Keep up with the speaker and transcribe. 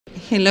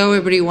Hello,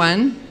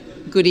 everyone.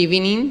 Good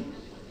evening.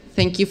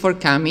 Thank you for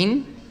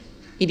coming.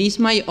 It is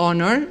my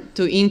honor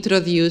to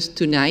introduce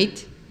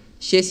tonight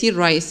Jesse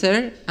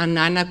Reiser and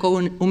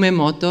Nanako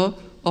Umemoto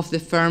of the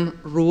firm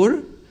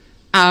RUR.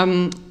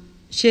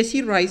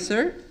 Jesse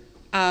Reiser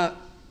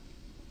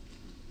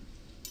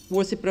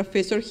was a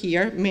professor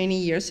here many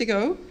years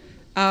ago.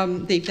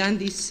 They've done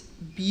this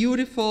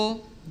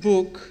beautiful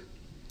book,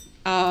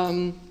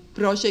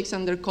 Projects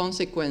Under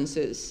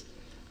Consequences,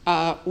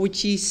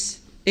 which is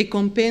a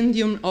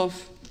compendium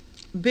of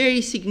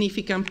very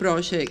significant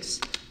projects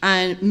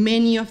and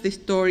many of the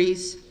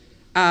stories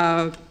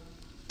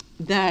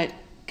that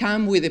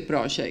come with the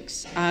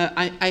projects.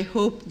 I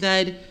hope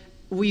that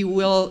we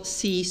will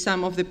see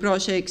some of the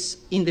projects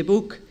in the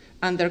book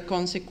and their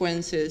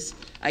consequences,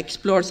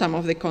 explore some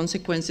of the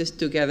consequences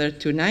together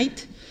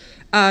tonight.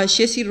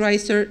 Jesse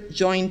Reiser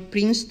joined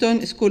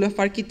Princeton School of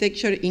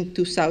Architecture in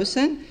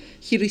 2000.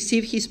 He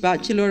received his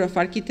Bachelor of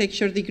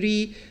Architecture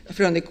degree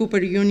from the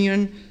Cooper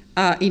Union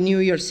in New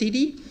York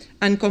City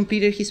and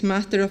completed his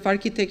Master of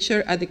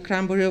Architecture at the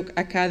Cranbrook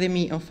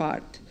Academy of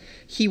Art.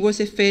 He was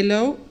a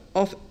fellow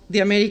of the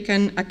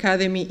American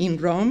Academy in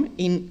Rome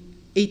in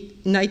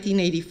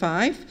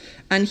 1985,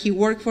 and he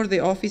worked for the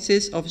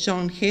offices of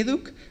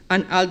Hejduk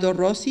and Aldo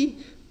Rossi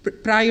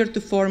prior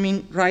to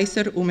forming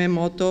Reiser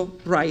Umemoto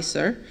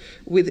Reiser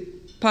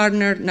with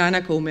partner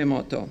Nanako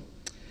Umemoto.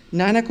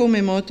 Nanako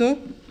Umemoto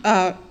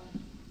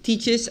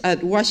teaches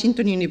at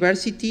Washington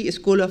University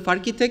School of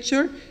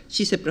Architecture.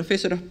 She's a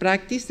professor of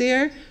practice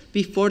there.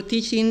 Before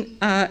teaching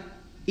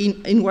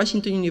in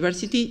Washington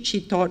University,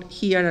 she taught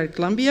here at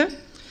Columbia.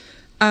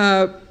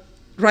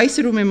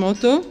 Reiser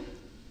Umemoto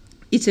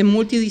is a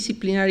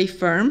multidisciplinary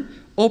firm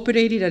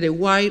operated at a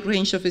wide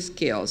range of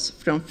scales,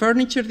 from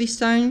furniture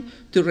design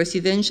to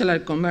residential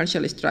and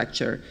commercial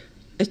structures,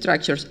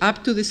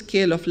 up to the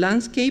scale of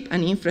landscape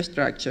and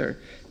infrastructure.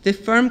 The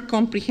firm's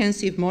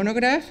comprehensive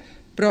monograph,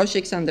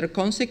 Projects Under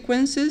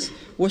Consequences,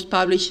 was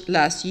published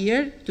last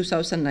year,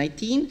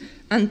 2019,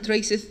 and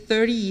traces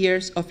 30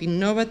 years of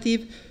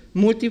innovative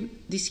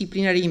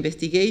multidisciplinary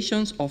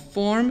investigations of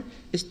form,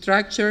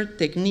 structure,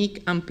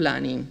 technique, and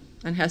planning,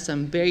 and has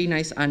some very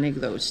nice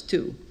anecdotes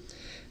too.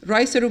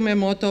 Reiser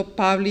Umemoto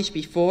published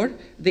before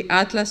the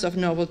Atlas of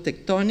Novel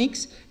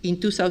Tectonics in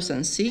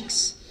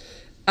 2006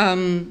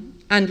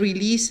 and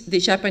released the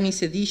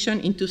Japanese edition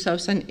in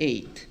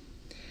 2008.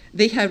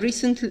 They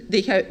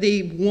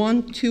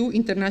won 2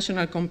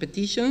 international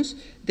competitions,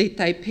 the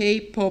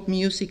Taipei Pop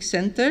Music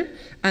Center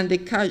and the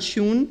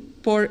Kaohsiung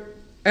Port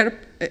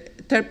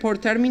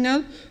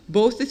Terminal,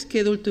 both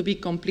scheduled to be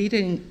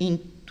completed in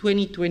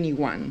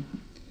 2021.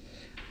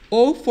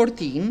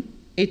 O14,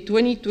 a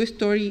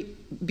 22-story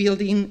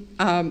building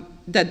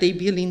that they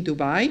built in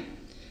Dubai,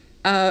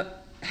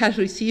 has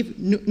received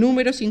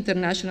numerous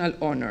international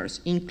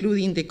honors,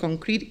 including the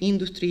Concrete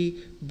Industry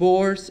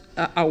Board's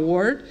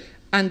Award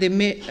and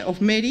of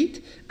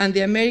Merit and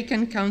the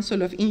American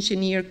Council of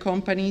Engineer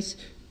Companies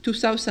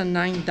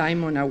 2009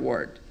 Diamond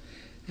Award.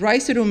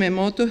 Reiser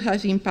Umemoto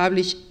has been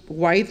published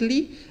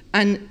widely,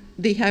 and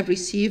they have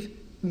received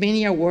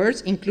many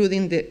awards,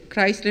 including the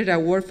Chrysler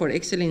Award for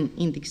Excellence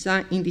in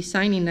Design in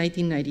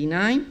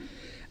 1999,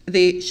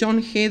 the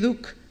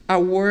Hejduk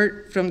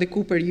Award from the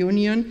Cooper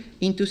Union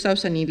in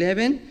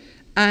 2011,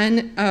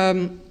 and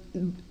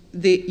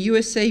the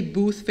USA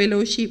Booth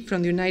Fellowship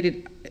from the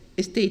United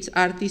States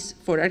Artists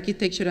for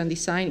Architecture and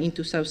Design in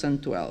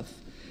 2012.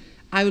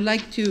 I would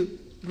like to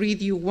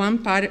read you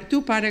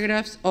 2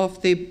 paragraphs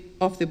of the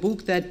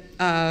book that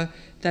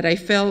I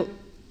felt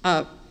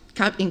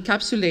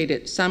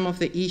encapsulated some of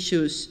the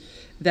issues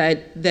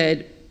that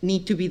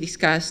need to be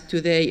discussed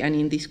today and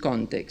in this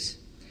context.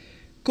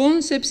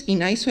 Concepts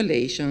in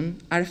isolation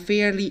are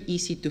fairly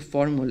easy to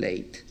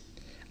formulate,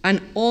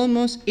 and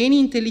almost any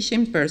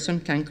intelligent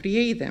person can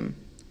create them.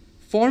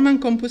 Form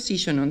and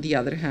composition, on the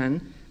other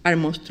hand, are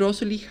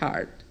monstruously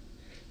hard.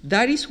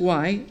 That is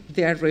why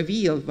they are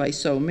revealed by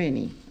so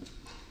many.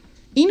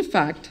 In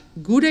fact,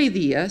 good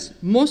ideas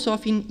most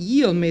often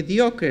yield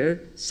mediocre,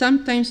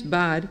 sometimes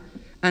bad,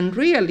 and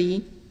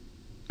very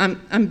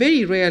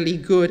rarely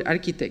good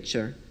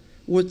architecture.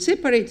 What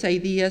separates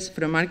ideas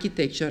from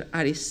architecture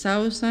are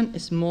 1,000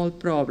 small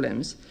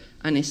problems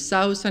and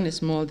 1,000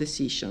 small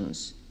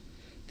decisions.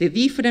 The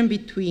difference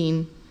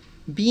between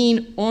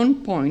being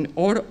on point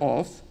or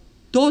off,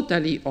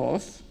 totally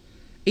off,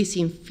 is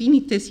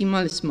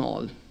infinitesimal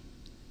small.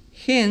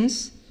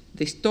 Hence,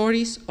 the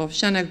stories of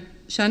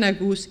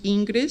Xanagus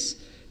Ingress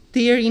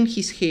tearing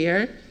his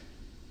hair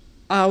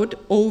out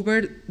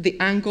over the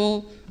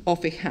angle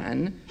of a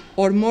hand,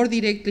 or more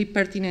directly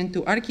pertinent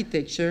to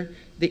architecture,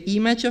 the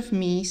image of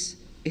Mies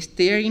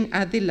staring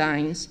at the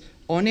lines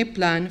on a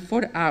plan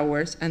for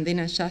hours and then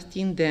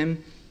adjusting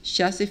them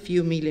just a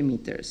few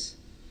millimeters.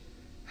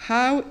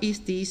 How is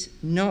this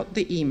not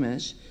the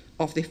image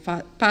of the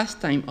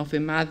pastime of a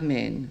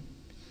madman?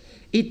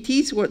 It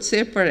is what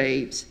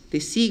separates the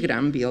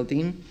Seagram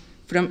building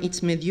from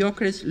its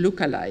mediocre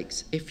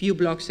lookalikes a few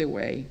blocks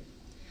away.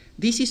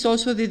 This is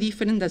also the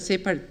difference that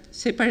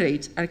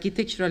separates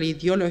architectural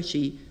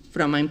ideology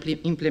from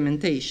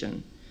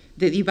implementation,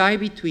 the divide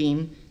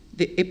between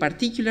a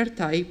particular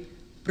type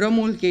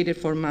promulgated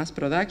for mass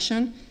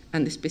production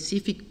and the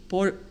specific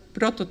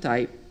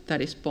prototype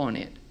that spawned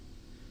it.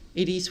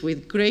 It is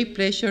with great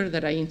pleasure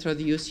that I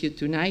introduce you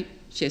tonight,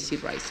 Jesse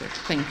Reiser.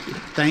 Thank you.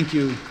 Thank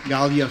you,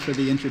 Galia, for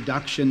the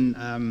introduction.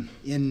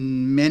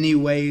 In many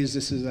ways,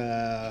 this is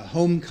a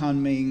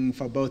homecoming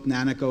for both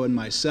Nanako and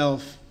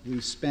myself.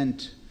 We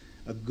spent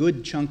a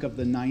good chunk of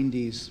the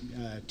 90s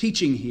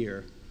teaching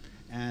here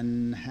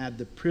and had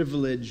the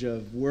privilege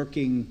of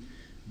working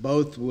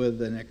both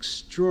with an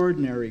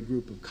extraordinary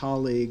group of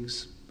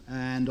colleagues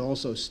and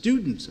also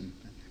students. And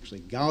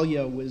actually,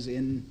 Galia was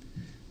in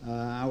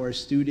our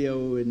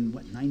studio in,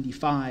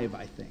 95,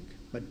 I think.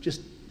 But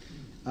just,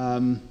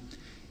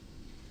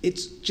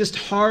 it's just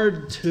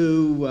hard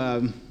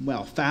to,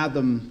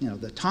 fathom,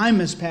 the time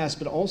has passed,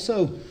 but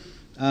also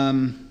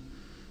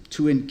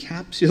to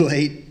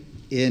encapsulate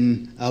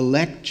in a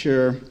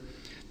lecture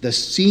the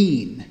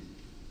scene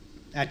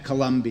at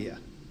Columbia,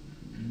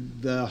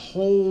 the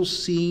whole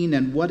scene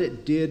and what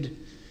it did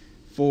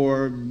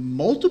for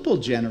multiple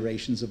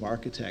generations of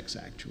architects,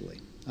 actually.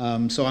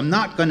 So I'm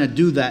not going to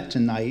do that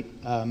tonight,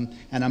 and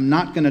I'm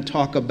not going to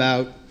talk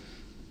about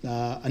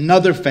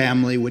another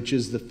family, which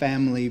is the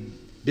family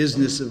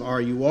business of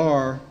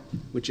RUR,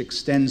 which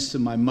extends to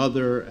my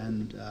mother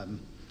and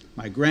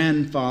my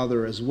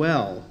grandfather as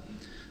well,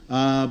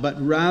 but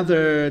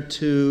rather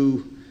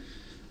to,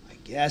 I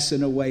guess,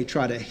 in a way,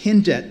 try to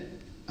hint at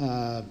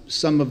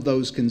some of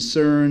those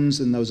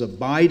concerns and those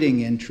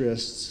abiding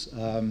interests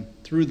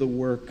through the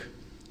work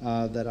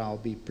that I'll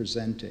be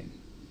presenting.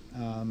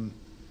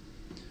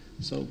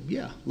 So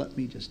yeah, let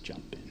me just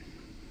jump in.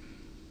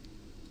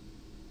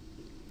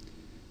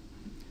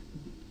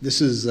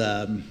 This is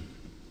a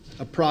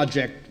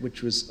project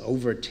which was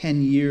over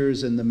 10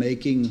 years in the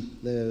making,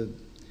 the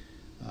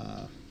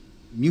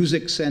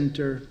Music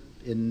Center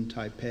in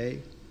Taipei.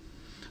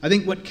 I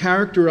think what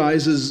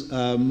characterizes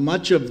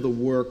much of the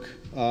work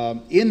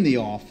in the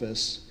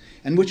office,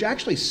 and which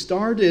actually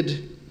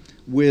started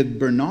with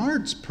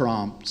Bernard's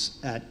prompts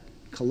at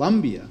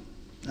Columbia,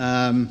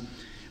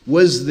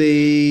 was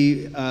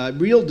the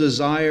real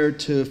desire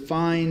to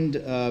find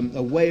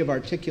a way of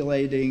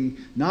articulating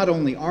not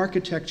only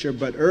architecture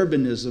but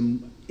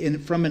urbanism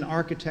from an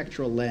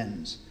architectural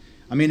lens.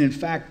 I mean, in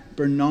fact,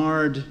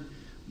 Bernard,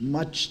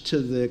 much to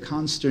the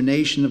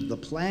consternation of the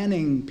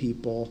planning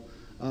people,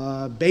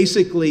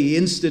 basically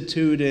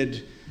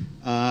instituted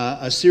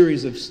a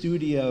series of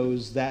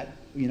studios that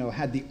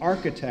had the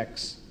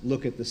architects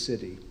look at the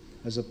city,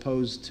 as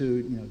opposed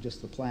to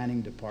just the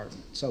planning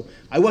department. So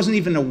I wasn't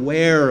even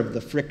aware of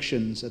the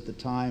frictions at the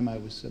time. I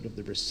was sort of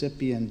the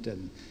recipient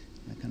and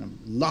kind of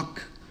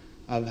luck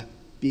of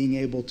being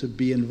able to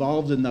be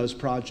involved in those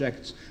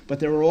projects. But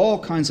there were all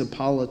kinds of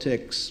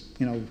politics,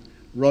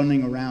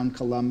 running around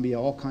Columbia,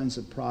 all kinds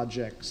of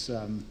projects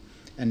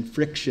and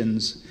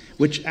frictions,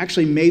 which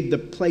actually made the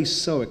place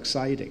so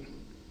exciting.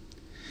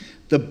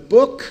 The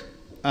book,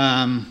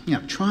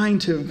 trying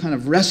to kind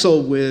of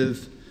wrestle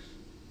with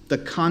the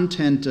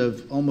content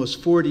of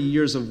almost 40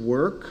 years of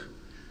work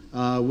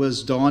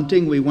was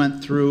daunting. We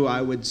went through,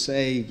 I would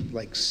say,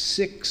 like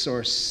 6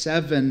 or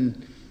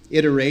 7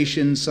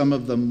 iterations, some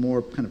of them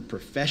more kind of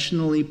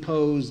professionally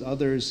posed,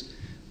 others,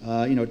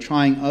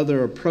 trying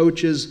other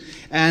approaches.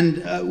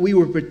 And we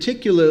were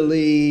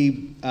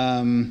particularly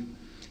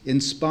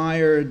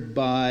inspired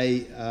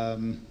by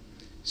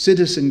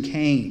Citizen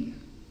Kane,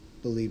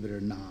 believe it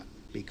or not,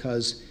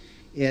 because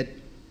it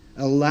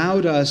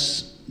allowed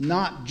us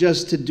not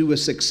just to do a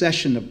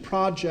succession of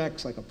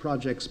projects, like a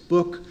projects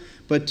book,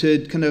 but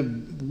to kind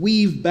of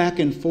weave back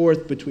and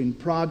forth between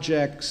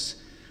projects,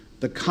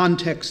 the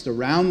context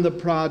around the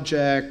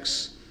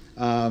projects,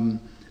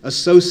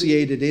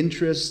 associated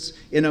interests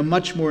in a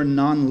much more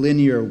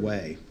nonlinear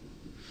way.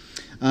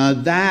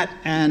 That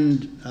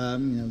and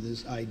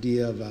this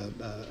idea of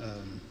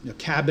a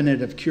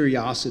cabinet of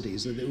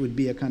curiosities, that it would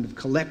be a kind of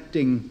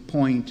collecting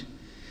point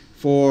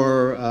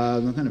for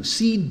the kind of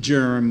seed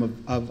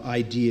germ of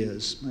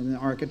ideas. I mean,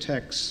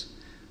 architects,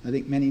 I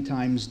think, many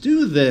times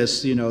do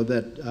this,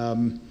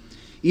 that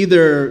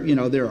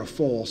either, there are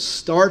false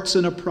starts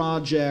in a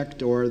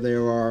project, or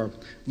there are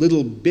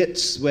little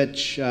bits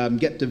which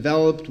get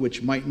developed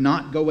which might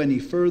not go any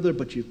further,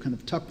 but you kind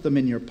of tuck them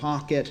in your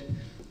pocket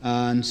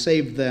and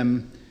save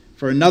them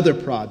for another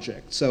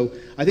project. So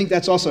I think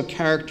that's also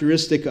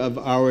characteristic of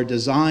our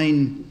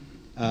design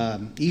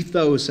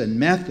ethos and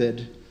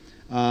method,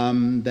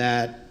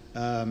 that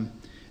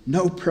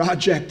no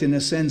project, in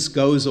a sense,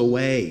 goes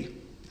away.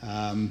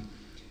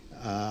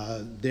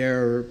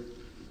 There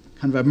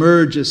kind of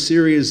emerge a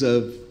series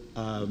of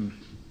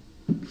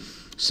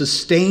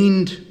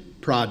sustained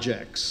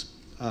projects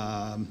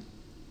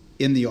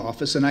in the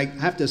office. And I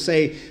have to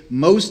say,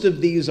 most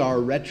of these are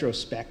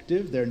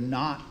retrospective. They're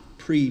not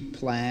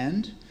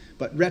pre-planned.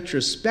 But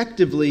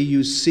retrospectively,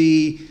 you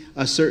see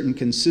a certain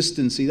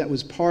consistency. That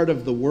was part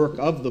of the work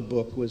of the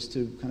book, was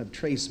to kind of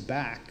trace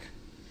back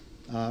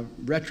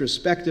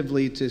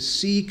retrospectively to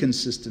see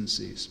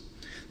consistencies.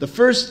 The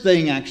first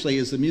thing, actually,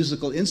 is the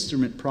musical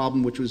instrument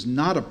problem, which was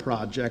not a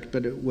project,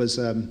 but it was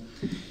an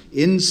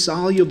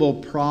insoluble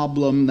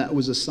problem that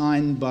was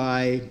assigned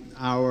by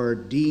our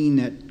dean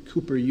at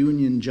Cooper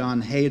Union,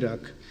 John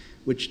Hejduk,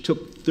 which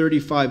took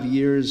 35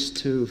 years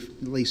to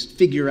at least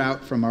figure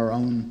out from our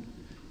own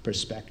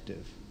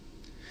perspective.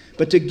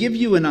 But to give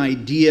you an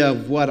idea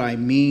of what I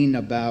mean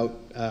about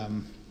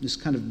this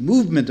kind of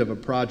movement of a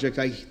project,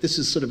 this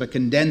is sort of a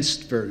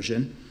condensed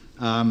version.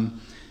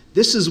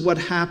 This is what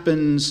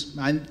happens,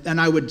 and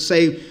I would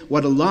say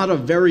what a lot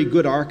of very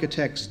good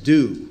architects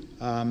do.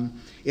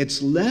 It's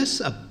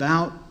less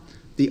about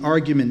the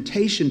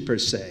argumentation per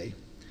se,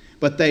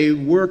 but they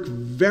work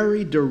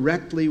very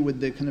directly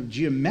with the kind of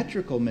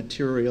geometrical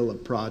material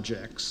of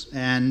projects.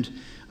 And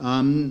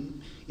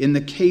in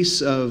this case,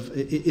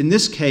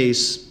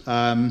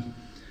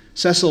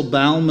 Cecil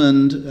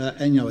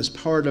Balmond, as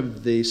part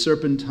of the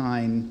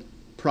Serpentine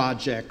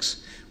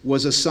projects,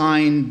 was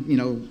assigned,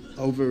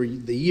 over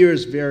the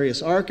years,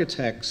 various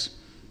architects,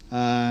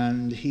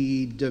 and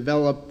he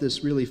developed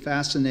this really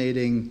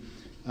fascinating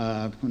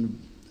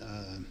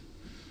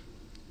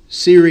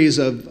series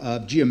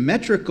of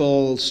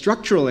geometrical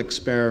structural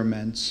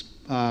experiments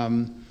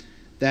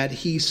that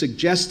he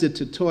suggested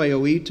to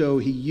Toyo Ito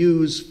he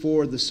use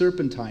for the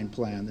Serpentine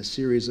plan, the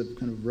series of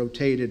kind of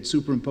rotated,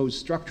 superimposed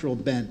structural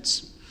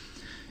bents.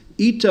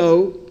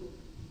 Ito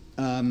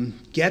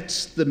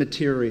gets the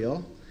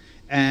material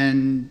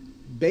and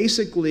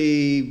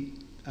basically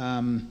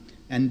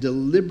and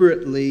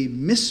deliberately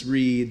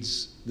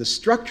misreads the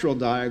structural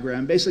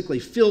diagram, basically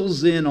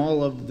fills in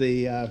all of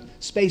the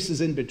spaces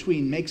in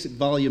between, makes it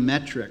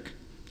volumetric.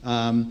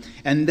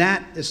 And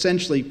that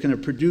essentially kind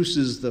of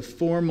produces the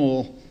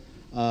formal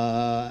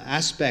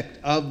aspect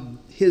of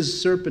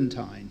his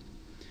Serpentine.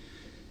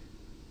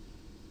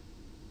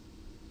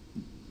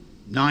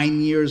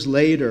 9 years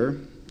later,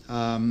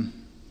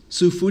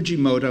 Su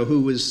Fujimoto,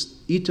 who was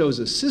Ito's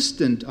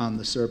assistant on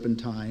the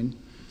Serpentine,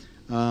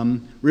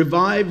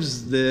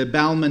 revives the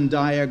Balmond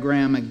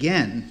diagram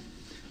again.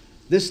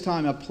 This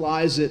time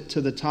applies it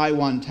to the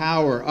Taiwan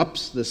Tower,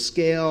 ups the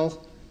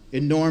scale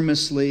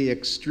enormously,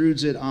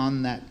 extrudes it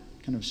on that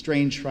kind of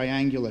strange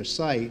triangular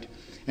site,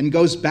 and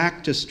goes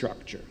back to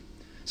structure.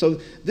 So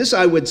this,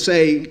 I would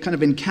say, kind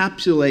of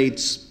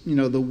encapsulates,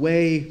 the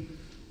way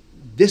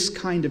this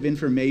kind of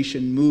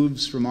information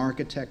moves from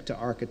architect to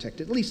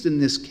architect, at least in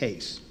this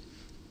case.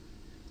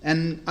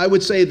 And I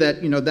would say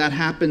that, that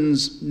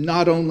happens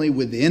not only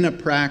within a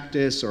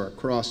practice or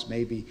across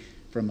maybe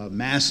from a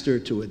master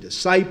to a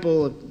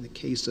disciple, in the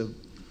case of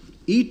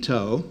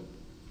Ito,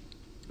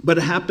 but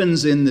it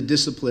happens in the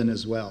discipline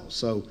as well.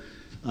 So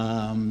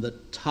the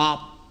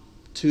top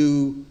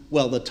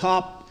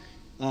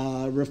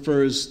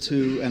refers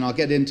to, and I'll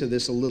get into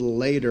this a little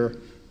later,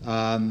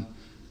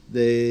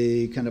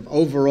 the kind of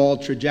overall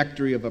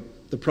trajectory of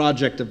the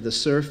project of the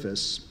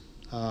surface,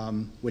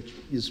 which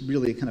is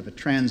really kind of a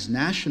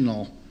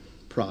transnational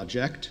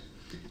project.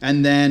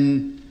 And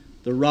then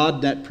the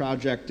RodNet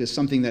project is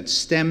something that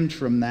stemmed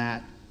from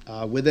that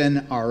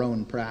within our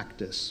own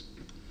practice.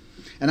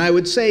 And I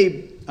would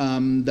say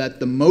that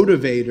the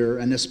motivator,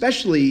 and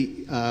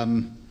especially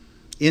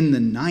in the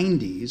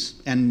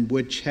 90s, and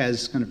which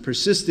has kind of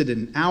persisted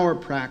in our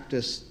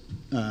practice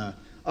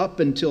up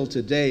until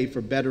today,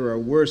 for better or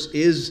worse,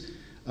 is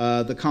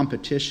the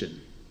competition.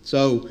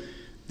 So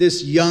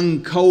this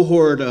young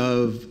cohort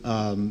of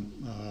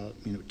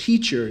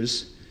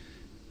teachers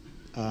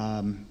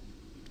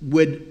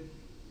would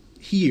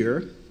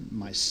hear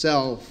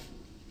myself,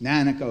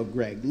 Nanako,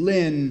 Greg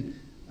Lynn,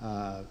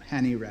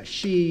 Hani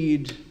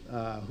Rashid,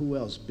 who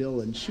else?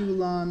 Bill and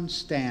Shulan,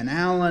 Stan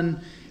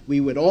Allen. We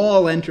would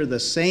all enter the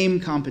same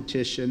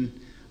competition,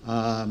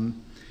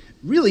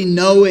 really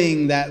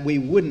knowing that we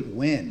wouldn't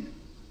win,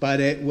 but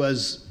it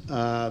was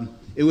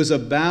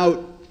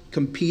about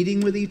competing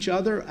with each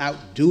other,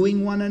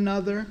 outdoing one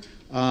another,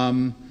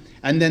 and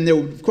then there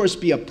would, of course,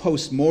 be a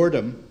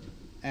post-mortem.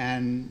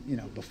 And,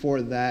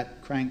 before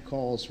that, crank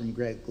calls from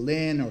Greg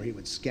Lynn, or he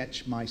would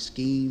sketch my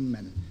scheme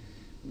and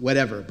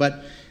whatever.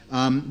 But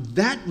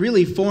that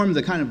really formed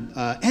the kind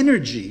of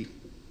energy,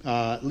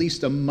 at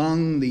least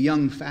among the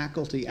young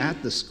faculty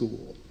at the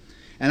school.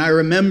 And I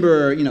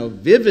remember,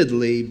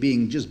 vividly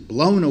being just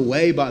blown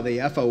away by the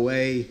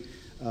FOA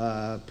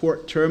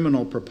port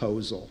terminal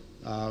proposal.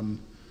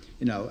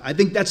 I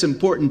think that's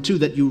important, too,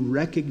 that you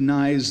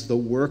recognize the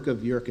work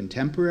of your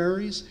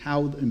contemporaries,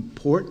 how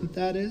important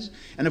that is.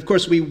 And, of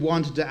course, we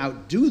wanted to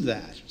outdo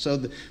that. So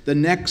the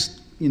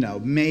next,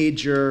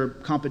 major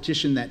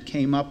competition that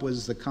came up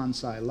was the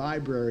Kansai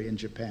Library in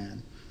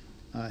Japan.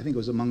 I think it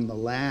was among the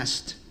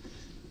last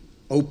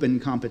open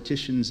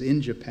competitions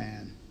in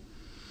Japan.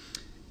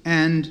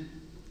 And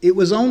it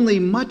was only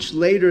much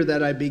later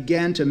that I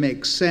began to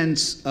make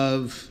sense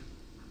of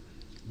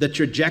the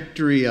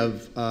trajectory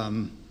of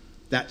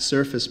that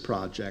surface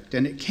project.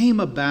 And it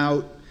came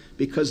about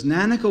because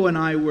Nanako and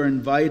I were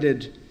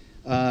invited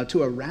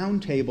to a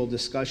roundtable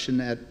discussion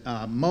at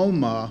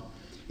MoMA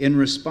in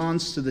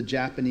response to the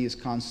Japanese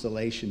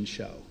Constellation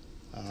Show,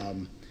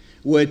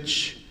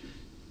 which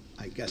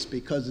I guess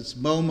because it's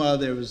MoMA,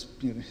 there was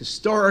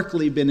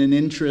historically been an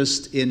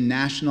interest in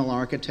national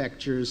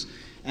architectures,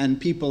 and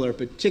people are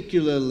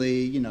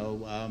particularly,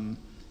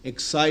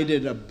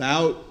 excited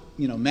about,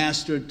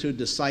 master to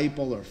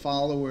disciple or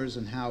followers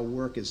and how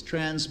work is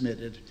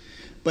transmitted.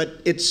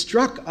 But it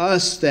struck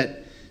us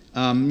that,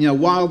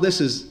 while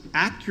this is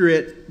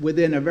accurate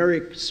within a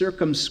very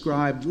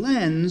circumscribed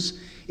lens,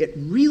 it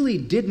really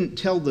didn't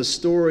tell the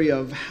story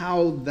of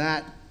how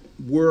that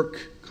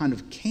work kind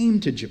of came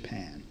to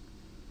Japan.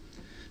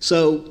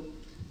 So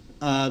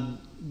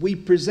we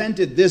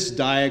presented this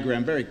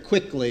diagram very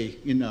quickly.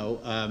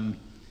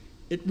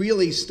 It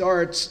really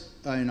starts,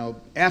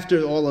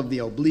 after all of the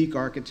oblique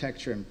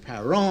architecture and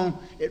Perron,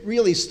 it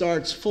really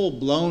starts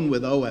full-blown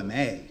with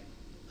OMA.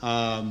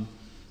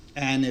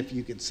 And if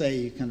you could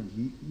say, kind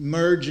of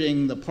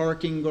merging the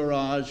parking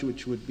garage,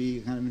 which would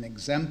be kind of an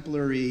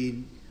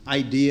exemplary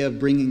idea of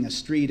bringing a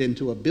street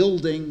into a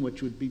building,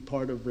 which would be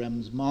part of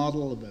Rem's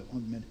model of a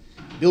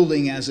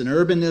building as an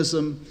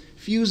urbanism,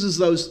 fuses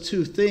those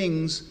two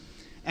things,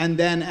 and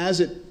then as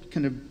it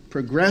kind of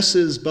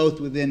progresses both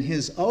within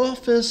his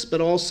office, but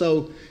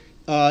also,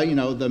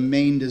 the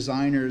main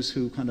designers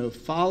who kind of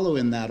follow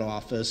in that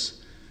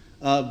office,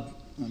 let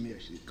me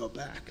actually go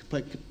back,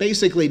 but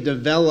basically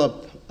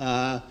develop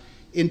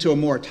into a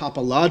more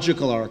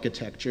topological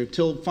architecture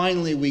till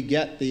finally we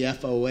get the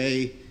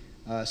FOA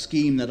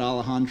scheme that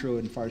Alejandro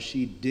and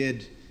Farshid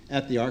did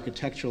at the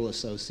Architectural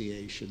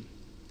Association.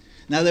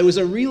 Now, there was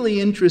a really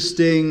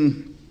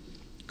interesting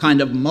kind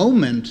of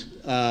moment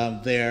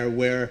there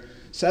where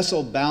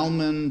Cecil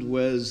Balmond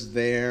was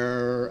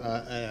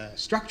their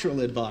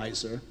structural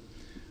advisor.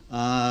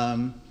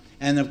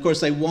 And of course,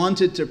 they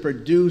wanted to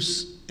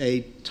produce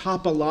a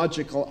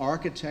topological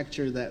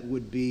architecture that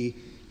would be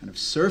kind of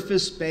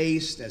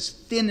surface-based, as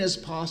thin as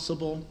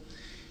possible.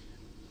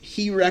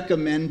 He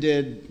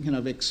recommended kind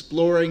of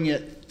exploring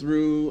it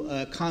through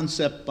a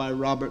concept by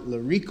Robert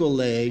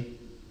Laricolet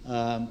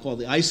called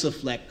the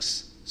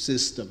isoflex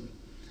system.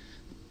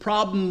 The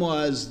problem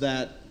was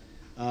that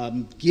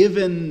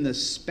given the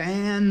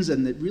spans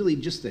and really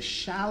just the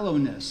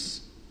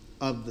shallowness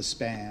of the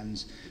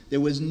spans, there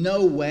was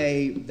no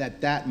way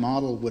that that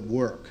model would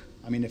work.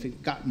 I mean, if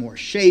it got more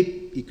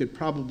shape, you could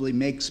probably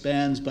make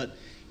spans, but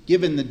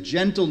given the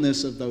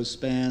gentleness of those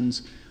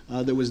spans,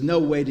 there was no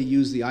way to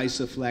use the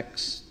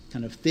isoflex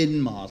kind of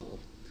thin model.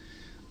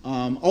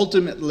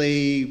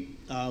 Ultimately,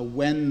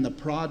 when the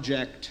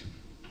project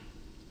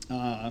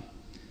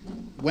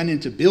went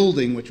into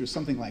building, which was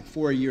something like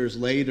 4 years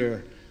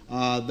later,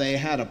 they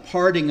had a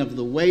parting of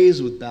the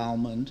ways with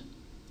Balmond,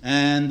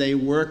 and they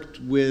worked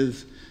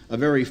with a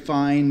very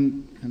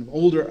fine kind of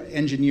older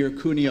engineer,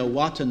 Kunio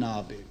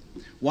Watanabe.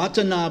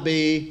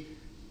 Watanabe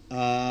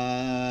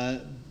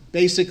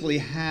basically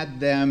had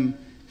them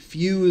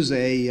fuse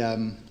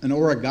an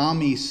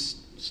origami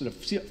sort of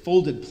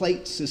folded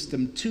plate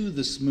system to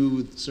the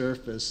smooth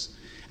surface,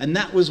 and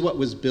that was what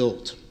was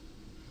built.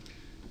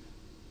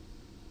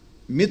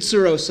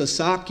 Mitsuro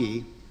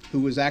Sasaki, who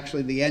was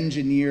actually the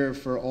engineer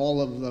for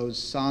all of those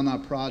Sana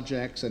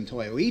projects and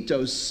Toyo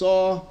Ito's,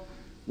 saw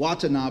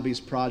Watanabe's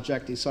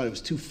project. He thought it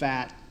was too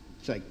fat,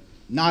 it's like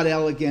not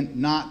elegant,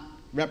 not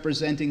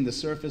representing the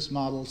surface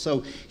model.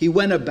 So he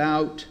went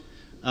about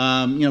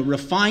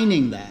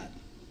refining that.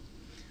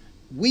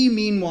 We,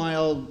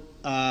 meanwhile,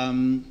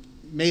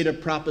 made a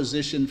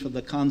proposition for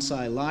the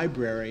Kansai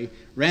Library,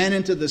 ran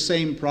into the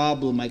same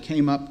problem. I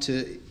came up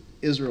to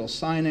Israel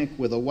Sinek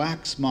with a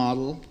wax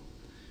model,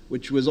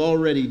 which was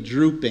already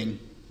drooping.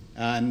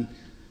 And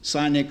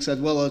Sinek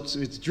said, well,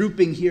 it's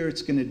drooping here,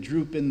 it's going to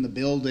droop in the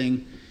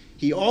building.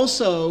 He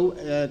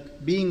also,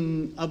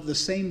 being of the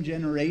same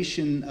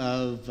generation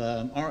of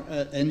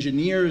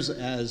engineers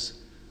as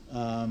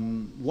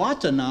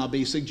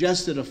Watanabe,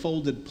 suggested a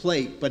folded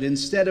plate, but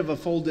instead of a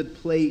folded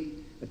plate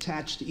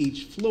attached to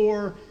each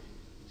floor,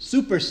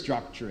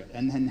 superstructure it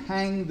and then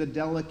hang the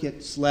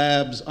delicate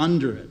slabs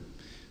under it.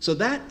 So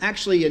that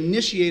actually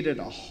initiated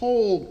a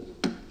whole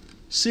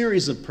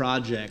series of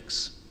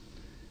projects,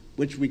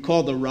 which we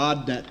call the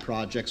RodNet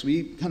projects.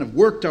 We kind of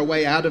worked our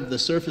way out of the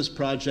surface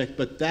project,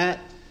 but that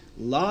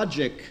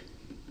logic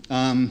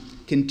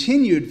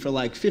continued for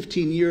like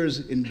 15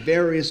 years in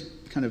various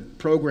kind of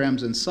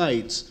programs and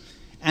sites.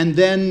 And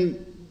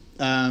then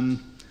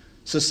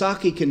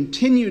Sasaki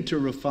continued to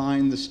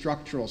refine the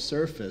structural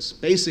surface,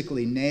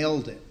 basically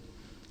nailed it,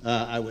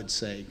 I would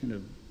say.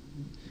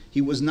 He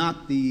was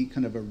not the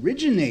kind of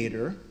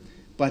originator,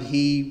 but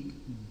he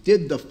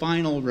did the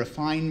final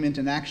refinement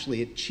and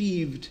actually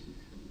achieved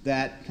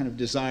that kind of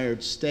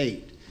desired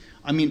state.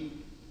 I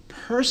mean,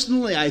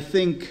 personally, I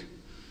think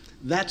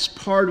that's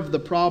part of the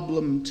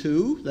problem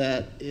too,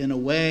 that in a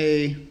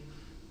way,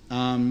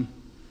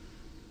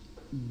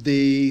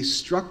 the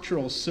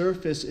structural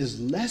surface is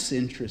less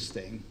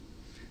interesting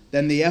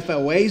than the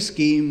FOA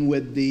scheme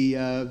with the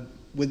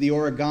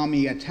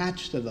origami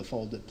attached to the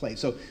folded plate.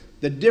 So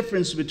the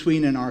difference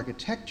between an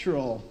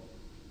architectural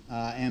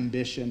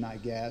ambition, I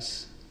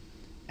guess,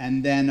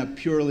 and then a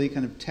purely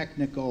kind of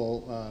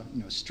technical,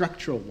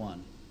 structural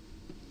one.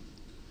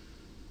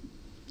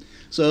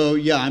 So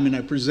yeah, I mean,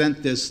 I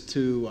present this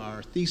to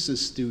our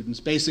thesis students,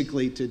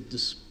 basically to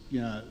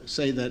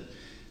say that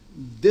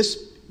this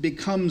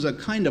becomes a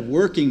kind of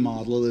working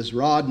model, this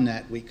rod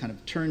net. We kind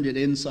of turned it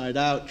inside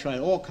out, tried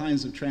all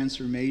kinds of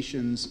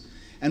transformations,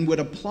 and would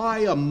apply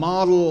a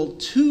model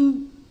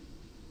to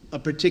a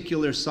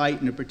particular site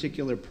and a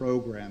particular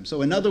program.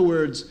 So in other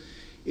words,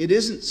 it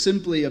isn't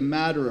simply a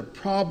matter of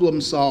problem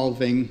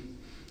solving,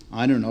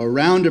 I don't know,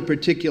 around a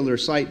particular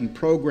site and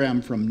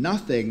program from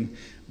nothing,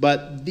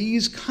 but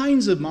these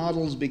kinds of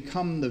models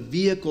become the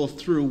vehicle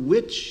through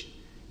which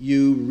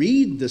you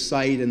read the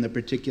site and the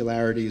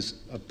particularities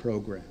of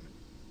program.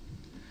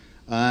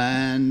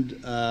 And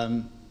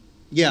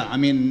yeah, I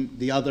mean,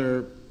 the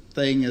other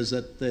thing is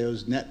that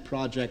those net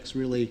projects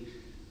really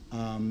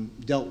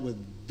dealt with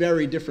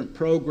very different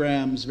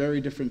programs,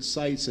 very different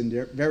sites, and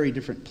very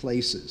different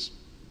places.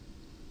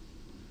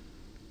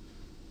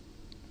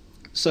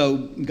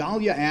 So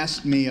Galia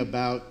asked me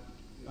about,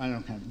 I don't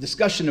know, kind of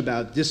discussion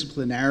about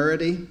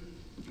disciplinarity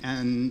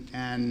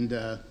and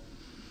the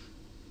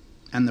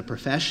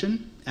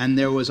profession. And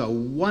there was a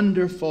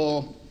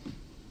wonderful,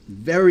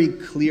 very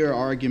clear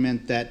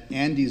argument that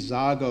Andy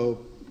Zago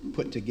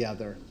put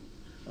together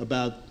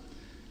about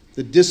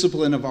the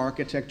discipline of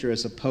architecture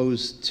as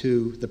opposed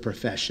to the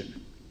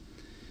profession.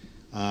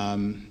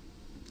 And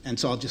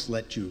so I'll just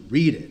let you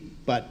read it.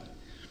 But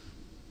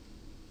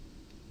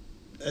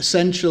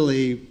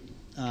essentially,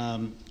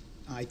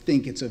 I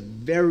think it's a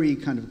very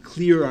kind of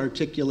clear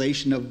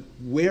articulation of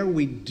where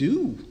we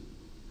do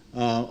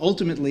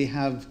ultimately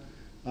have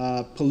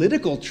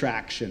political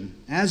traction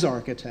as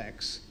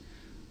architects,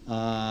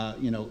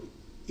 you know,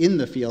 in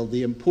the field,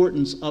 the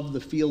importance of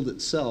the field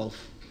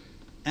itself,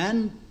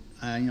 and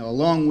you know,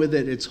 along with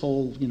it, its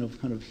whole, you know,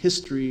 kind of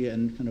history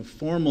and kind of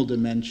formal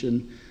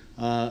dimension,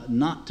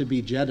 not to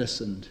be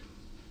jettisoned.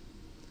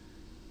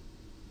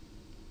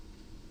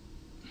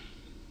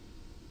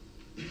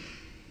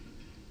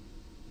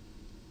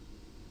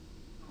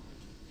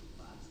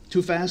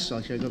 Too fast? Oh,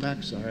 should I go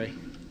back? Sorry.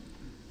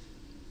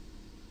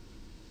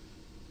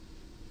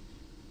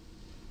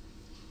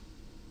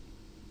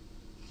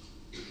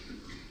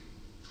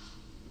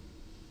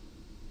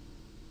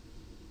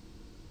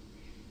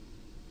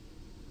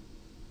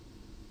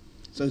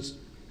 So it's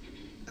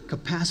a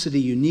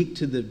capacity unique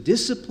to the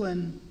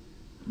discipline,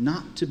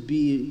 not to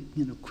be,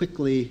 you know,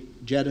 quickly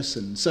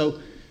jettisoned. So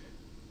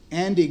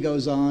Andy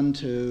goes on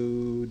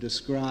to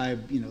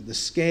describe, you know, the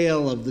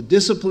scale of the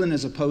discipline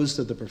as opposed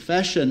to the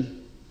profession,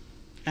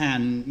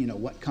 and, you know,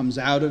 what comes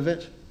out of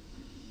it.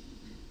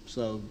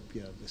 So,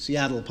 you know, the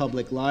Seattle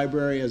Public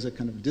Library as a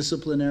kind of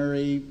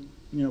disciplinary,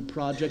 you know,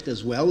 project,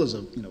 as well as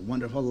a, you know,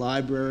 wonderful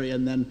library,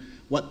 and then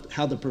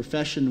how the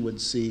profession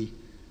would see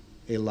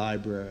a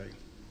library.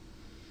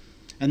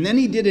 And then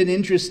he did an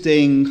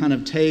interesting kind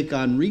of take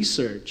on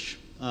research,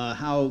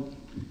 how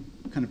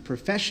kind of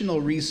professional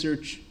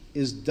research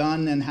is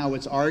done and how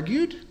it's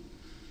argued.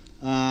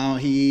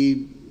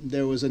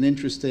 There was an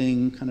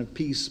interesting kind of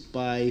piece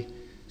by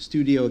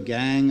Studio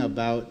Gang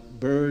about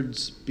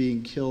birds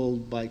being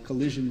killed by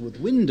collision with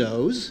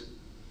windows.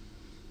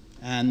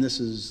 And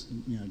this is,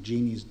 you know,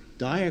 Jeannie's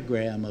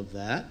diagram of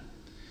that.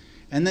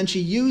 And then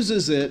she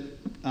uses it,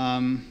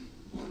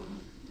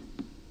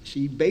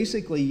 she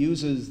basically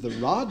uses the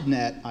rod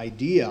net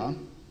idea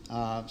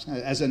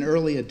as an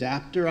early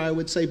adapter, I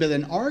would say, but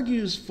then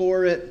argues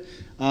for it,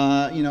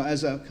 you know,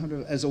 as a kind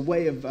of as a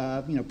way of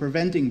you know,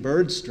 preventing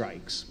bird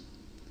strikes.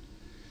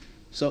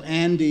 So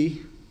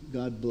Andy,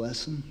 God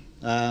bless him,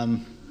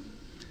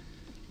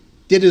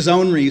 did his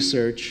own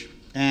research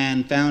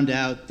and found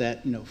out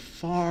that, you know,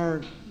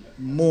 far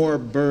more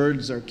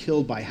birds are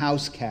killed by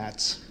house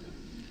cats.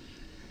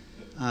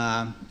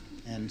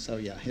 And so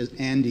yeah,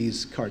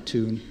 Andy's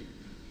cartoon.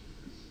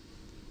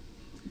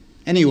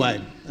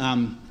 Anyway,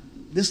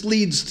 this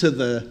leads to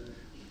the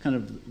kind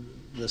of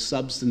the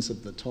substance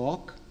of the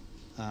talk,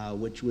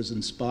 which was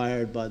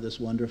inspired by this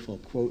wonderful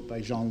quote by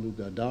Jean-Luc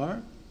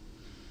Godard.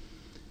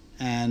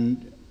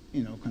 And,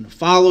 you know, kind of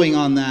following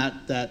on that,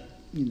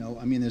 you know,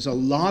 I mean, there's a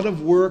lot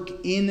of work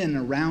in and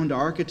around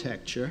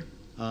architecture,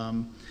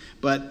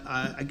 but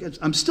I guess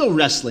I'm still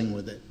wrestling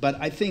with it.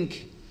 But I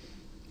think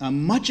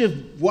much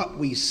of what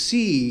we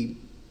see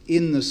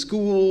in the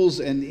schools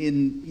and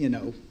in, you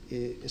know,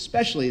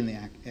 especially in the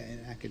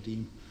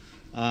academe,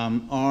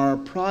 are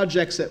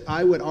projects that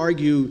I would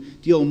argue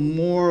deal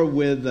more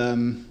with,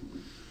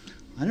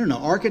 I don't know,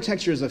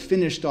 architecture as a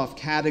finished off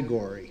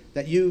category,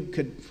 that you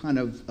could kind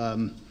of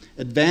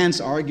advance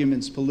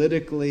arguments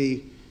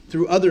politically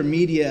through other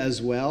media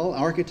as well.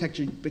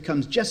 Architecture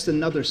becomes just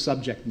another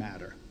subject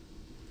matter.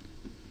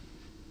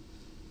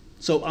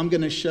 So I'm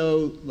going to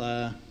show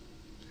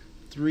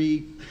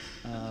 3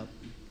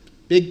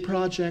 big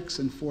projects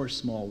and 4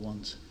 small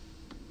ones.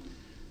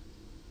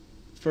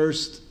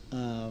 First,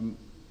 a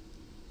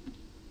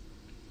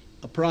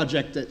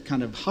project that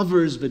kind of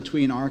hovers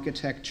between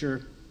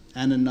architecture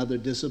and another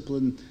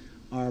discipline,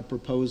 our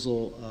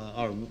proposal,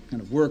 our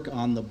kind of work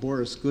on the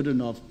Boris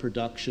Godunov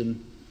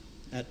production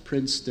at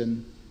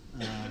Princeton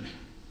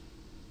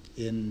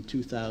in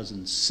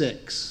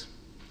 2006.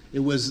 It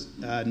was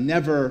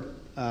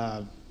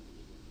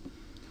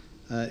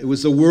it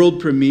was the world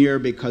premiere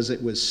because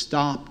it was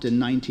stopped in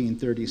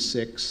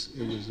 1936.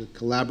 It was a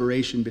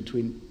collaboration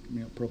between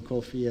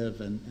Prokofiev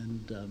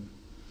and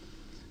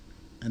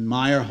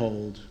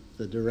Meyerhold,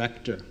 the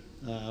director,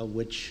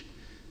 which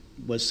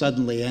was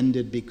suddenly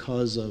ended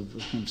because of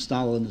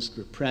Stalinist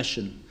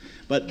repression.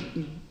 But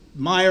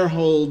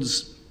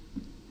Meyerhold's,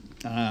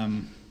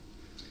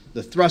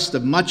 the thrust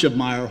of much of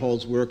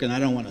Meyerhold's work, and I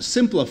don't want to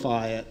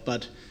simplify it,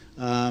 but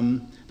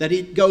that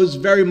it goes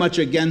very much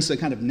against a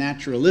kind of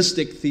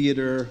naturalistic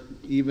theater,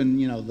 even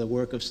the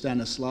work of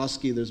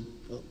Stanislavski. There's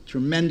a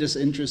tremendous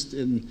interest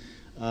in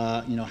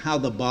how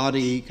the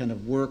body kind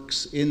of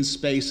works in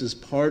space as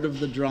part of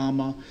the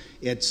drama.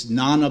 It's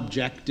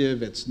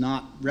non-objective, it's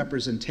not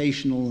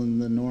representational in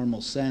the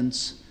normal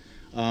sense.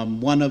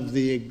 One of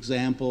the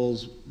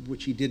examples,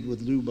 which he did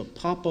with Luba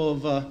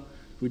Popova,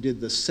 who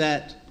did the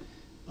set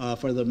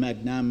for the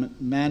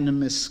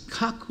Magnanimous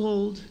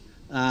Cuckold,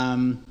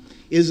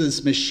 is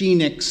this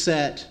machinic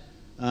set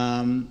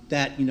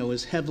that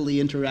is heavily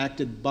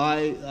interacted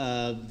by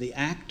the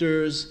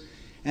actors,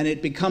 and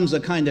it becomes a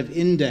kind of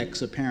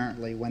index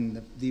apparently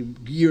when the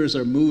gears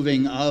are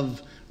moving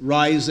of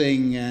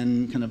rising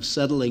and kind of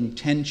settling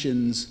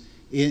tensions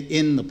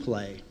in the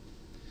play.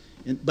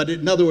 But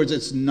in other words,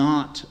 it's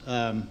not.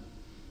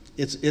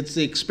 It's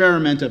the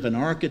experiment of an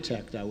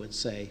architect, I would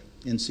say,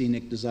 in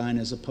scenic design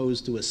as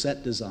opposed to a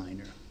set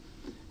designer,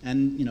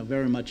 and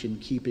very much in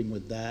keeping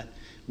with that.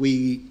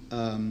 We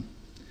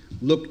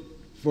looked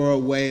for a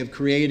way of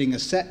creating a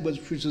set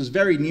which was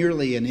very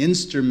nearly an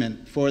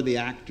instrument for the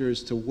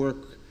actors to work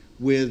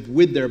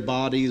with their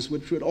bodies,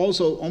 which would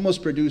also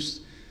almost produce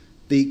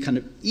the kind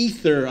of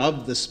ether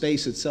of the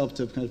space itself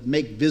to kind of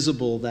make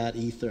visible that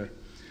ether.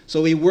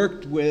 So we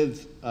worked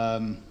with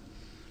about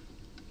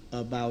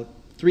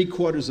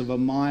 3/4 of a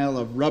mile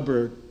of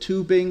rubber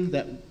tubing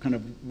that kind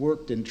of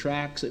worked in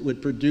tracks. It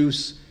would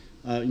produce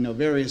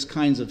various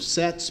kinds of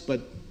sets,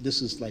 but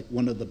this is like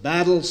one of the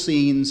battle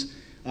scenes,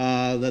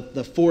 that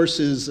the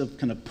forces of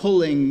kind of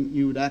pulling,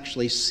 you would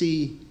actually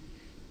see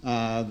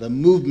the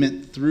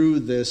movement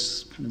through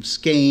this kind of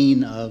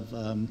skein of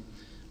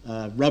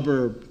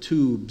rubber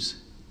tubes.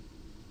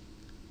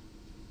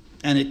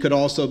 And it could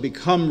also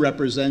become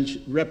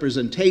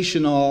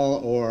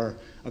representational or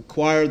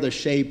acquire the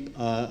shape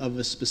of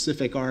a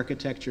specific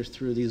architecture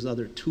through these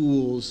other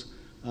tools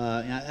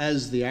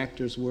as the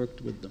actors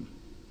worked with them.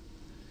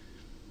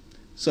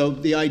 So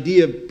the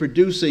idea of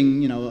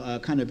producing,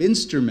 a kind of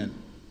instrument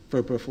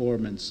for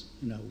performance,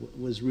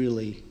 was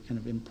really kind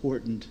of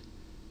important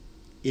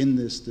in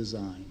this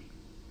design.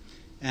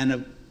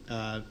 And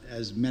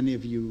as many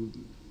of you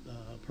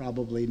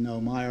probably know,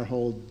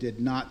 Meyerhold did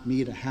not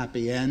meet a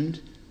happy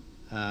end.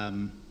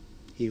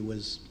 He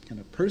was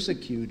kind of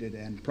persecuted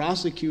and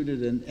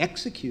prosecuted and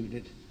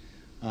executed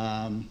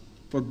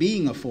for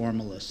being a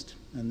formalist.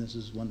 And this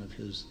is one of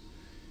his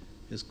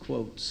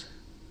quotes.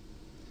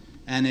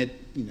 And it,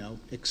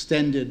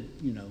 extended,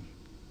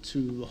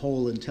 to the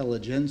whole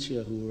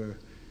intelligentsia who were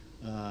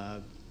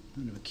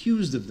kind of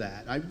accused of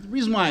that. The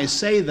reason why I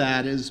say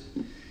that is,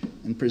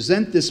 and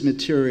present this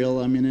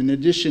material, in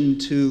addition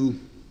to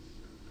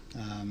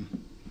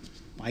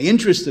my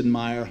interest in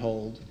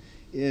Meyerhold,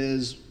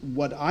 is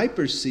what I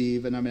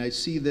perceive, and I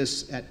see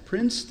this at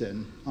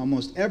Princeton,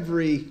 almost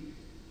every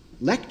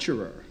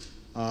lecturer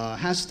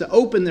has to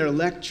open their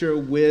lecture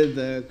with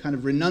a kind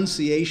of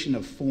renunciation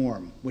of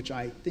form, which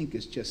I think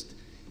is just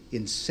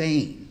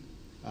insane.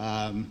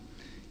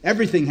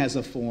 Everything has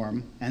a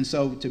form, and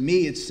so to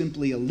me it's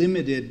simply a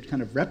limited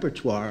kind of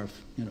repertoire of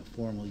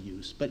formal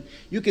use. But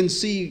you can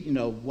see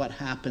what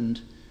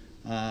happened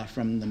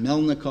from the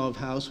Melnikov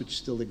house, which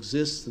still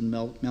exists, and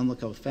the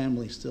Melnikov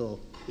family still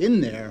in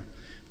there.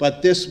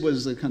 But this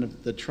was the kind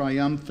of the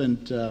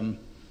triumphant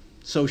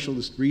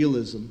socialist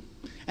realism.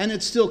 And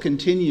it still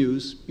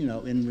continues,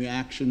 in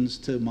reactions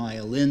to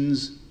Maya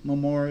Lin's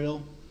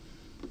memorial,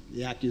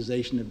 the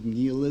accusation of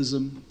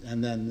nihilism,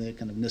 and then the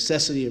kind of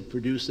necessity of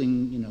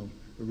producing, a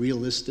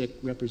realistic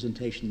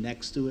representation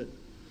next to it.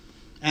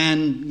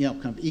 And,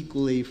 kind of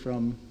equally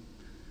from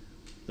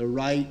the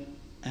right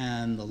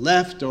and the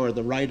left, or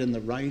the right and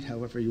the right,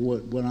 however you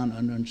would want to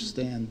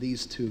understand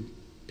these two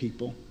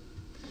people.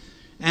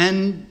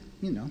 And,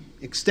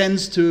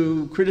 extends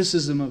to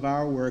criticism of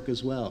our work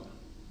as well.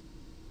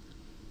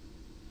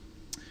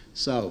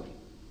 So,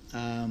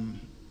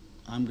 I'm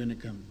going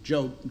to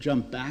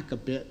jump back a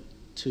bit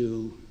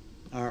to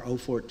our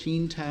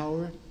 014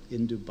 tower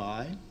in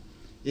Dubai.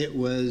 It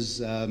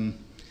was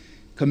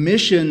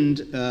commissioned,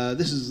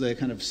 this is the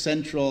kind of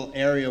central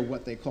area of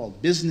what they call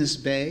Business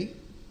Bay,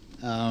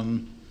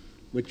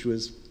 which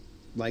was,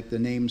 like the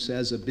name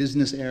says, a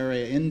business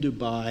area in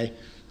Dubai.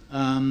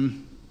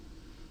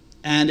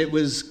 And it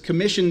was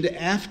commissioned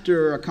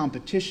after a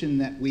competition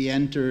that we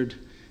entered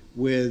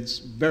with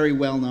very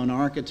well-known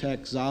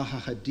architects.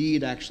 Zaha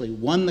Hadid actually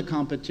won the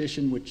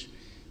competition, which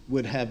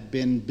would have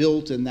been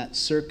built in that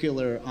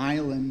circular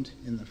island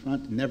in the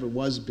front. It never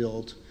was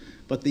built.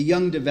 But the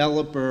young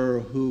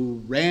developer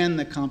who ran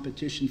the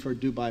competition for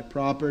Dubai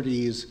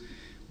Properties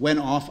went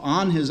off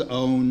on his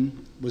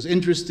own, was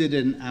interested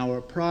in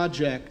our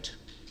project,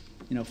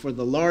 for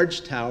the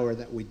large tower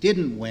that we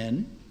didn't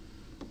win,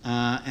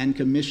 and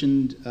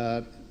commissioned,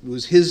 it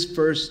was his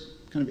first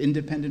kind of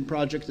independent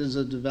project as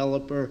a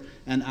developer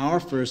and our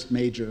first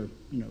major,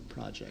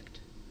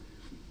 project.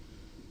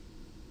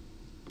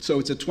 So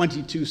it's a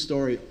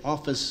 22-story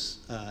office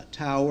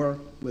tower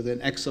with an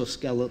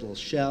exoskeletal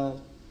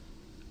shell.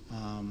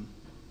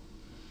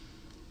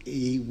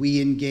 We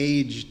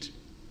engaged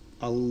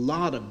a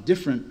lot of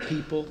different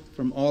people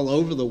from all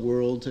over the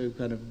world to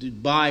kind of,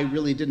 Dubai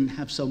really didn't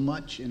have so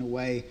much in a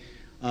way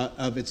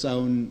of its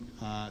own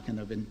kind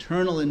of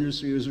internal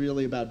industry. It was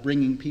really about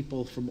bringing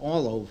people from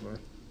all over.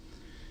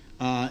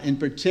 In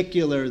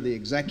particular, the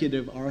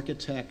executive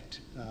architect,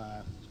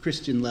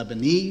 Christian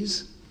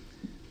Lebanese.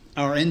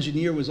 Our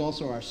engineer was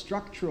also our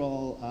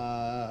structural,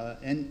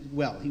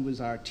 he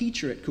was our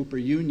teacher at Cooper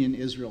Union,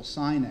 Israel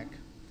Sinek,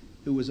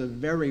 who was a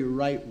very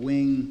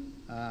right-wing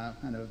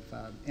kind of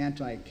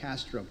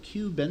anti-Castro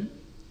Cuban.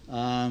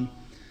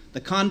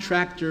 The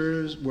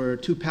contractors were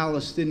two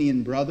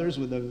Palestinian brothers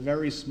with a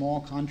very small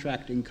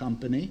contracting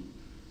company,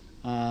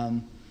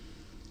 and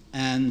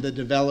the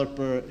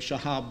developer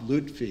Shahab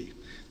Lutfi.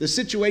 The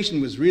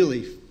situation was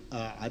really,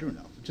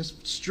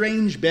 just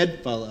strange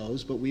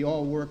bedfellows, but we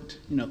all worked,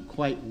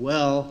 quite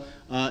well.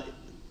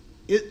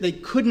 They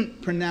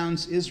couldn't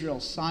pronounce Israel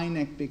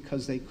Sinek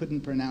because they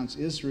couldn't pronounce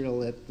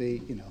Israel at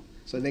the,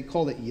 so they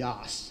called it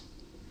Yas.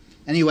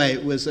 Anyway,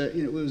 it was a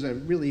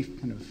really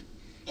kind of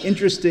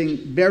interesting,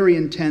 very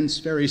intense,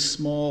 very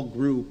small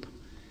group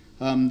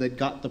that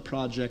got the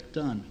project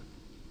done.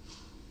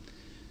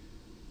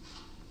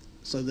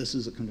 So this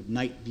is a kind of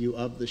night view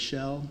of the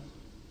shell.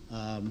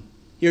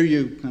 Here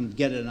you kind of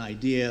get an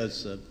idea.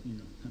 It's a,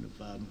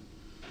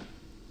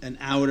 an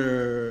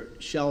outer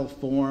shell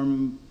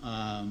form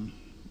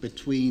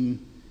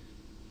between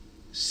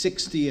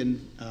 60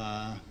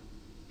 and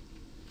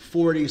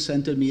 40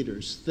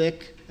 centimeters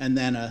thick, and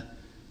then a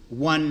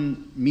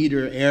 1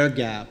 meter air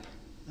gap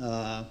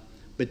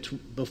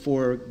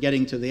before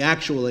getting to the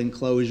actual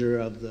enclosure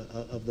of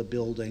the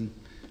building,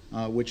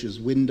 which is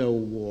window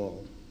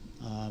wall,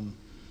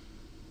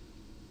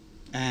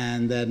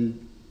 and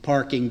then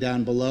parking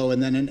down below,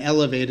 and then an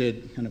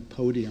elevated kind of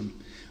podium.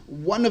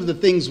 One of the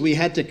things we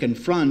had to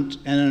confront,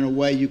 and in a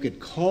way you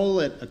could call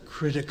it a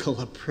critical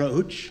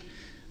approach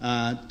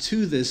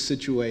to this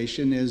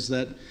situation, is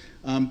that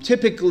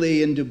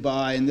typically in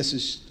Dubai, and this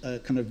is a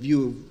kind of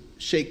view of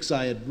Sheikh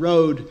Zayed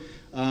Road,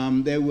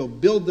 they will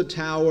build the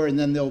tower and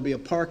then there will be a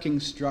parking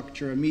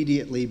structure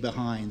immediately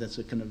behind. That's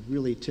a kind of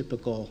really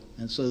typical,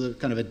 and so there's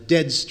kind of a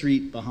dead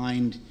street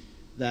behind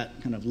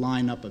that kind of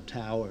lineup of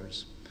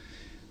towers.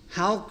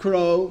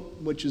 Halcro,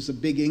 which is a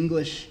big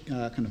English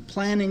kind of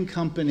planning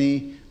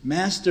company,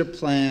 master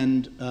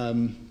planned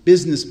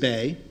Business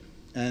Bay,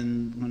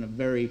 and in a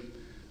very,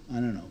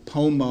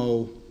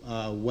 Pomo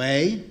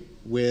way,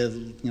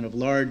 with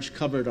large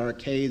covered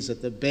arcades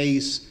at the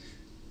base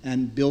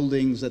and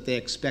buildings that they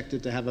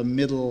expected to have a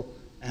middle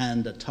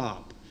and a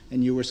top.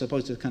 And you were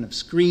supposed to kind of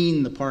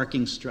screen the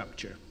parking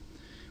structure.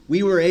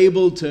 We were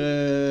able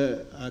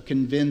to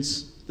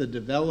convince the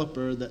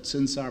developer that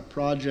since our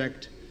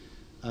project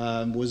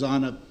was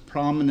on a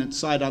prominent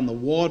site on the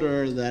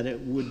water, that it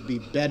would be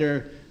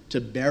better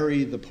to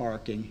bury the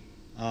parking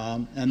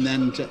and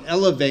then to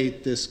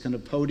elevate this kind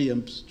of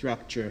podium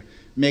structure,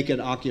 make it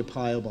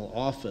occupiable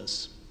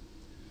office.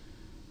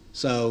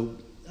 So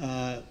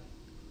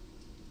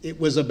it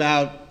was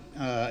about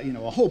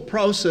a whole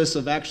process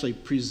of actually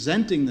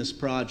presenting this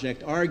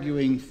project,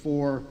 arguing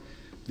for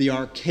the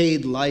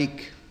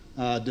arcade-like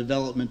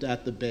development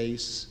at the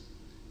base,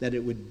 that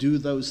it would do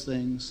those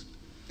things.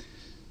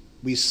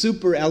 We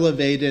super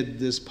elevated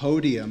this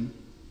podium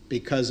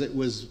because it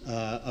was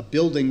a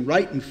building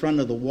right in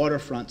front of the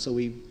waterfront, so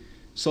we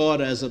saw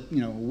it as a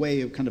way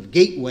of kind of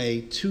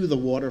gateway to the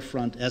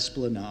waterfront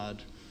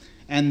esplanade.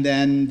 And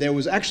then there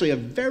was actually a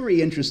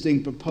very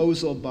interesting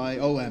proposal by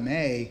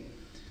OMA,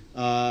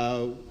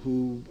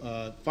 who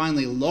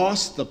finally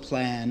lost the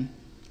plan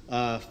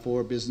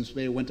for Business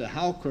Bay, went to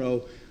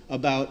Halcro,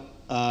 about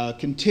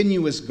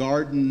continuous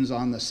gardens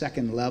on the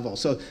second level.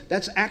 So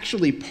that's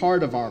actually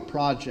part of our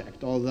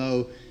project,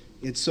 although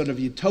it's sort of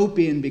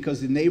utopian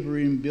because the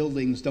neighboring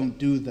buildings don't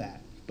do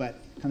that. But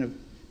kind of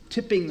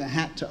tipping the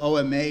hat to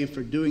OMA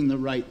for doing the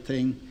right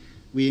thing,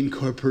 we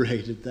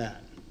incorporated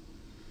that.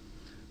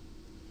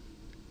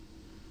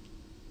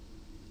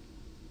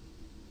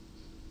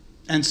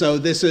 And so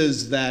this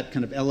is that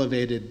kind of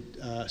elevated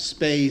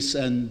space,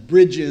 and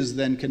bridges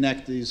then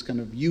connect these kind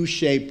of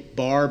U-shaped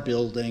bar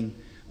building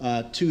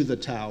to the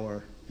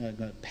tower,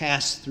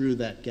 pass through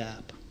that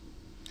gap.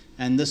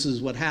 And this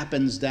is what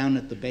happens down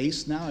at the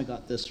base now. I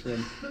got this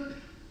from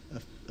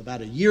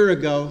about a year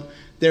ago.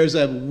 There's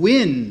a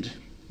wind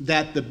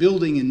that the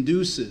building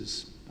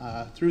induces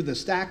through the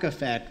stack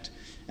effect,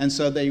 and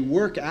so they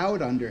work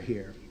out under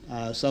here.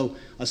 So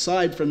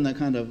aside from the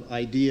kind of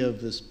idea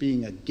of this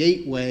being a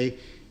gateway,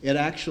 it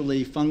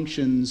actually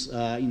functions,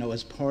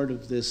 as part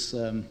of this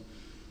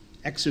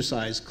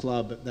exercise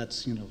club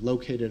that's,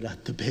 located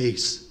at the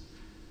base.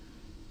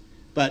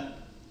 But,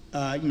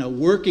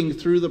 working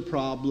through the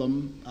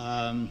problem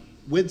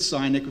with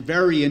Sinek,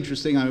 very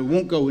interesting. I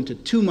won't go into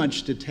too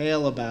much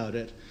detail about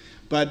it,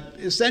 but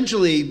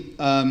essentially,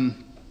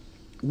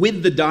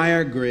 with the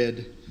dire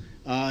grid,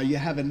 you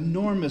have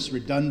enormous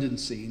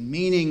redundancy,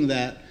 meaning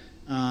that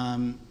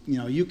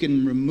you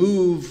can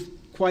remove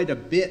quite a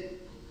bit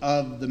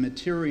of the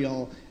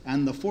material,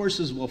 and the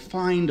forces will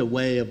find a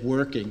way of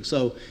working.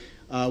 So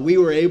we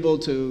were able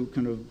to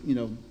kind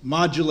of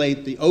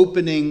modulate the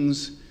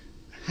openings,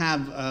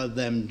 have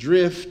them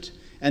drift,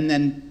 and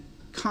then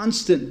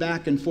constant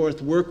back and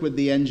forth work with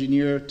the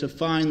engineer to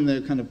find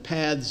the kind of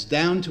paths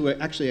down to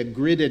actually a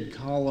gridded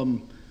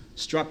column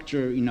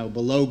structure,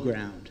 below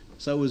ground.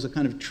 So it was a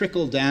kind of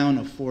trickle down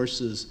of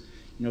forces,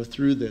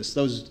 through this.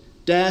 Those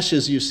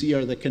dashes you see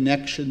are the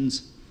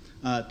connections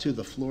to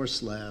the floor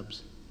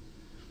slabs.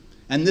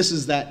 And this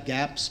is that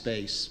gap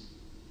space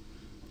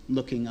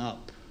looking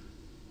up.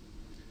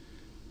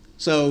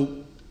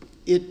 So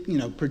it,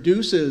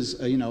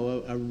 produces,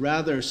 a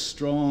rather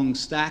strong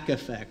stack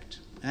effect,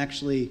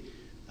 actually,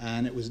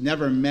 and it was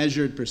never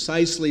measured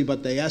precisely,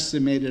 but they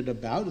estimated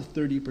about a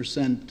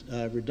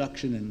 30%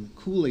 reduction in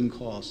cooling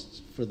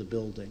costs for the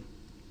building.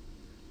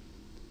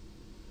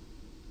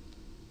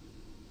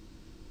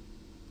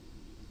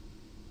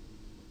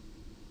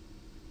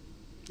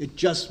 It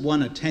just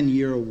won a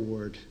 10-year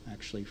award,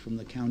 actually, from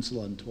the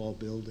Council on Tall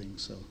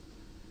Buildings. So,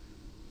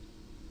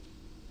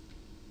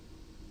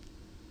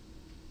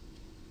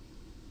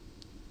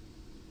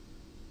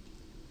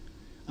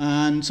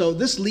 and so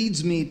this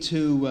leads me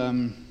to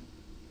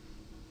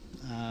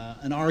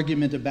an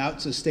argument about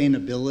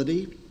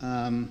sustainability.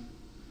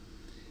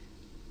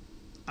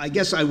 I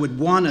guess I would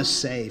want to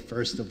say,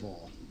 first of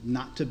all,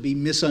 not to be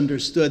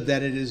misunderstood,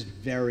 that it is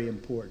very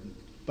important.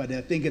 But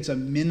I think it's a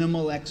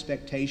minimal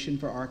expectation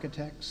for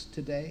architects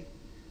today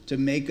to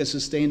make a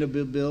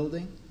sustainable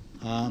building.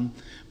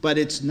 But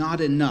it's not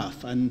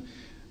enough. And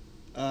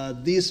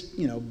these,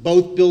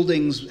 both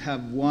buildings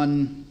have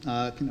won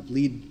kind of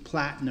LEED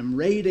Platinum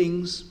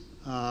ratings,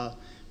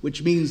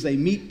 which means they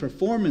meet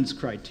performance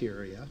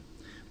criteria.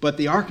 But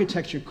the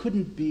architecture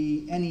couldn't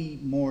be any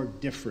more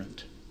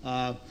different,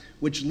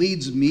 which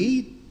leads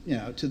me,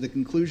 to the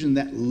conclusion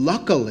that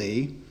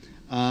luckily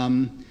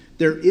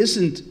there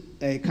isn't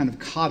a kind of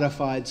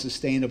codified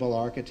sustainable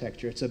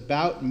architecture. It's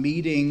about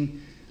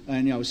meeting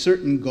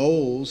certain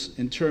goals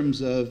in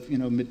terms of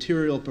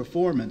material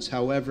performance,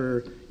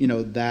 however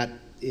that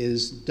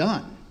is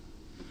done.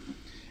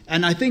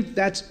 And I think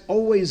that's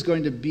always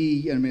going to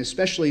be,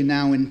 especially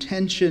now, in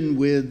tension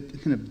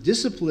with kind of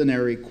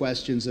disciplinary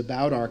questions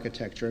about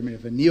architecture.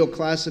 If a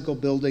neoclassical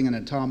building and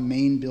a Tom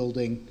Mayne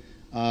building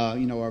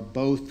are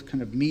both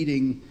kind of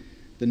meeting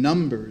the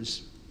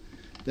numbers,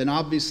 then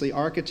obviously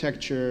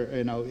architecture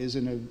is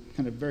in a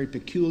kind of very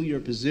peculiar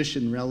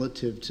position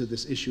relative to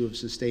this issue of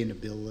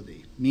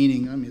sustainability,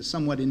 meaning it's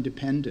somewhat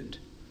independent.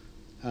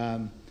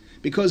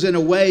 Because in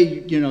a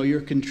way,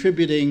 you're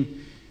contributing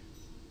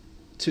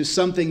to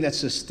something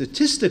that's a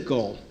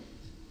statistical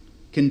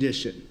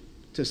condition,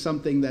 to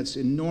something that's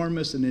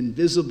enormous and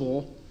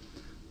invisible,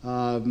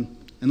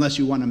 unless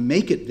you want to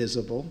make it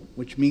visible,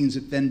 which means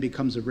it then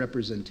becomes a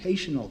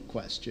representational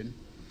question.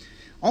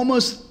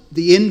 Almost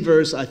the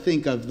inverse, I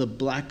think, of the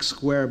black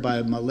square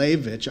by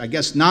Malevich. I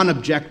guess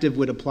non-objective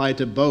would apply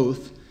to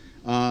both,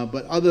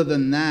 but other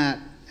than that,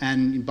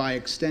 and by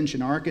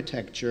extension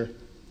architecture,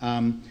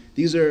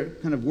 these are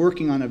kind of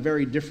working on a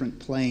very different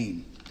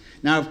plane.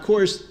 Now, of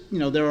course,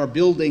 there are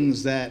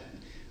buildings that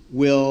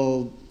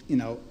will,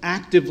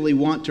 actively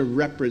want to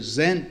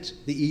represent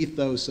the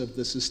ethos of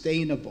the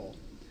sustainable.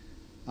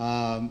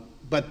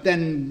 But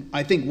then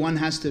I think one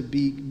has to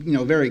be,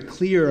 very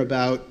clear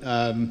about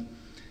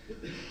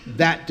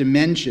that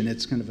dimension.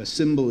 It's kind of a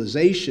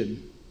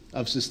symbolization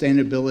of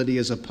sustainability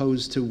as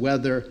opposed to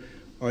whether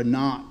or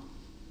not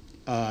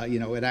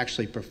it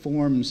actually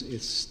performs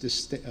its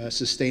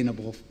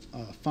sustainable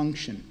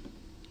function.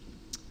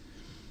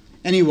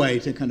 Anyway,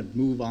 to kind of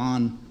move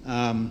on,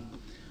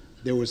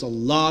 there was a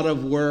lot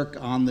of work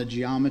on the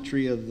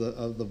geometry of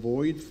the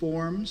void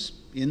forms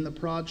in the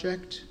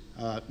project.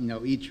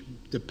 Each,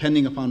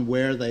 depending upon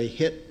where they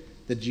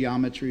hit the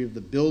geometry of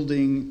the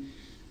building,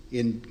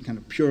 in kind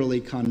of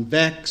purely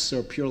convex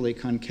or purely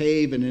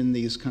concave, and in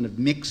these kind of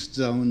mixed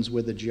zones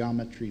where the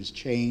geometries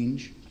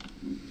change.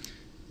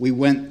 We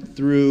went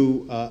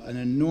through an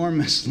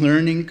enormous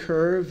learning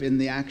curve in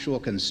the actual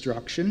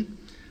construction.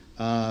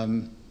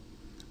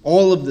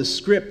 All of the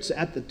scripts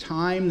at the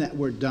time that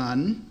were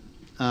done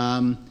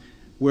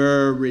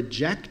were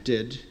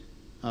rejected.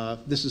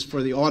 This is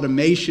for the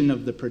automation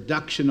of the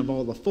production of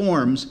all the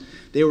forms.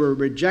 They were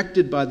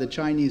rejected by the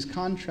Chinese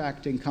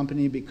contracting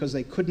company because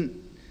they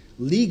couldn't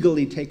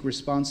legally take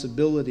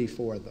responsibility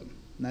for them.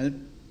 Now, it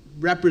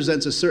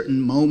represents a certain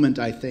moment,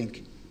 I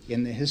think,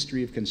 in the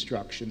history of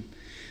construction.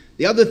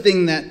 The other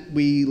thing that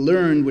we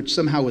learned, which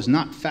somehow was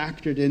not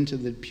factored into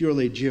the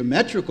purely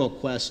geometrical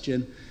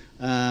question,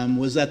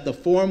 was that the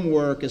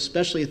formwork,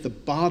 especially at the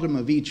bottom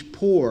of each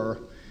pour,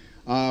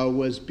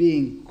 was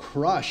being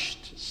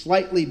crushed,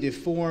 slightly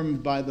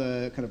deformed by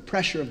the kind of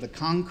pressure of the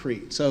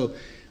concrete. So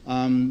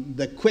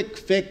the quick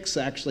fix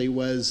actually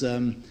was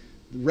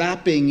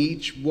wrapping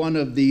each one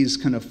of these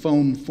kind of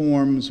foam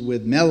forms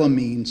with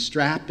melamine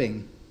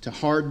strapping to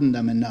harden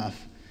them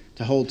enough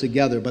to hold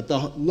together. But the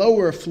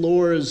lower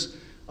floors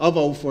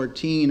of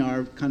 014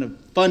 are kind of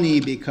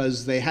funny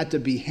because they had to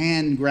be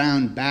hand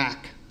ground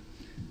back.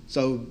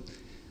 So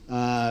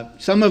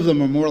some of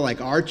them are more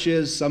like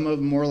arches, some of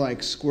them more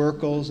like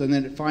squircles, and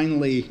then it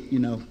finally,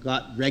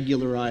 got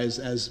regularized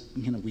as,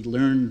 we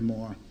learned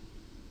more.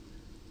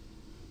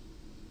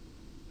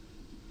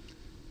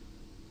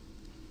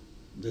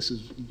 This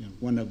is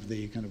one of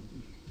the kind of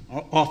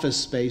office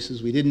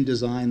spaces. We didn't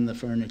design the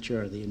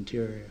furniture or the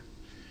interior,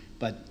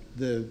 but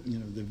the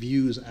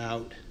views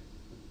out.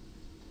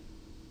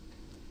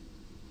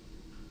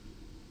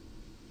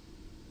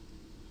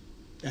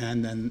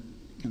 And then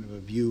kind of a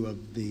view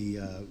of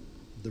the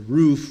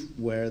roof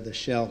where the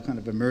shell kind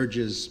of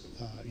emerges,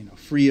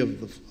 free of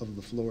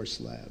the floor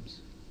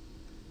slabs.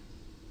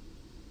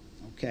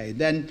 Okay,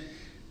 then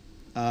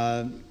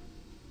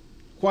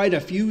quite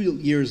a few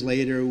years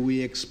later, we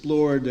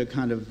explored a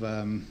kind of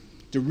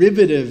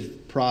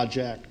derivative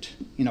project,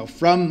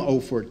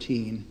 from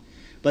 014,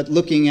 but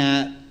looking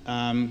at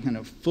kind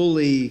of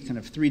fully kind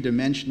of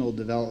three-dimensional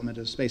development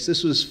of space.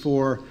 This was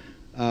for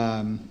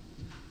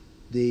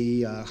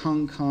the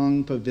Hong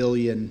Kong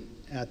Pavilion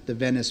at the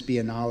Venice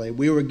Biennale.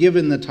 We were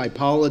given the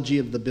typology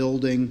of the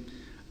building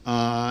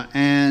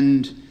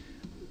and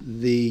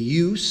the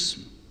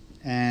use,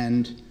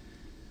 and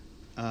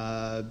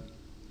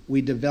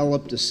we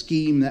developed a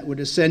scheme that would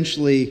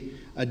essentially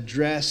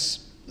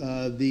address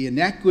the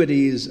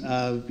inequities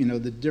of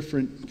the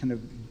different kind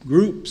of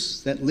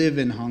groups that live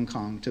in Hong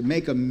Kong to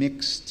make a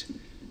mixed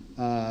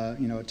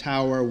a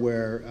tower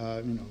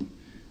where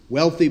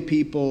wealthy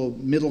people,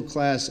 middle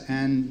class,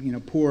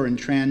 and poor and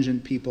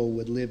transient people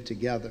would live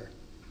together.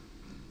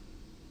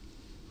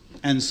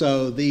 And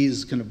so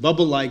these kind of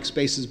bubble-like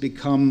spaces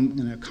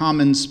become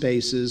common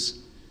spaces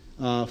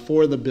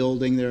for the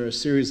building. There are a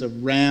series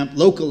of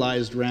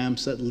localized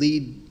ramps that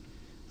lead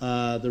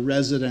the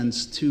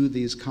residents to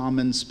these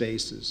common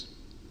spaces.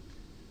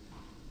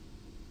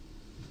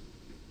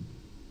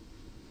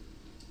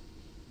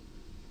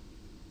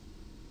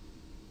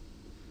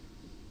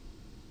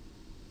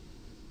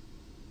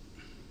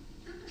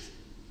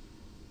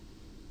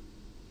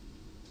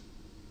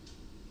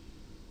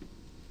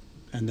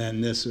 And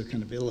then this is a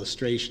kind of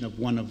illustration of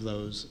one of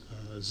those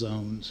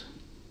zones.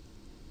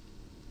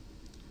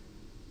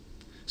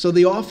 So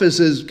the office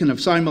is kind of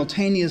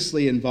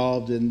simultaneously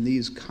involved in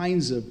these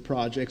kinds of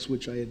projects,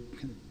 which I had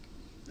kind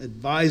of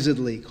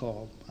advisedly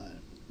called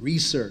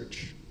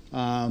research,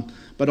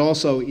 but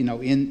also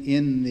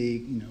in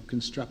the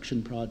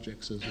construction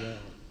projects as well.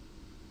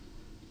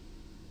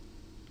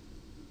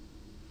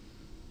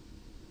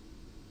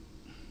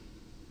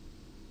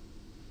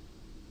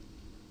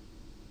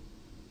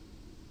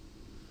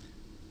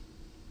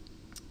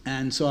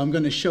 And so I'm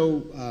going to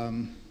show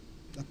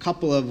a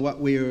couple of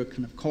what we are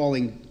kind of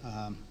calling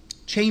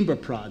chamber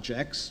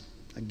projects.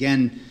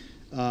 Again,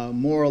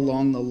 more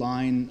along the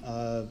line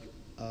of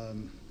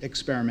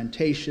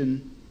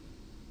experimentation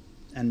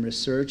and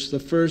research. The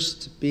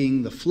first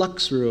being the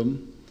Flux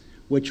Room,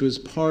 which was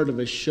part of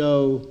a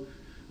show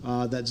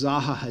that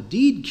Zaha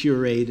Hadid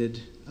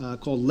curated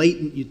called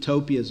Latent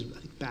Utopias, I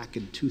think back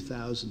in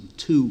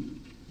 2002.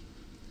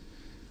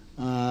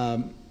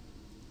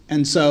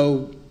 And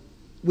so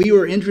we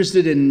were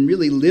interested in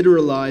really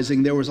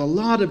literalizing. There was a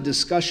lot of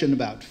discussion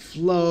about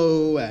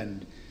flow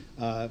and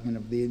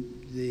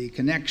the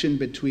connection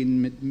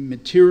between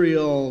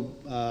material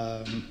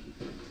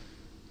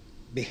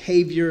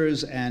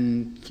behaviors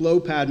and flow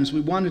patterns.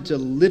 We wanted to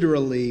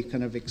literally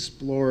kind of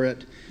explore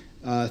it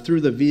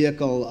through the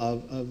vehicle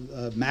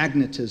of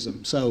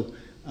magnetism. So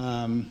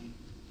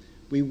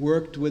we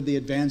worked with the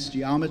Advanced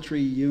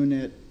Geometry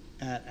Unit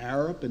at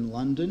Arup in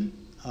London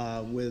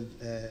with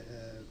a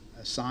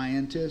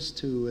scientist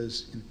who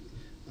was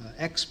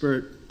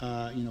expert,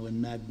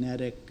 in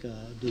magnetic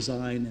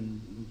design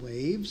and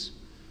waves,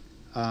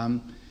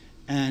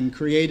 and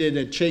created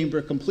a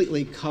chamber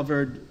completely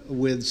covered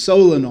with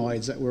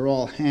solenoids that were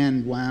all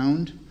hand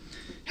wound.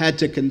 Had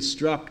to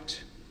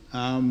construct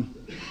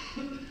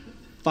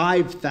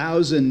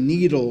 5,000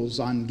 needles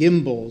on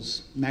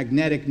gimbals,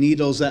 magnetic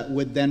needles that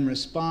would then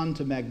respond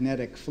to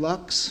magnetic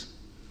flux.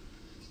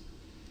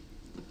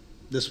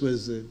 This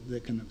was the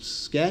kind of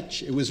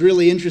sketch. It was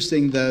really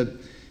interesting.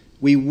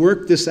 We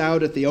worked this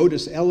out at the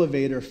Otis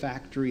Elevator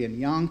Factory in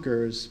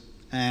Yonkers,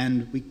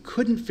 and we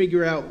couldn't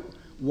figure out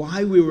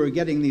why we were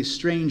getting these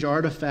strange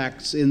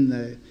artifacts in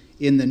the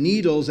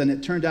needles, and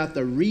it turned out the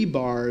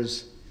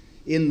rebars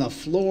in the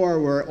floor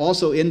were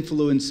also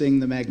influencing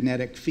the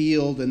magnetic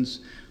field and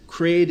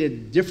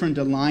created different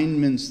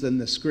alignments than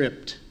the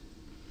script.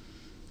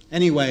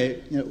 Anyway,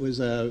 it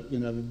was a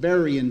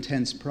very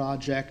intense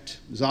project.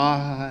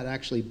 Zaha had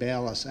actually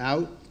bailed us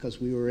out because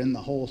we were in the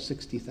hole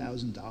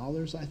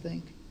 $60,000, I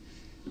think,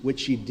 which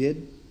she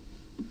did.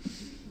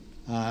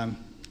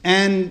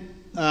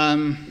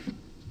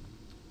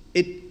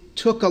 It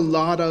took a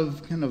lot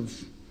of kind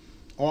of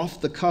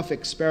off-the-cuff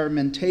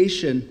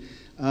experimentation.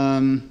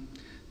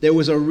 There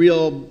was a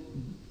real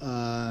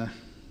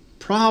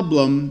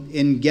problem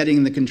in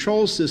getting the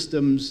control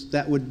systems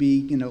that would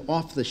be,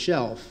 off the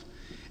shelf.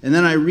 And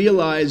then I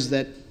realized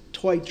that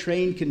toy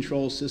train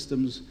control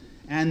systems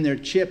and their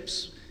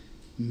chips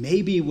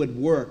maybe would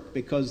work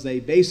because they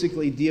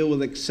basically deal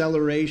with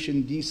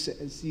acceleration,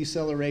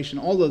 deceleration,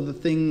 all of the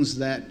things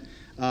that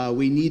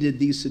we needed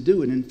these to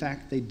do, and in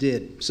fact they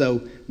did.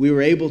 So we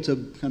were able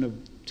to kind of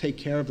take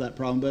care of that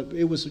problem, but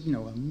it was,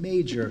 a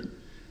major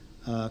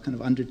kind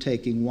of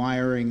undertaking,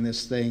 wiring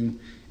this thing,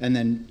 and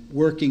then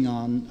working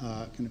on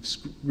kind of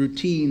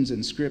routines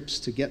and scripts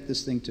to get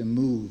this thing to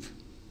move.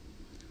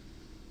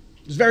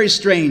 It was very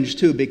strange,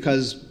 too,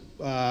 because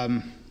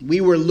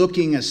we were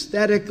looking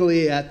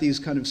aesthetically at these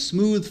kind of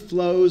smooth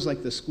flows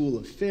like the School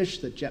of Fish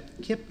that Jeff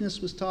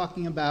Kipnis was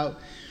talking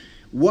about.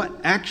 What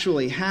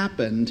actually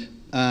happened,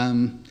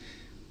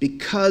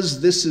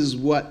 because this is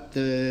what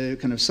the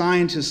kind of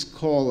scientists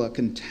call a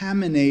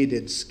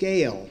contaminated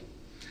scale,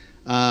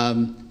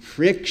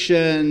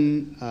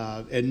 friction,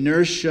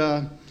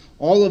 inertia,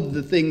 all of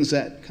the things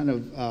that kind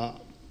of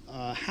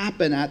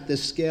happen at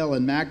this scale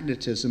in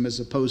magnetism as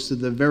opposed to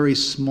the very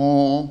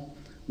small,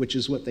 which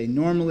is what they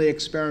normally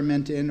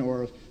experiment in,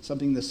 or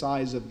something the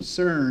size of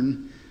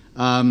CERN,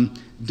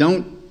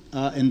 don't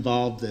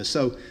involve this.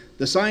 So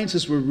the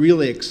scientists were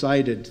really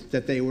excited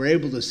that they were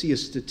able to see a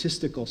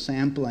statistical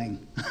sampling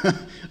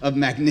of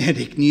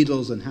magnetic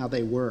needles and how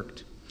they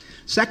worked.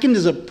 Second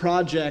is a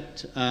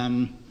project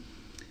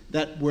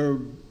that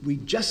we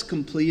just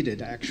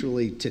completed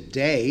actually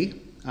today.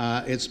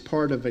 It's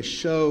part of a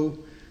show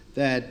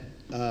that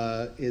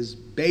is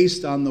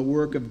based on the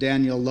work of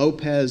Daniel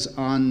Lopez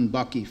on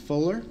Bucky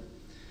Fuller.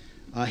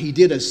 He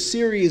did a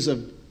series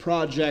of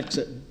projects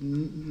at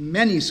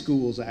many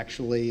schools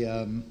actually,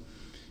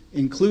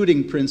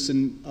 including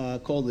Princeton,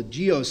 called the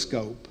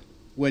Geoscope,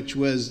 which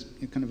was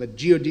kind of a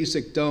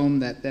geodesic dome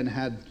that then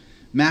had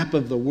map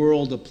of the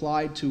world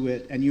applied to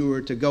it, and you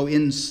were to go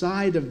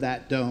inside of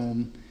that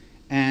dome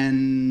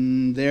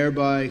and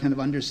thereby kind of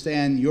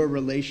understand your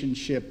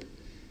relationship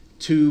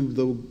to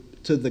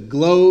the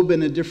globe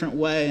in a different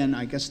way, and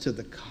I guess to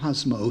the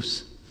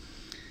cosmos.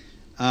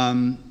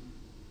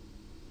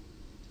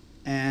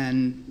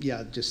 And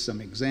yeah, just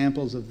some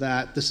examples of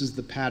that. This is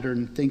the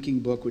Pattern Thinking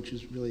book, which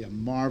is really a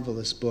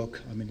marvelous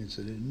book. I mean, it's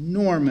an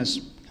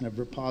enormous kind of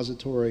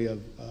repository of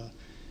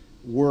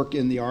work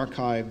in the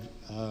archive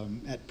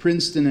at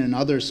Princeton and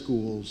other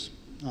schools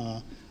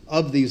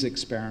of these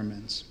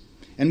experiments.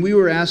 And we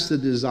were asked to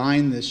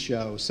design this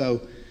show.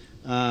 So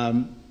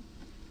kind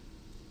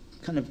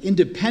of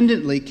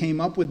independently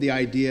came up with the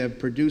idea of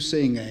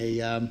producing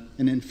an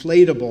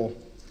inflatable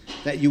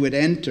that you would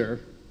enter.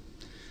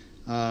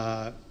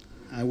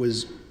 I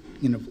was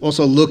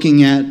also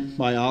looking at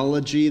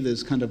biology.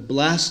 There's kind of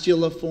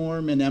blastula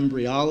form in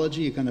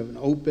embryology, kind of an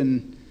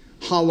open,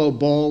 hollow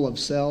ball of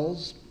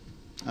cells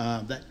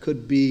that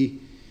could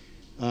be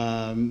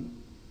rethought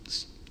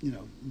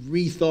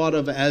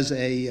of as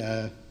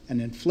an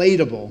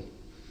inflatable.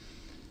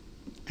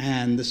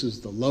 And this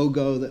is the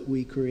logo that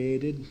we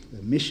created,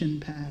 the mission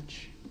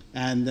patch.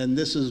 And then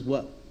this is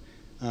what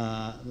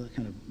the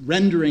kind of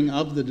rendering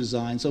of the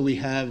design. So we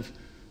have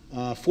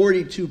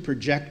 42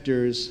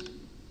 projectors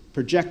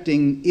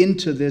projecting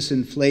into this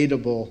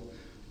inflatable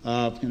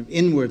kind of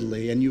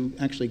inwardly, and you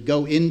actually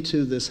go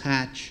into this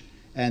hatch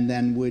and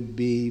then would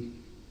be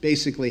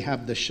basically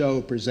have the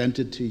show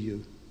presented to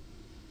you.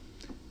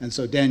 And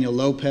so Daniel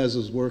Lopez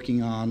is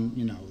working on,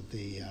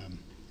 the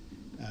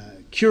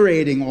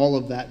curating all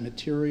of that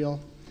material.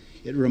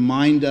 It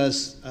reminds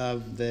us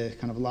of the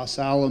kind of Los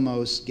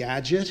Alamos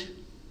gadget,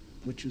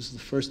 which was the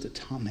first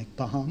atomic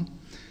bomb.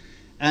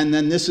 And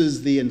then this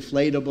is the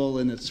inflatable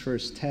in its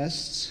first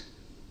tests.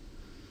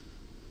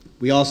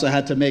 We also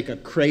had to make a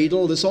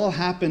cradle. This all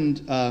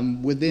happened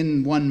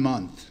within 1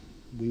 month.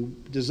 We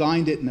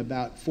designed it in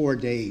about 4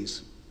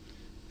 days.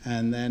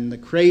 And then the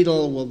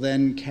cradle will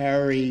then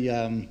carry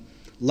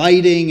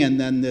lighting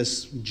and then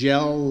this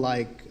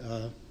gel-like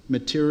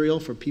material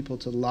for people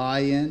to lie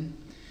in.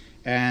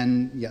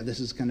 And yeah, this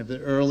is kind of the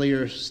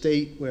earlier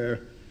state where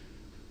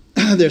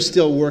they're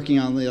still working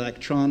on the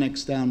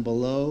electronics down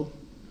below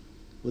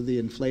with the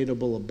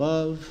inflatable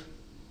above,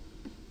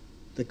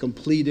 the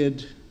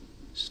completed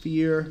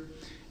sphere.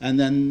 And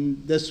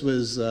then this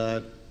was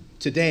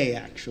today,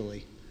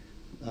 actually.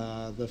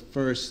 The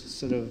first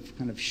sort of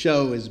kind of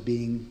show is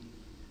being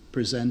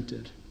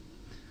presented.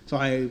 So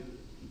I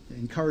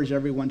encourage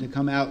everyone to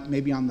come out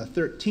maybe on the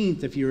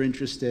 13th if you're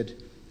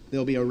interested.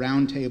 There'll be a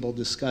roundtable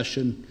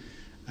discussion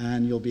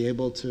and you'll be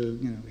able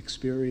to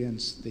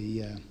experience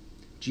the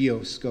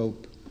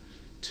Geoscope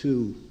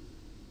 2.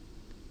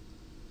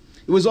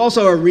 It was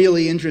also a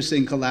really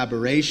interesting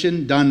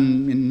collaboration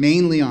done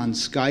mainly on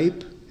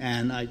Skype,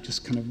 and I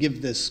just kind of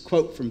give this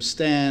quote from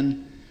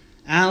Stan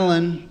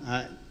Allen,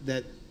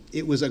 that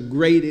it was a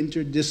great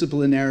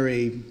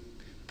interdisciplinary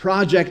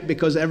project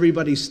because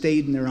everybody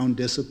stayed in their own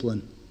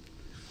discipline.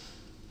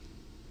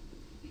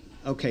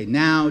 Okay,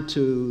 now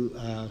to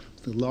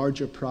the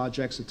larger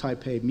projects, the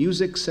Taipei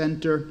Music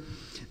Center.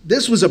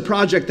 This was a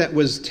project that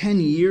was 10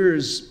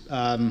 years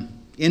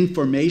in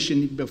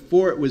formation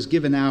before it was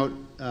given out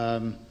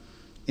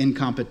in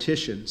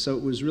competition. So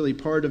it was really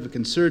part of a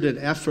concerted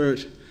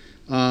effort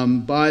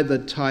by the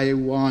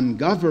Taiwan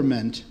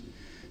government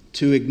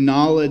to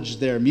acknowledge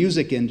their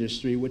music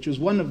industry, which was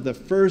one of the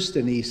first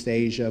in East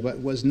Asia,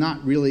 but was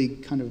not really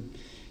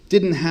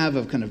didn't have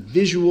a kind of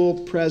visual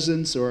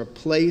presence or a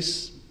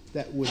place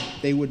that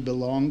they would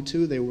belong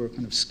to. They were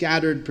kind of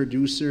scattered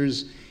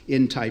producers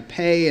in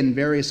Taipei and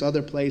various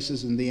other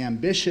places, and the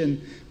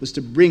ambition was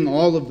to bring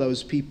all of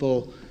those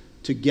people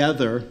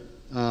together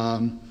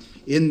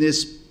in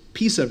this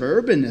piece of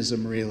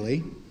urbanism,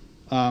 really,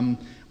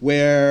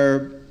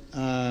 where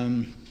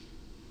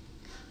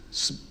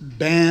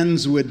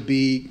bands would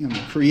be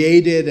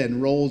created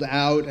and rolled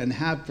out and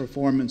have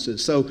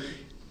performances. So,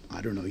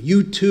 I don't know,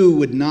 U2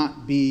 would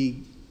not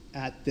be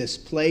at this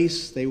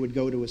place. They would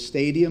go to a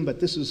stadium,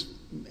 but this was,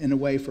 in a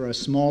way, for a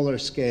smaller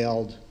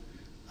scaled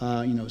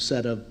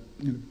set of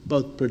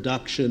both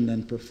production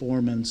and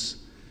performance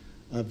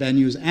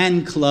venues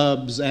and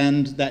clubs,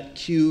 and that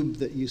cube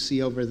that you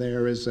see over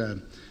there is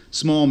a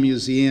small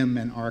museum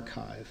and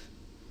archive.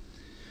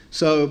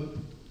 So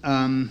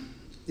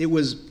it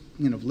was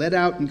let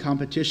out in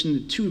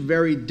competition. Two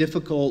very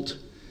difficult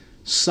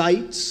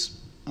sites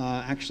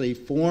actually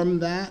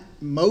formed that.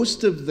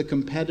 Most of the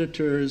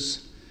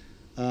competitors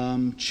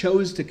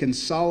chose to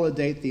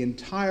consolidate the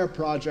entire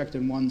project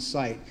in one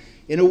site,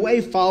 in a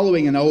way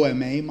following an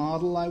OMA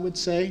model, I would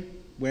say,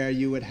 where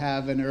you would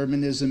have an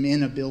urbanism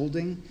in a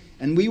building.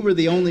 And we were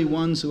the only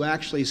ones who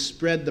actually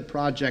spread the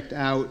project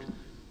out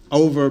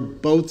over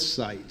both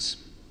sites,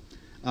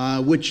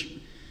 which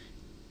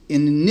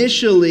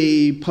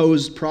initially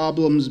posed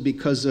problems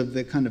because of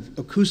the kind of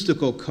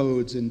acoustical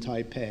codes in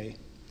Taipei.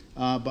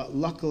 But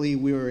luckily,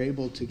 we were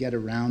able to get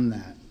around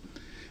that.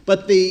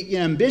 But the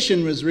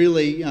ambition was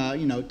really,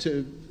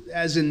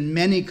 as in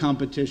many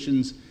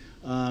competitions,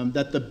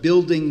 that the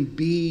building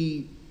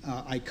be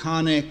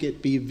iconic,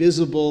 it be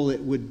visible,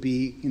 it would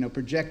be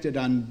projected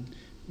on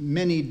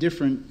many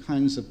different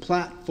kinds of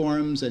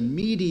platforms and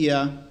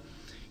media.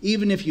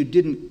 Even if you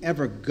didn't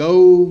ever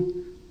go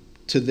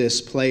to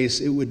this place,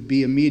 it would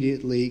be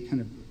immediately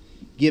kind of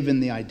given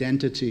the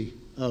identity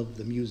of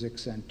the music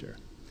center.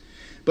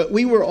 But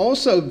we were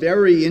also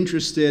very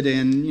interested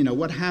in,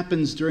 what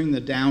happens during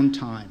the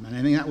downtime. And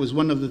I think that was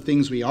one of the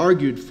things we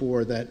argued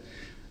for, that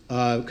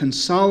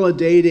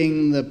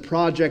consolidating the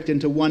project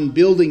into one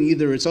building,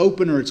 either it's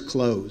open or it's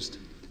closed.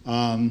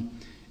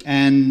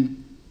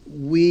 And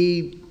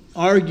we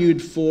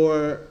argued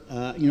for,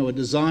 a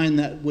design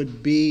that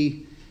would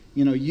be,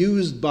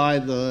 used by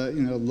the,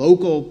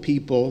 local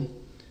people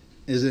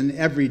as an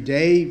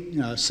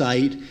everyday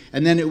site,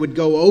 and then it would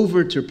go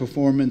over to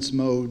performance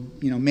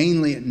mode,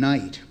 mainly at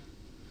night.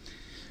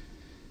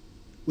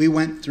 We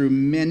went through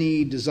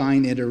many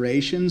design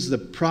iterations. The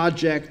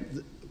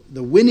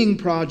winning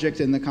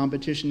project in the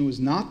competition was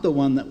not the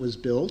one that was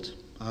built,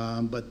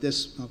 but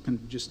this, I'll kind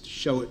of just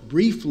show it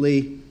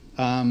briefly,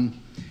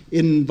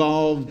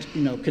 involved,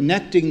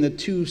 connecting the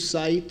two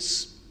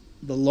sites,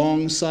 the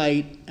long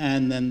site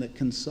and then the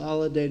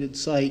consolidated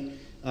site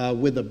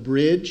with a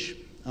bridge.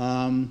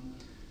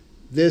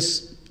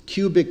 This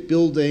cubic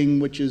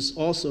building, which is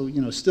also,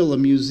 still a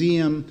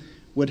museum,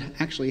 would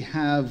actually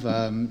have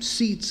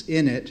seats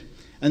in it,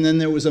 and then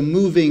there was a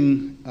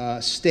moving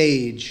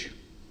stage.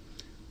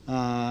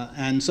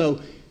 And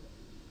so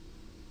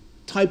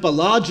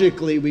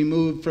typologically, we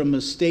moved from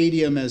a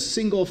stadium as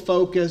single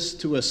focus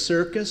to a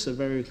circus, a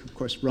very, of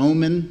course,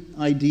 Roman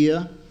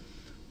idea.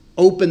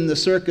 Opened the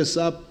circus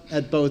up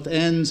at both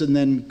ends and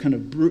then kind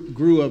of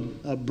grew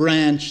a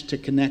branch to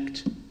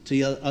connect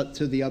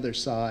to the other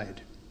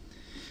side.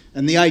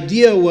 And the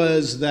idea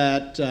was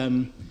that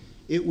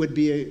it would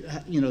be,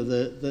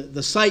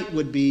 the site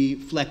would be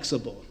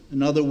flexible.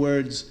 In other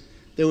words,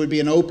 there would be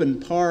an open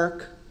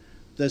park.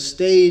 The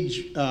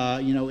stage,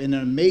 in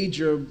a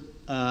major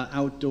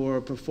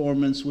outdoor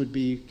performance would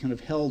be kind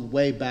of held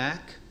way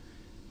back.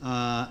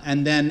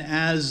 And then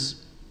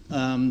as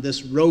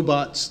this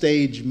robot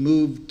stage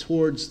moved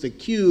towards the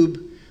cube,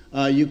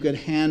 you could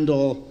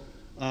handle,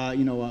 a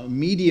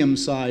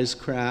medium-sized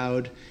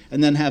crowd,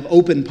 and then have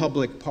open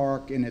public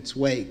park in its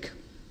wake.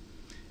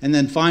 And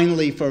then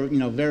finally, for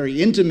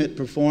very intimate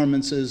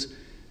performances,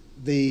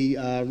 the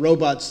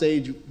robot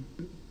stage,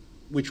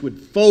 which would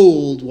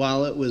fold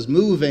while it was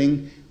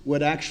moving,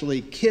 would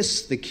actually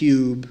kiss the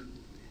cube,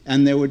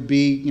 and there would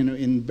be,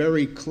 in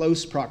very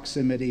close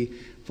proximity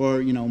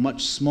for,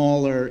 much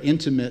smaller,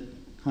 intimate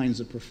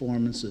kinds of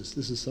performances.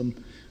 This is some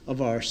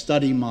of our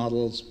study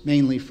models,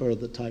 mainly for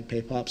the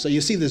Taipei Pop. So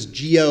you see this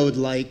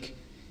geode-like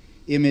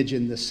image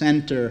in the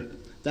center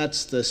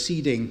that's the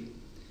seating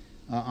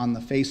on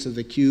the face of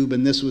the cube,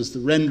 and this was the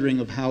rendering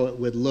of how it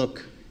would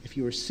look if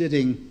you were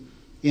sitting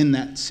in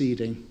that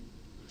seating.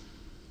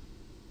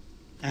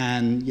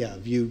 And yeah,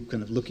 view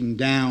kind of looking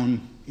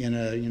down in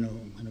a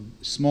kind of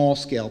small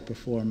scale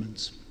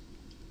performance.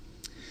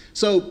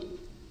 So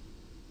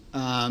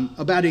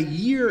about a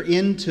year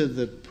into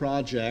the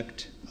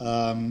project,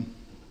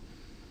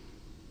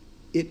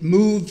 it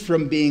moved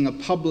from being a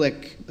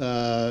public,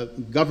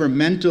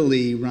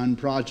 governmentally run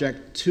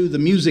project to the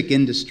music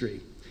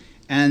industry.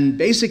 And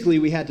basically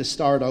we had to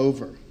start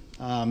over.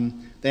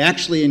 They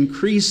actually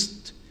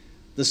increased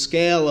the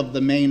scale of the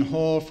main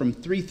hall from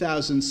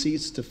 3,000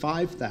 seats to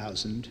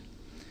 5,000.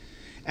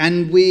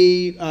 And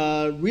we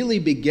really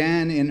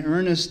began in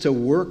earnest to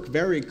work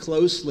very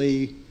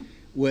closely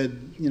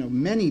with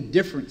many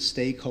different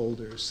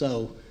stakeholders.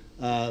 So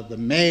the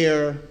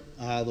mayor,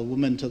 the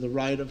woman to the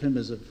right of him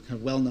is a kind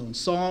of well-known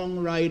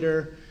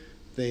songwriter.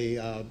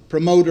 The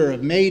promoter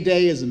of May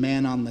Day is a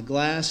man on the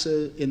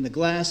glasses, in the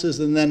glasses,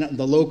 and then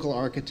the local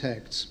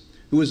architects,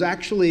 who was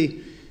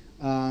actually,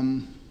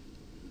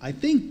 I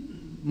think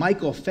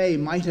Michael Fay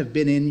might have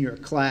been in your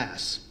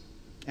class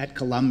at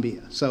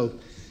Columbia. So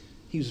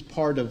he was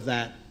part of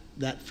that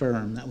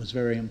firm. That was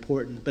very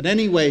important. But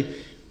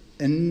anyway,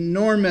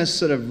 enormous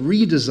sort of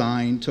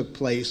redesign took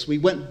place. We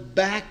went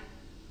back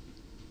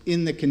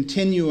in the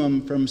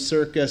continuum from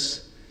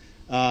circus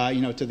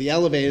to the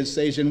elevated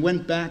stage and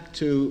went back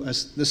to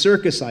the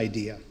circus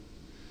idea.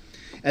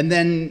 And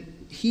then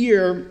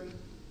here,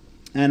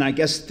 and I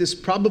guess this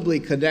probably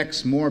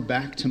connects more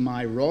back to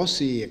my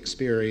Rossi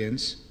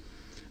experience,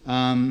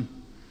 the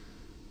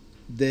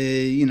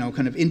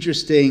kind of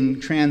interesting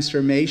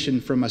transformation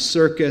from a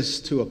circus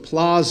to a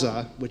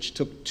plaza, which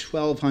took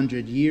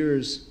 1,200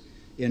 years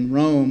in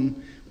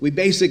Rome. We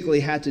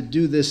basically had to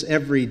do this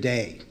every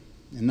day.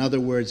 In other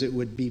words, it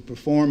would be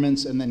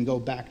performance and then go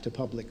back to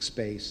public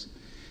space.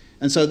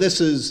 And so this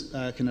is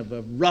kind of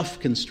a rough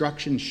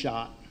construction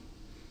shot,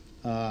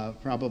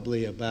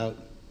 probably about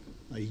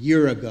a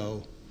year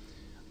ago,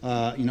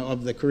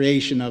 of the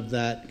creation of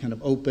that kind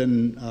of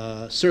open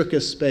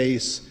circus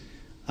space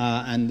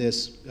and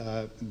this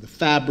the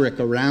fabric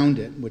around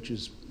it, which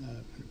is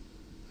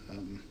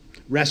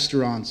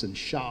restaurants and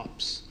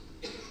shops.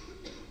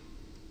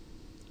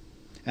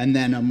 And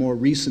then a more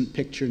recent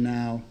picture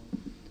now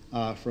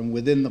from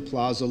within the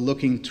plaza,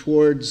 looking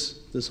towards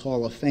this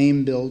Hall of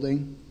Fame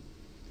building.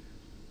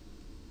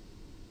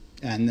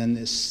 And then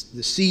the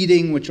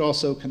seating, which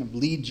also kind of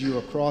leads you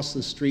across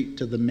the street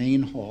to the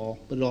main hall,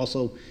 but it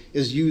also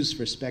is used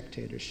for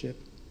spectatorship.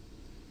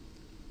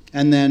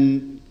 And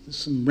then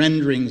some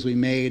renderings we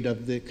made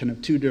of the kind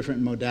of two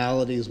different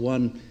modalities.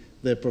 One,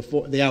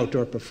 the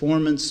outdoor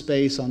performance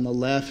space on the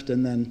left,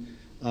 and then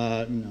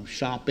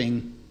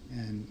shopping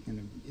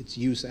and its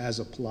use as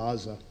a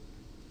plaza.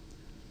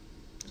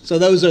 So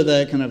those are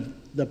the kind of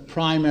the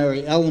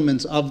primary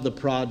elements of the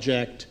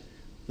project.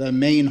 The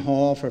main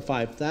hall for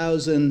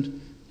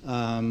 5,000,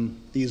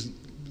 these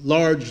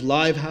large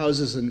live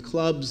houses and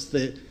clubs,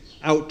 the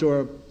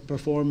outdoor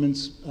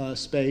performance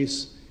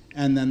space,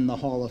 and then the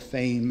Hall of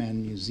Fame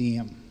and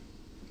museum.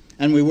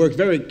 And we worked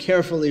very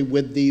carefully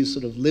with these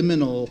sort of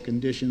liminal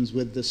conditions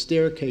with the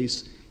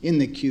staircase in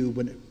the cube.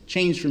 When it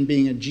changed from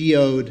being a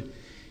geode,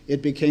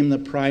 it became the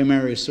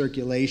primary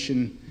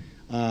circulation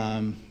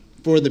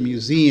for the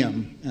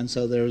museum. And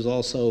so there was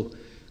also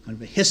kind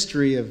of a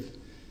history of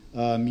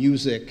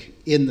music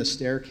in the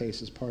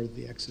staircase as part of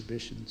the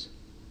exhibitions.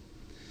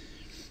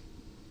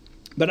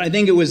 But I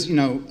think it was,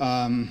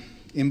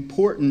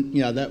 important,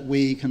 that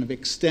we kind of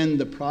extend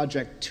the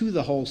project to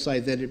the whole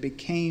site, that it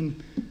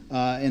became,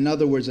 in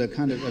other words, a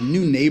kind of a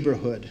new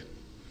neighborhood.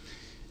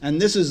 And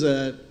this is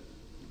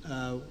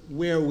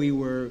where we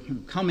were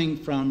coming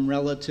from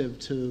relative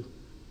to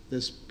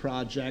this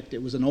project.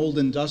 It was an old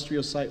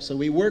industrial site, so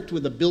we worked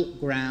with a built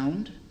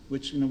ground,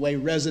 which in a way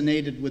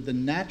resonated with the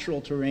natural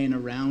terrain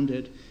around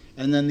it.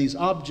 And then these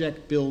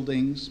object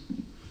buildings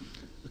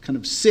kind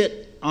of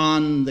sit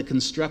on the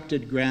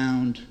constructed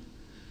ground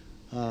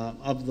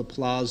of the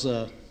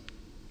plaza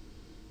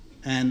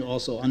and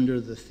also under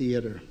the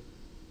theater.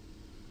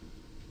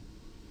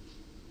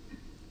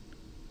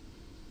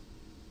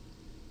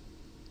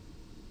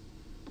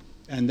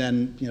 And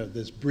then,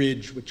 this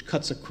bridge which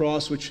cuts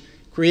across, which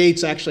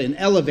creates actually an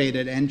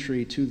elevated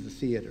entry to the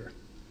theater.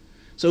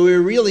 So we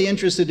were really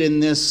interested in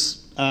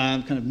this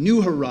kind of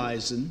new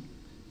horizon.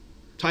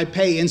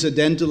 Taipei,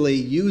 incidentally,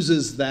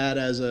 uses that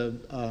as a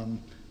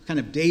kind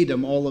of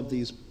datum. All of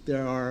these,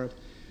 there are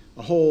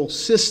a whole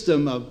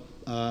system of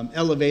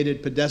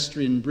elevated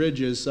pedestrian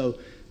bridges. So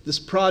this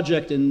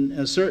project, in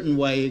a certain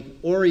way,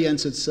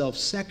 orients itself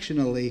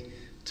sectionally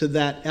to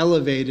that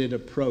elevated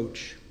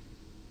approach.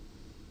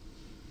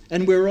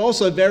 And we're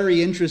also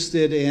very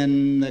interested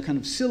in the kind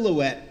of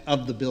silhouette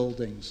of the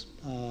buildings,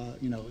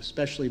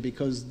 especially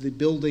because the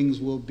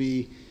buildings will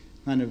be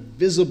kind of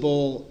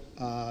visible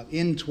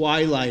in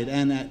twilight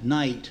and at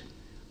night.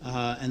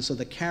 And so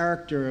the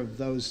character of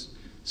those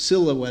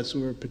silhouettes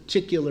were of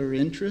particular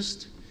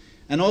interest.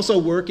 And also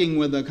working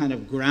with a kind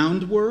of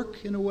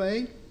groundwork, in a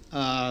way,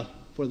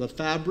 for the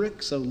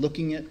fabric, so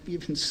looking at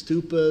even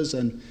stupas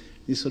and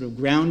these sort of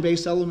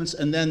ground-based elements,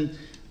 and then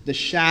the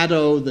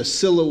shadow, the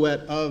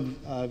silhouette of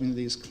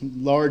these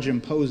large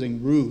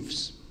imposing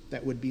roofs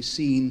that would be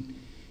seen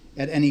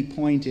at any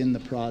point in the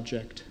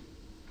project.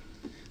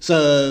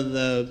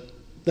 So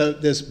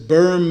this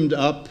bermed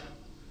up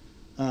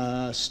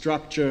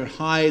structure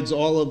hides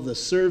all of the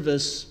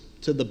service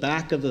to the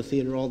back of the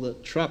theater. All the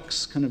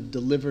trucks kind of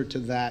deliver to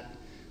that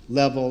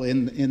level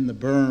in the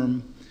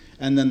berm,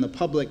 and then the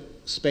public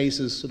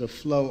spaces sort of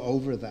flow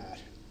over that.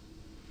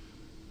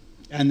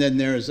 And then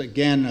there's,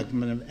 again,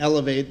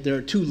 there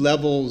are two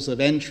levels of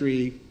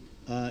entry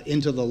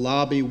into the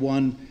lobby,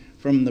 one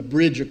from the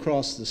bridge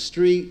across the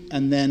street,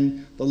 and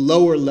then the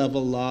lower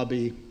level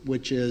lobby,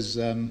 which is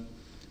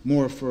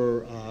more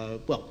for,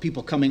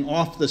 people coming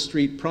off the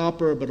street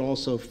proper, but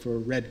also for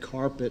red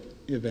carpet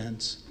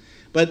events.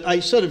 But I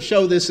sort of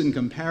show this in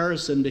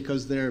comparison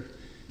because they're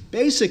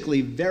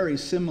basically very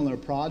similar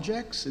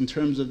projects in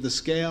terms of the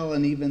scale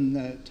and even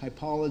the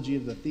typology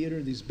of the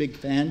theater, these big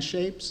fan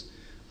shapes.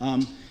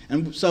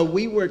 And so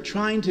we were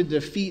trying to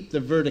defeat the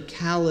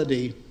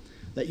verticality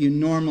that you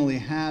normally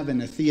have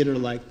in a theater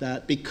like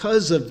that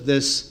because of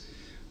this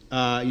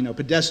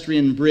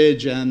pedestrian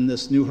bridge and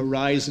this new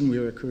horizon we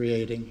were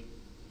creating.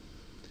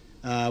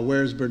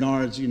 Whereas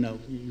Bernard's,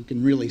 you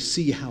can really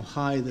see how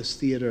high this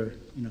theater,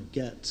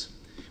 gets.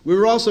 We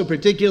were also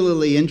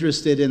particularly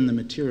interested in the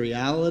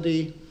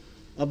materiality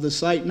of the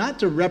site, not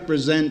to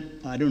represent,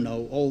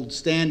 old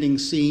standing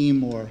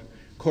seam or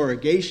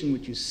corrugation,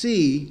 which you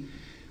see,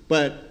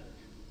 but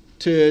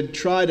to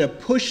try to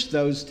push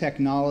those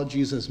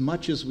technologies as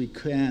much as we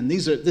can.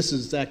 This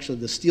is actually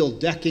the steel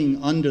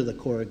decking under the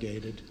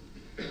corrugated.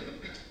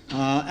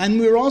 And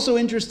we were also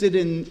interested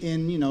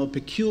in a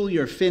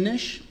peculiar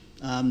finish.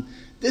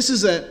 This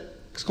is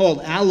it's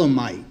called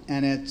alumite,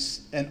 and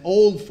it's an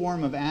old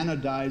form of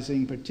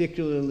anodizing,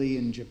 particularly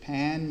in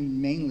Japan. You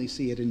mainly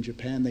see it in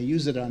Japan. They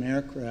use it on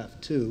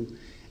aircraft too.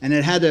 And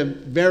it had a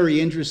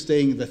very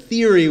interesting, the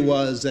theory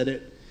was that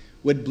it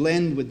would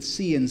blend with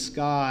sea and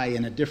sky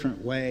in a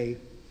different way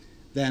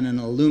than an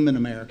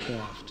aluminum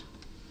aircraft.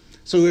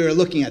 So we were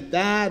looking at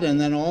that,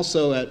 and then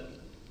also at,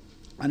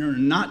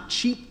 not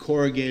cheap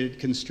corrugated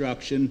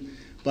construction,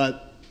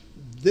 but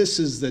this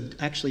is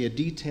actually a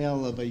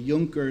detail of a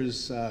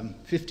Junkers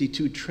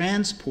 52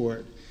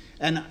 transport,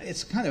 and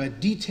it's kind of a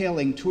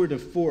detailing tour de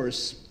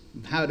force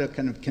of how to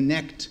kind of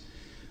connect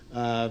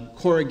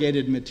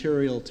corrugated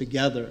material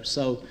together.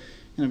 So,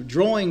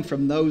 drawing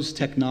from those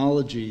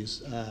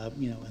technologies,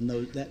 and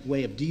that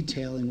way of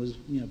detailing was,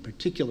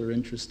 particular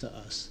interest to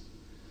us.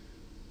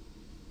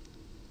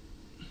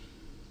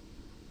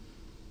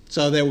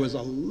 So there was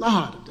a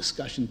lot of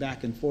discussion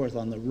back and forth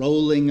on the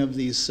rolling of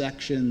these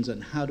sections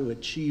and how to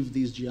achieve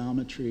these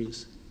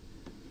geometries.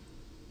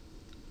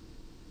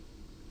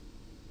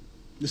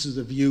 This is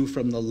a view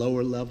from the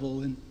lower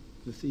level in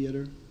the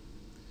theater.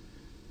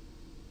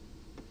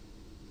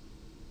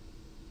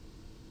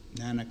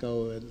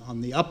 Nanako on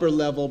the upper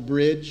level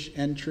bridge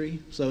entry.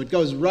 So it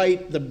goes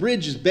right, the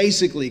bridge is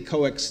basically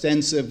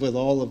coextensive with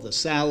all of the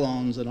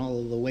salons and all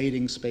of the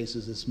waiting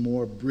spaces. It's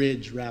more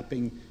bridge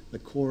wrapping the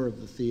core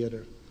of the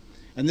theater.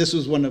 And this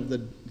was one of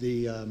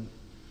the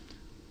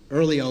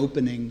early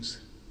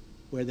openings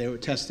where they were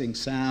testing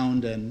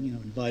sound and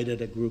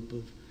invited a group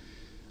of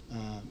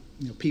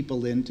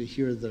people in to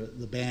hear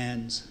the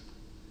bands.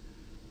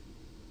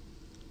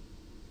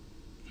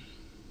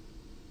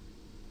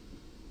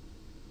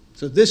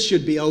 So this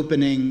should be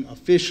opening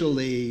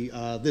officially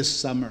this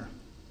summer.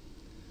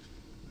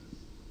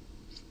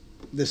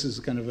 This is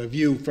kind of a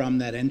view from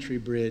that entry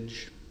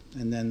bridge,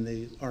 and then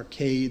the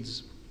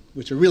arcades,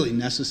 which are really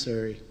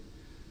necessary.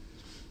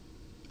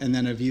 And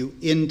then a view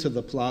into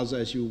the plaza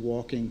as you're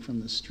walking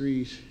from the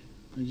street.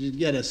 And you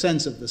get a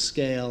sense of the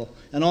scale,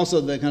 and also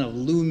the kind of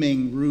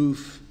looming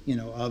roof,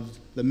 of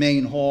the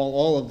main hall,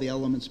 all of the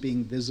elements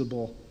being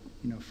visible,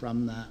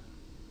 from that.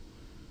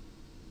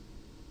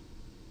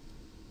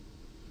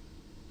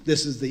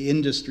 This is the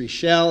industry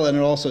shell, and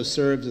it also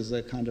serves as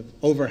a kind of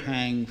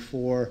overhang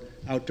for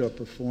outdoor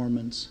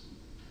performance.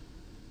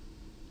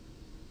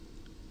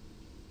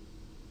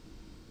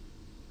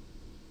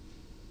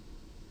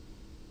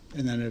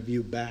 And then a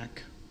view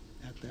back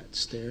at that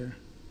stair.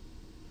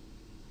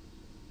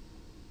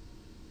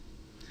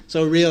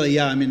 So really,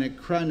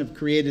 it kind of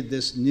created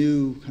this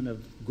new kind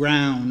of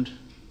ground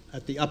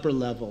at the upper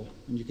level.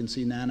 And you can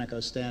see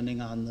Nanako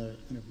standing on the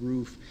kind of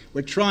roof.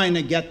 We're trying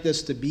to get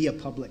this to be a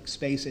public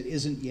space. It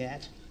isn't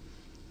yet.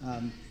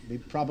 We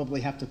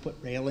probably have to put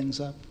railings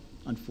up,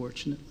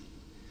 unfortunately.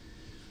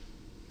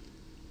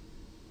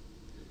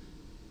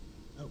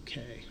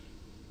 Okay.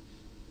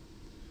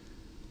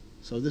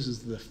 So this is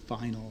the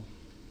final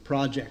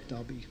project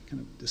I'll be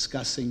kind of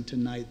discussing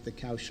tonight, the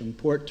Kaohsiung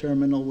Port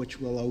Terminal,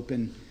 which will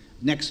open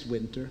next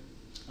winter.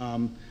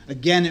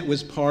 Again, it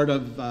was part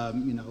of a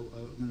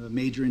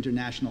major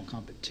international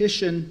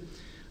competition.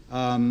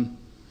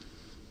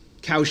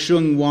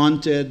 Kaohsiung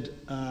wanted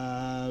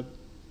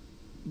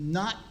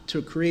not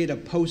to create a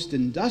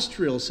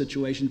post-industrial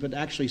situation, but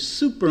actually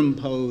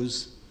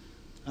superimpose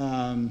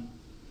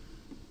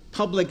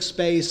public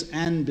space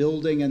and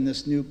building and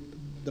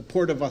the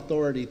Port of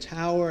Authority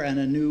Tower and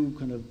a new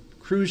kind of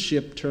cruise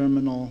ship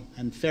terminal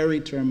and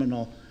ferry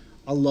terminal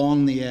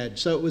along the edge.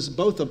 So it was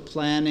both a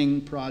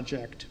planning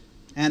project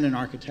and an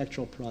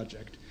architectural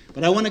project.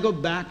 But I want to go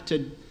back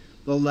to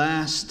the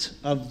last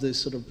of the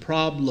sort of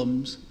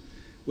problems,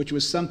 which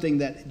was something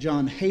that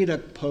John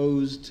Hejduk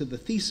posed to the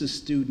thesis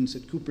students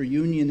at Cooper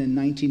Union in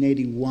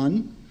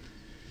 1981.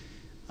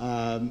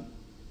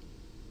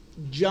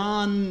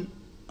 John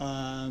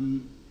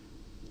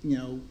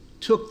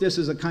took this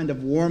as a kind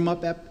of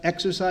warm-up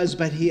exercise,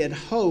 but he had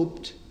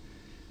hoped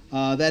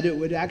that it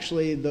would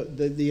actually,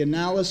 the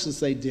analysis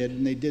they did,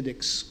 and they did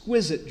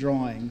exquisite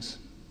drawings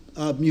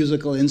of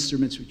musical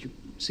instruments, which you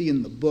see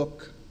in the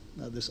book.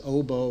 This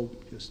oboe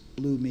just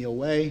blew me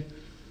away.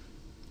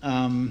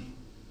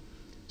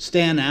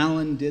 Stan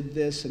Allen did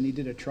this, and he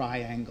did a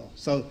triangle.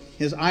 So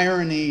his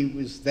irony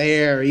was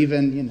there,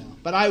 even,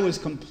 But I was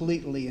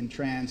completely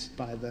entranced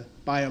by the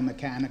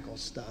biomechanical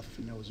stuff,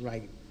 was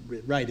right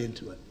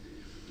into it.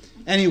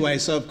 Anyway,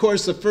 so of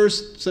course the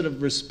first sort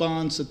of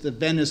response at the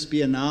Venice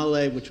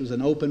Biennale, which was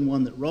an open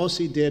one that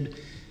Rossi did,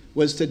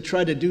 was to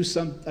try to do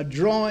a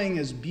drawing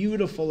as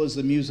beautiful as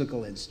the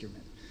musical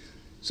instrument.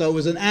 So it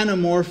was an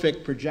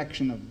anamorphic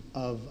projection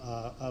of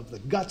the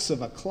guts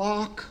of a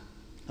clock.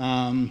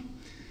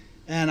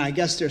 And I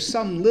guess there's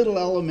some little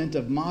element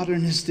of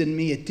modernist in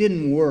me. It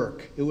didn't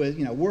work. It was,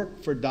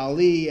 worked for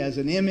Dali as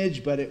an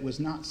image, but it was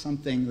not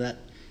something that,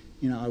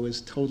 I was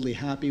totally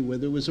happy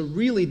with. It was a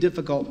really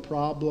difficult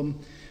problem.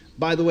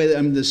 By the way,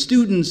 the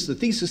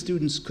thesis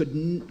students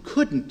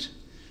couldn't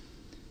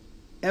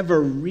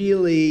ever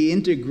really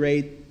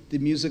integrate the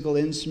musical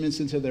instruments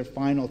into their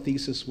final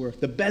thesis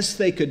work. The best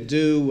they could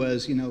do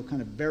was,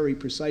 kind of very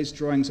precise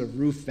drawings of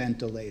roof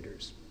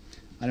ventilators.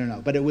 I don't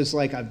know, but it was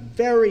like a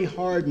very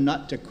hard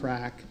nut to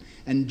crack.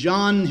 And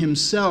John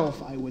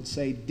himself, I would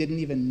say, didn't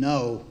even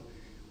know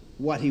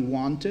what he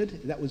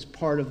wanted. That was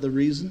part of the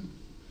reason.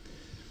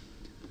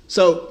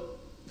 So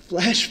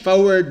flash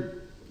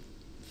forward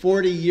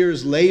 40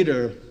 years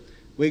later,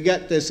 we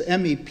got this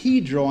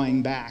MEP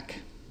drawing back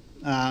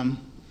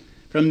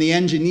from the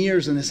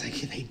engineers, and it's like,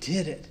 they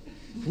did it.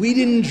 We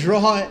didn't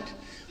draw it,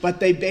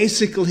 but they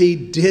basically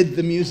did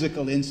the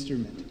musical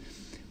instrument,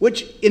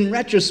 which in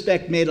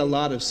retrospect made a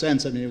lot of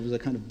sense. I mean, it was a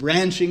kind of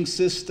branching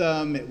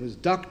system, it was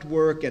duct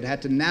work, it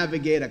had to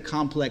navigate a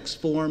complex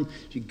form.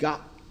 You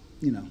kind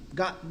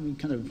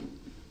of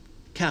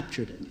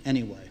captured it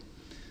anyway.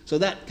 So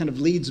that kind of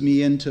leads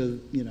me into,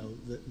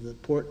 the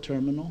port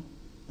terminal.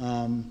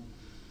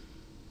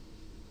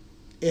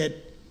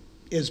 It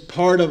is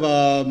part of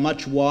a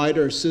much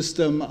wider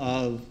system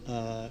of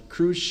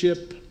cruise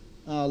ship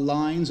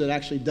lines. It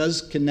actually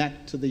does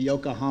connect to the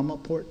Yokohama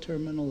port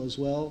terminal as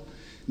well.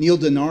 Neil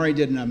Denari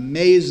did an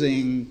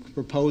amazing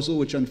proposal,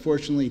 which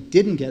unfortunately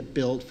didn't get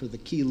built, for the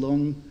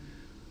Keelung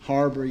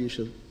Harbor. You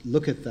should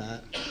look at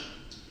that.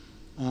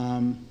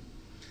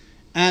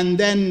 And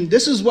then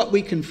this is what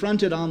we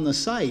confronted on the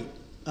site.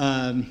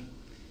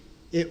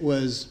 It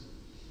was,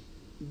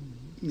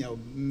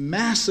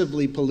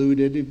 massively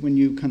polluted. When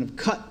you kind of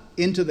cut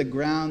into the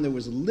ground, there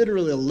was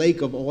literally a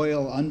lake of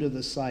oil under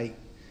the site.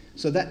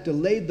 So that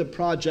delayed the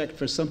project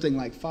for something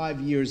like 5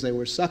 years. They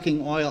were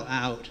sucking oil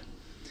out.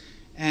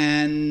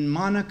 And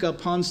Monica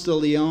Ponce de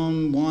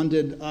Leon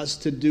wanted us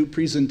to do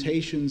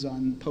presentations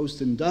on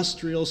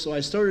post-industrial, so I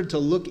started to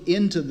look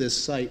into this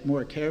site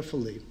more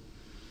carefully.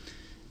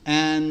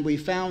 And we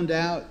found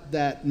out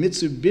that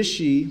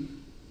Mitsubishi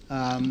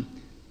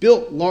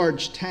built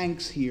large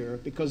tanks here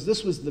because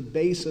this was the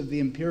base of the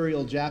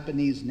Imperial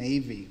Japanese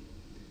Navy.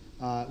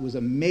 It was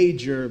a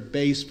major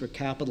base for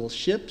capital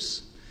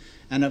ships.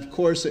 And of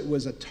course, it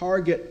was a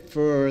target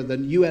for the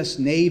US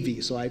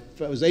Navy. So I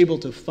was able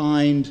to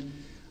find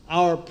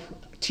our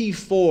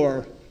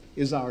T4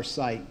 is our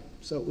site.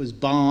 So it was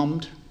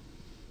bombed.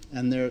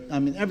 And there,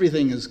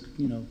 everything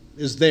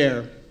is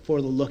there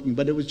for the looking.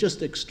 But it was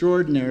just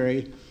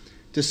extraordinary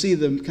to see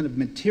the kind of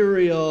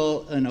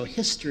material,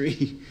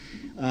 history,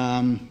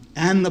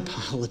 and the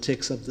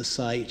politics of the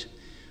site,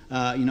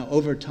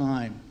 over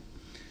time.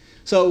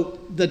 So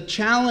the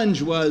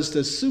challenge was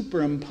to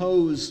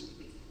superimpose,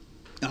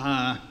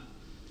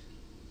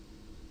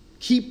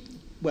 keep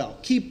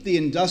the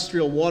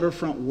industrial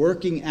waterfront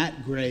working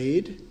at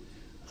grade,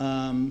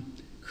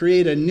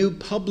 create a new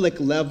public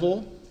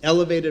level,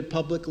 elevated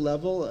public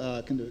level,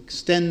 kind of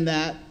extend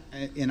that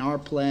in our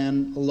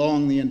plan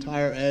along the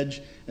entire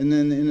edge, and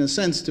then in a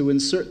sense to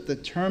insert the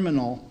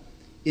terminal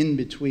in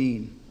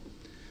between.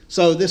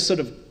 So this sort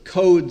of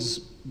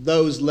codes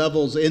those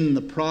levels in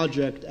the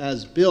project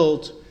as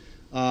built,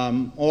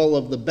 all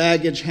of the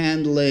baggage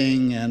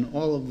handling and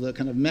all of the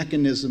kind of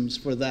mechanisms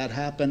for that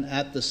happen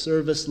at the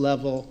service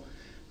level.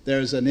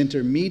 There's an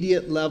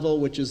intermediate level,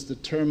 which is the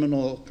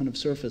terminal kind of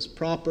surface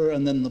proper,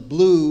 and then the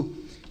blue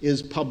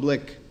is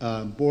public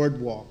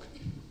boardwalk.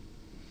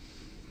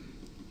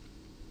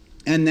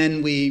 And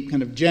then we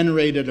kind of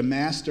generated a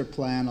master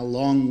plan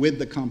along with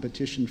the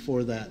competition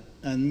for that.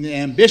 And the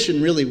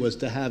ambition really was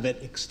to have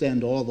it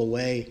extend all the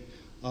way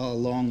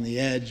along the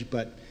edge,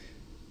 but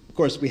of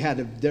course we had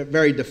a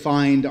very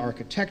defined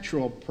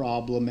architectural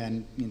problem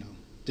and, you know,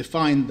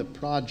 defined the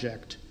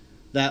project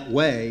that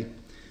way,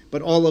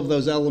 but all of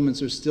those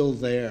elements are still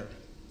there.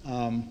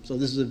 So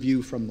this is a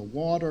view from the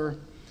water,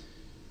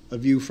 a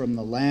view from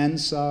the land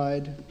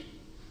side.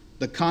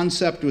 The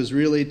concept was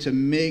really to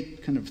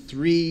make kind of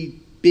 3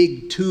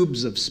 big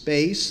tubes of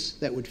space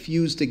that would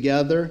fuse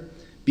together,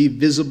 be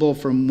visible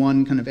from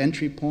one kind of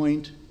entry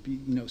point, be,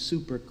 you know,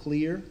 super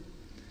clear,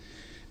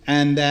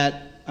 and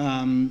that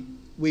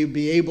we'd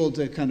be able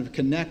to kind of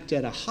connect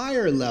at a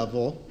higher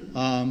level.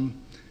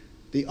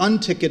 The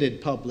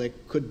unticketed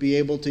public could be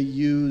able to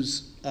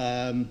use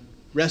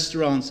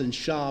restaurants and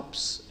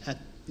shops at,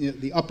 you know,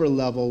 the upper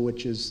level,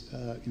 which is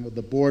you know,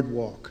 the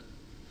boardwalk.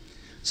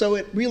 So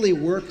it really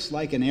works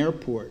like an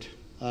airport.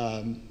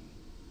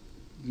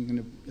 You're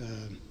going to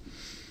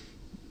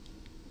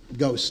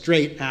go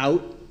straight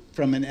out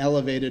from an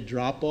elevated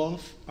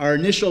drop-off. Our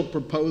initial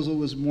proposal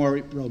was more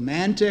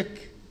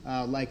romantic,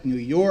 like New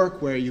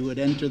York, where you would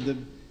enter the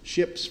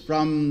ships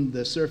from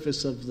the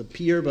surface of the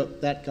pier,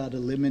 but that got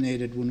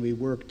eliminated when we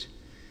worked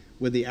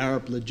with the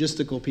Arab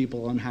logistical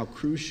people on how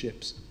cruise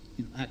ships,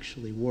 you know,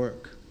 actually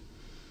work.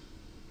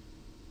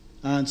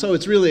 And so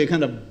it's really a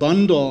kind of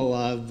bundle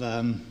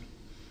of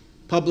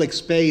public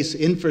space,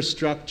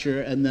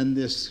 infrastructure, and then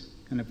this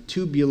kind of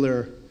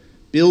tubular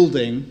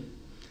building.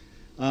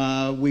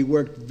 We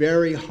worked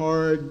very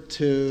hard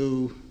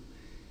to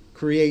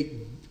create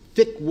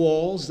thick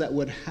walls that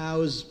would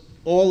house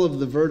all of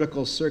the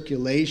vertical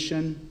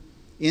circulation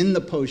in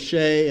the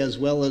poché, as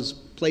well as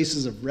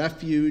places of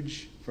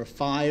refuge for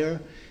fire,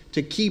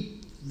 to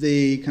keep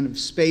the kind of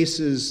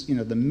spaces, you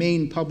know, the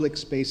main public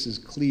spaces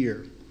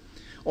clear.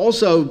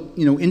 Also,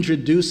 you know,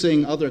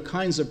 introducing other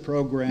kinds of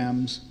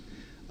programs,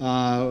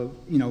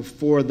 you know,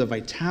 for the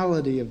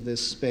vitality of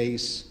this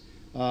space,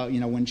 you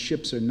know, when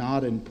ships are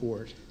not in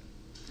port.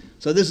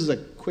 So this is a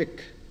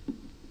quick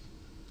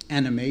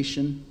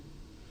animation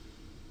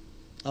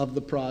of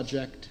the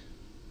project.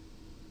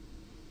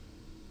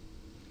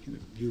 Kind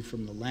of view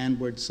from the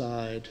landward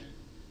side,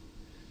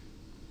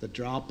 the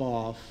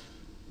drop-off,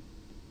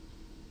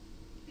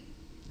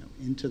 you know,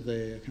 into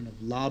the kind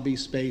of lobby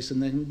space,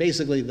 and then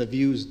basically the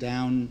views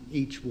down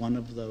each one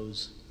of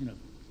those, you know,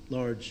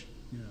 large,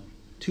 you know,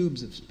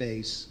 tubes of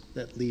space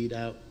that lead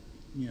out,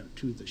 you know,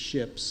 to the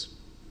ships.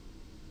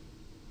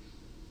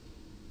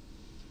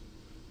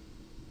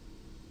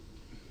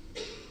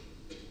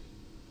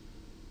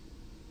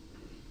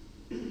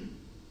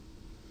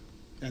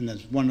 And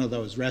there's one of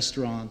those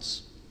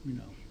restaurants, you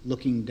know,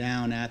 looking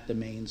down at the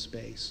main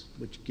space,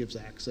 which gives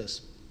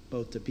access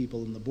both to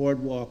people in the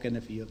boardwalk and,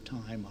 if you have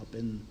time, up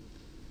in,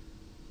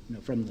 you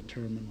know, from the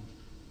terminal.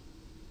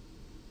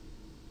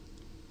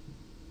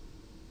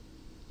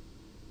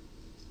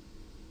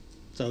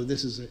 So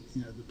this is,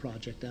 you know, the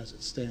project as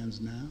it stands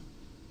now.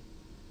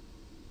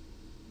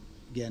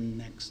 Again,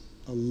 next,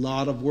 a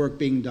lot of work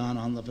being done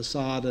on the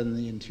facade and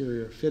the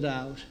interior fit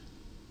out.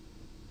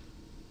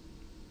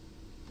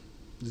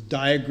 The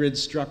diagrid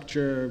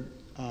structure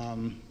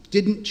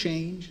didn't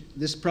change.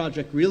 This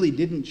project really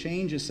didn't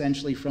change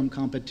essentially from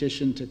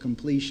competition to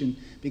completion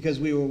because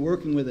we were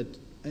working with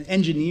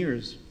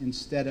engineers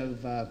instead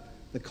of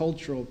the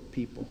cultural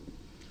people.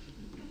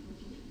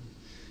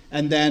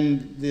 And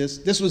then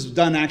this was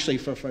done actually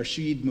for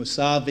Farshid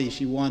Musavi.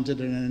 She wanted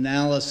an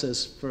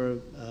analysis for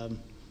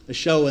a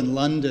show in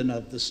London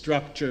of the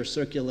structure,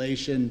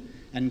 circulation,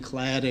 and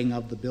cladding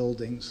of the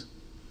buildings.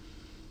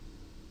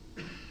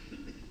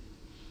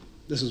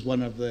 This is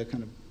one of the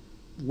kind of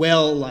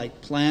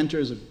well-like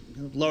planters, of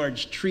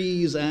large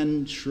trees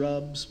and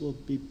shrubs will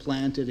be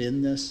planted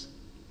in this.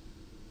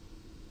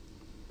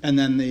 And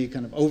then the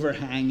kind of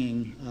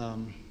overhanging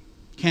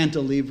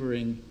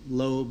cantilevering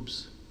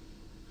lobes.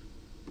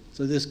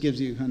 So this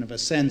gives you kind of a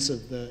sense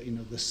of the, you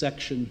know, the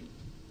section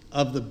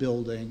of the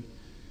building.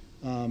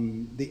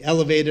 The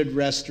elevated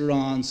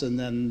restaurants, and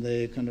then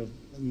the kind of,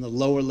 in the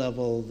lower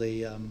level,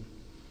 the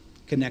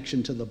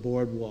connection to the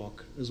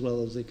boardwalk, as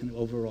well as the kind of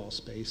overall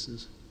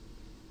spaces.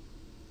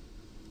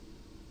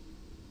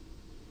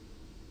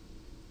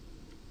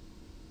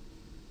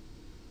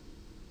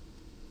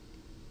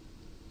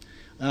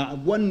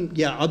 One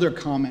other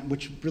comment,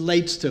 which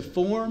relates to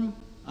form.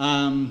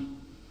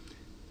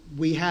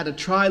 We had a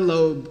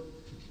tri-lobe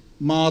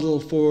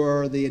model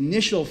for the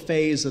initial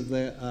phase of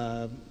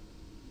the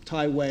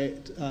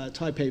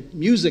Taipei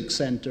Music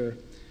Center,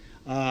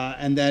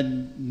 and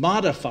then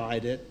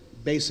modified it,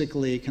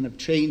 basically kind of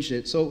changed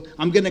it. So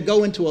I'm going to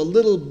go into a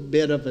little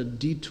bit of a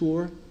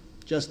detour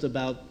just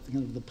about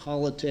kind of the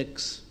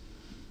politics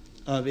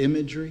of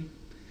imagery,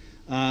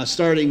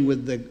 starting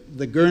with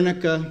the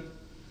Guernica,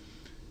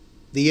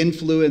 the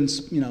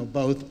influence, you know,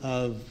 both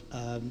of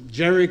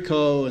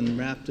Jericho and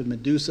Raft of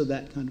Medusa,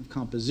 that kind of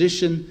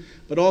composition,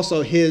 but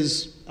also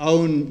his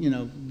own, you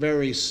know,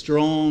 very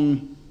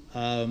strong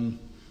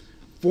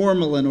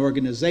formal and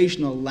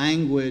organizational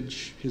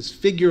language, his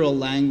figural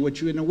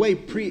language, in a way,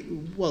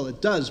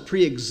 it does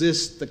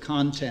pre-exist the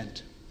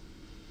content.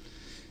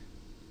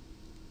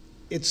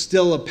 It's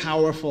still a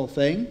powerful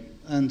thing,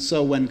 and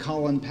so when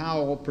Colin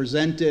Powell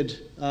presented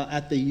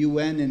at the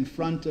UN in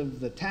front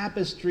of the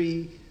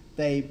tapestry,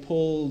 they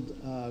pulled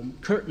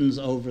curtains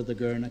over the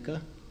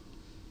Guernica.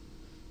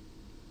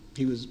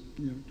 He was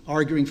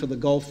arguing for the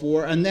Gulf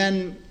War, and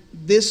then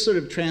this sort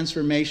of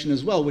transformation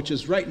as well, which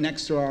is right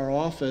next to our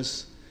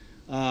office,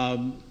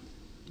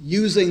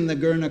 using the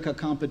Guernica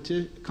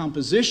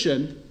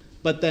composition,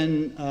 but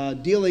then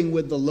dealing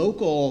with the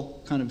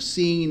local kind of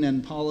scene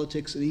and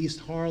politics in East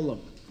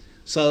Harlem.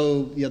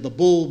 So the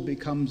bull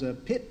becomes a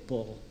pit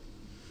bull,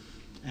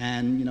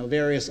 and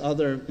various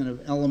other kind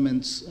of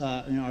elements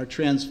are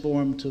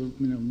transformed to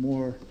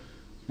more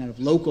kind of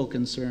local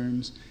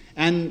concerns,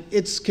 and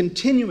it's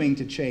continuing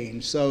to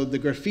change. So the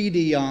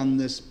graffiti on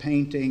this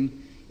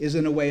painting is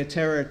in a way a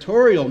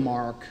territorial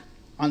mark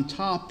on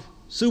top,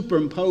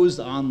 superimposed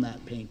on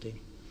that painting.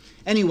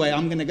 Anyway,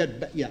 I'm going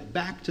to get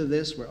back to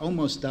this. We're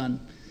almost done.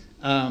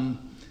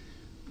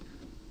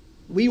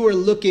 We were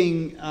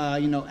looking,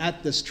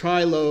 at this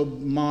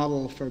trilobe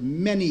model for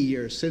many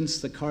years, since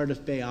the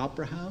Cardiff Bay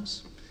Opera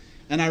House,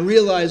 and I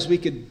realized we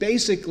could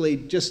basically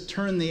just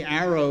turn the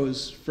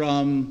arrows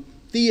from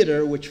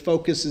theater, which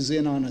focuses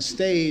in on a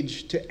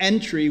stage, to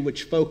entry,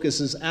 which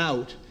focuses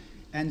out,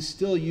 and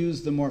still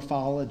use the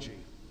morphology,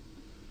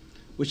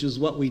 which is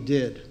what we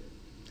did.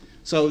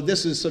 So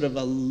this is sort of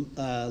a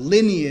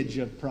lineage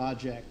of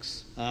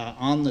projects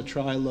on the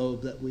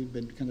trilobe that we've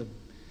been kind of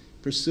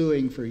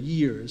pursuing for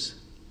years.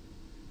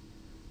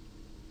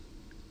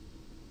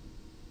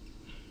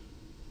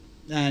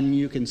 And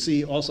you can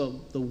see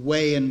also the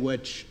way in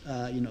which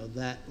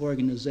that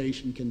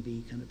organization can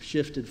be kind of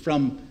shifted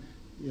from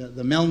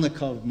the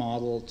Melnikov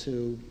model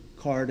to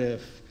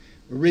Cardiff.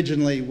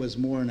 Originally was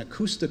more an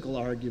acoustical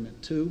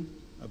argument too,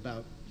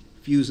 about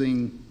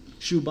fusing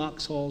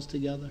shoebox halls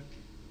together.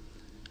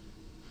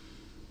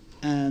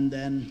 And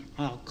then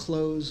I'll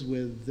close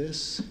with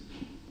this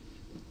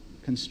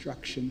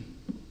construction,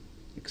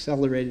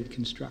 accelerated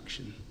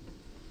construction.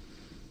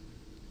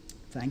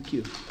 Thank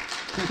you.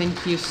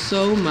 Thank you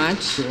so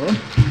much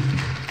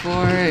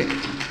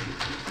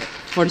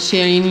for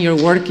sharing your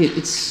work.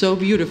 It's so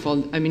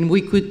beautiful. I mean,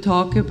 we could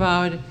talk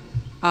about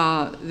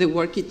the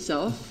work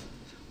itself,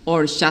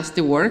 or just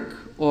the work,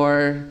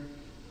 or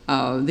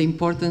the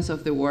importance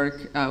of the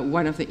work.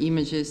 One of the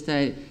images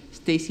that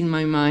stays in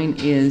my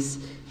mind is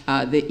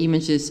the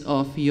images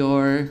of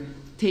your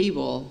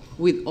table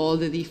with all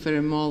the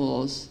different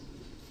models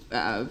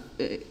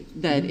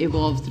that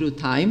evolved through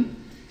time.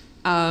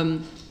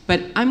 But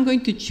I'm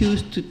going to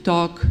choose to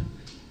talk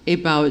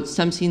about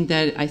something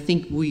that I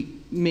think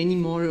many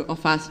more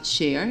of us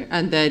share,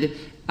 and that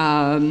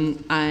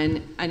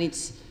and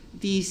it's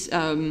this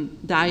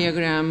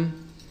diagram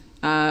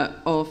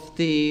of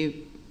the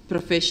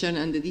profession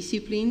and the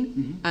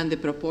discipline, and the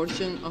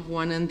proportion of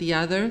one and the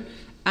other,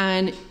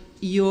 and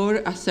your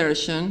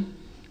assertion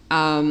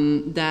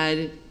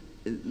that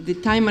the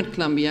time at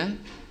Columbia,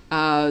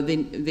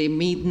 the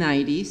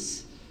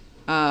mid-90s,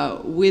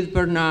 with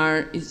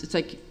Bernard, it's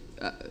like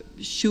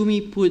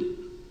Shumi put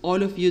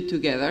all of you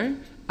together.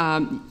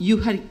 You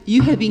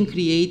had been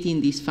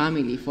creating this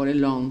family for a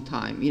long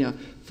time.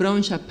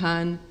 From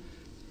Japan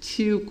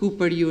to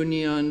Cooper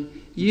Union,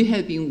 you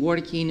have been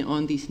working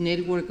on this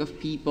network of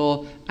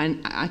people and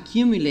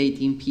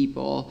accumulating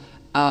people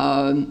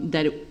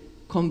that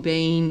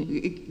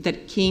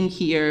came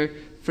here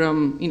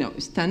from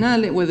Stan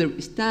Allen,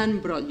 whether Stan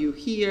brought you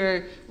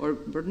here or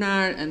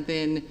Bernard, and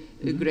then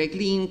Greg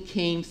Lynn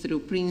came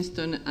through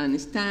Princeton and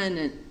Stan,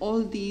 and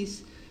all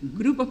these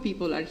group of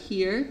people are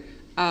here.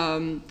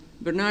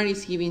 Bernard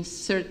is giving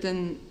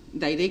certain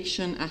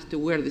direction as to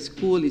where the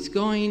school is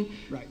going.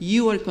 Right.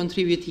 You are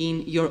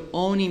contributing your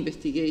own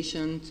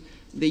investigations.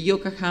 The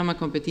Yokohama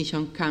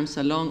competition comes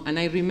along, and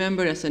I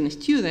remember as a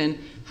student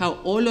how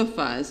all of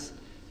us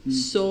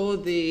saw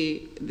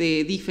the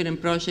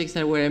different projects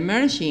that were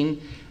emerging,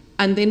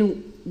 and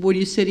then what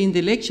you said in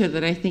the lecture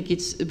that I think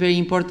it's very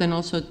important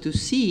also to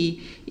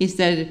see is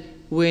that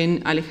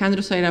when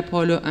Alejandro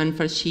Zairapolo and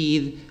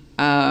Farshid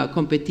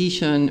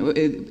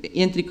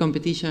entry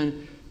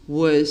competition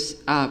was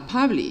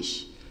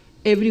published,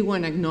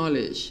 everyone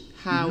acknowledged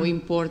how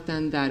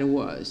important that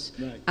was.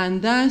 Right.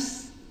 And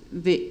that's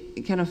the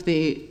kind of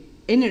the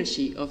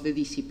energy of the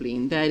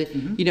discipline, that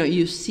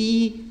you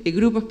see a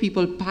group of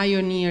people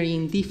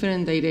pioneering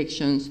different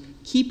directions,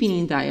 keeping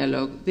in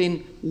dialogue,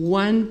 then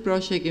one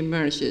project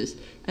emerges,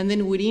 and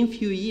then within a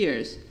few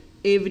years,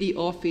 every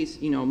office,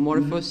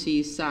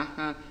 Morphosis,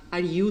 Saha, are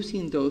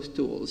using those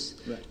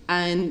tools. Right.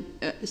 And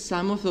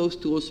some of those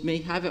tools may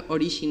have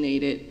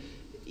originated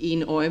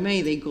in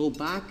OMA. They go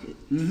back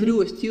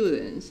through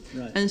students.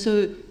 Right. And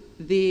so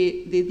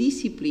the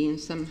discipline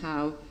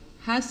somehow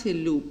has a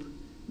loop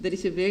that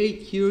is a very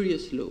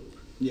curious loop.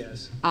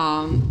 Yes.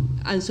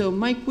 And so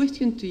my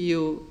question to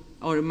you,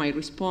 or my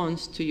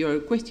response to your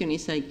question,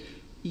 is like,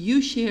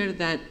 you share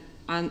that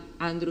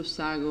Andrew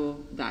Sago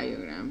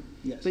diagram.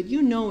 Yes. But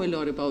you know a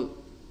lot about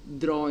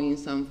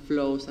drawings and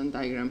flows and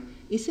diagram.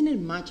 Isn't it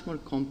much more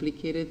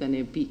complicated than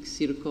a big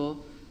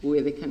circle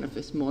with a kind of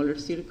a smaller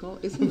circle?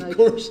 Isn't Of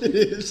course it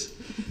is.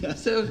 Yeah.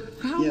 So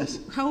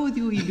how would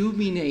you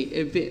illuminate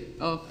a bit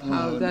of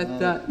how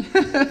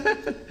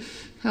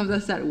how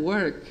does that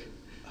work?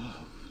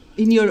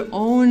 In your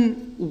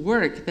own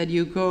work, that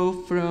you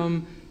go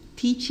from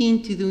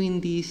teaching to doing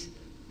this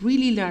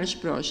really large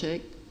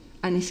project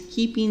and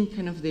skipping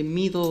kind of the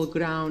middle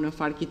ground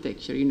of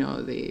architecture, you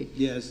know, the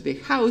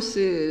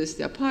houses,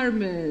 the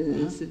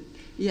apartments.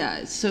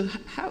 Yeah, so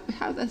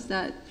how does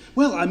that?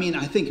 Well, I mean,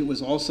 I think it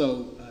was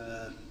also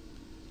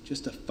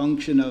just a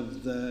function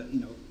of the,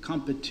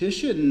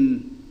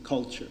 competition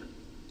culture.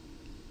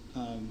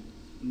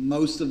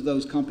 Most of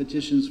those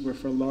competitions were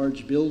for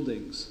large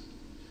buildings.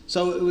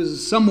 So it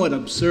was somewhat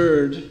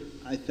absurd,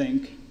 I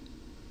think,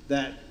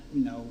 that,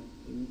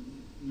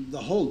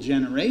 the whole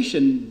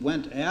generation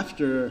went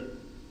after,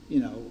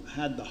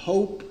 had the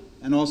hope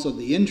and also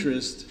the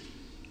interest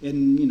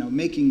in,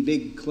 making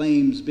big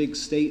claims, big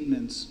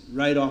statements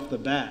right off the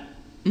bat.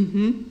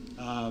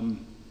 Mm-hmm.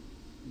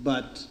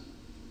 But,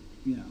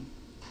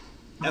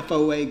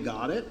 FOA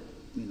got it,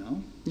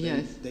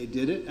 Yes. They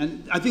did it.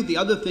 And I think the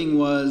other thing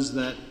was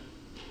that,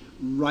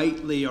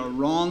 rightly or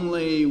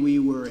wrongly, we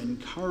were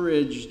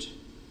encouraged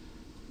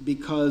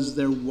because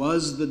there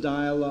was the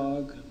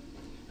dialogue,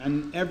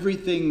 and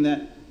everything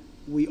that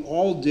we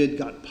all did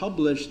got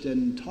published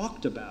and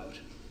talked about.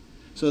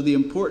 So the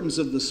importance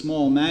of the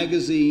small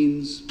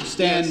magazines.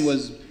 Stan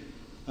was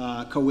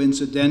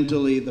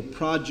coincidentally the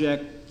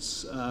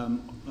project's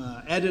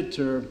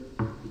editor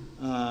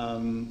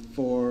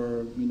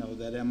for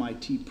that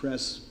MIT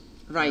Press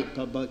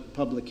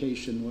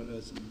publication. What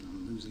was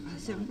I'm losing my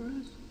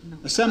mind.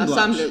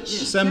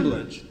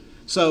 Assemblage.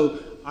 So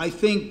I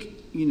think,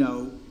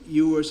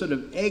 you were sort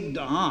of egged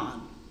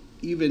on,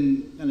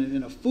 even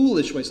in a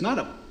foolish way. It's not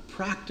a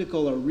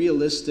practical or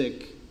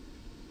realistic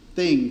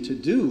thing to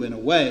do in a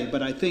way,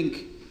 but I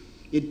think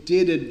it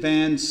did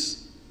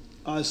advance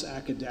us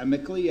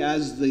academically,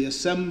 as the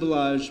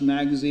Assemblage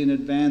magazine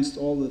advanced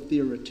all the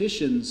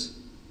theoreticians.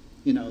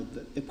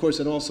 Of course,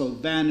 it also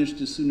vanished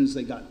as soon as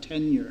they got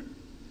tenure.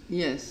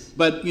 Yes.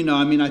 But,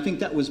 I think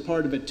that was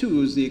part of it too.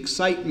 It was the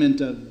excitement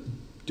of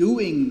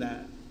doing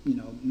that,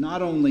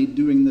 not only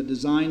doing the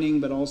designing,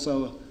 but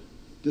also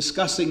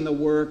discussing the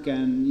work,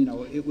 and,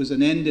 it was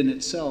an end in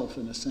itself,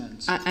 in a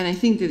sense. And I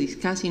think the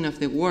discussing of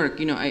the work,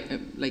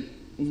 like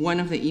one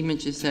of the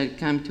images that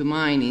come to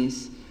mind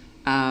is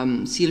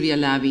Sylvia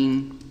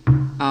Lavin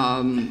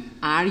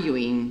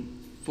arguing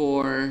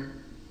for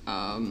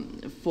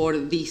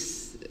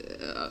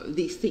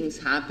these things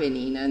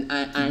happening,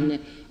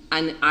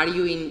 and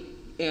arguing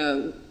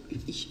a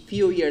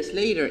few years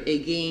later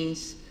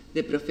against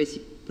the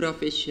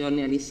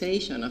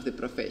professionalization of the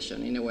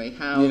profession, in a way,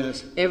 how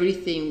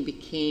everything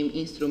became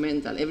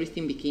instrumental,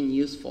 everything became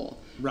useful,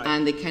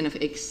 and the kind of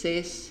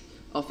excess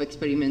of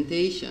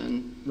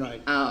experimentation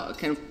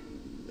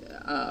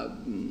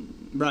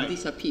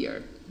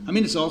disappeared. I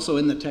mean, it's also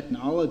in the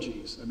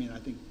technologies. I mean, I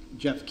think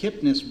Jeff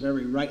Kipnis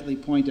very rightly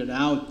pointed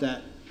out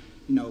that,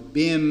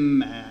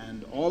 BIM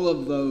and all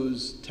of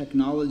those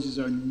technologies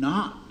are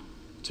not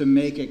to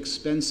make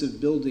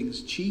expensive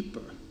buildings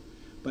cheaper,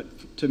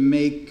 but to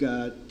make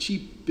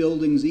cheap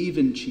buildings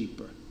even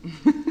cheaper.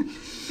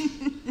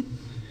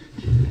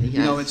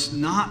 It's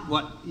not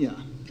what,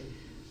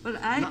 But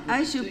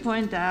I should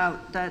point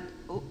out that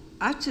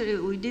actually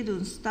we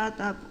didn't start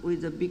up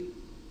with a big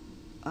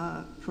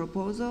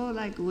proposal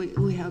like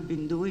we have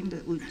been doing,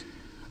 that which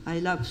I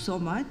love so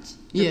much.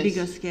 The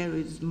bigger scale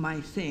is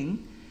my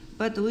thing.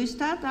 But we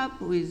start up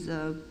with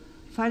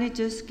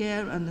furniture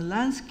scale and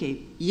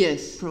landscape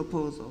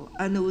proposal,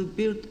 and we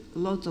built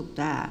lots of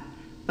that.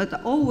 But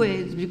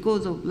always,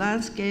 because of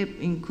landscape,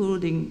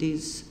 including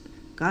this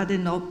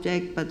garden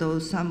object, but also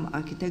some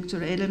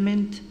architectural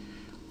element,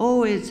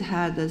 always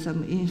had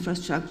some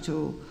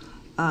infrastructural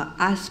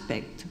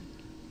aspect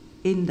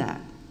in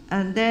that.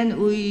 And then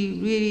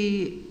we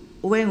really,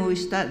 when we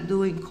start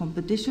doing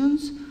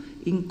competitions,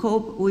 we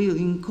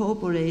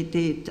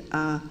incorporated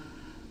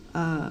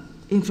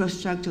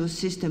infrastructure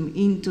system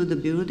into the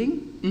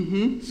building.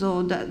 Mm-hmm.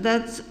 So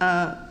that's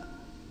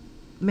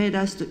made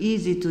us too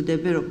easy to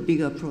develop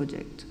bigger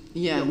project.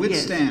 With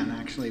Stan,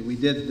 actually, we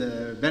did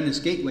the Venice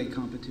Gateway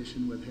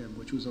competition with him,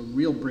 which was a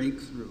real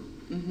breakthrough.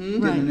 Mm-hmm. We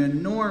did an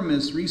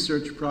enormous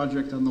research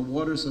project on the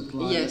water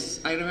supply.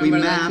 Yes, I remember we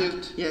that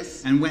mapped too.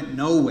 Yes. And went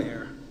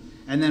nowhere.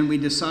 And then we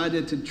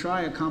decided to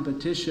try a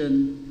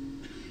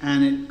competition,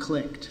 and it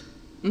clicked.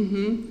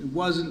 Mm-hmm. It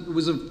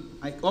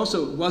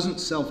wasn't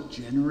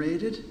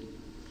self-generated.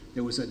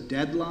 There was a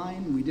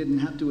deadline. We didn't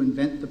have to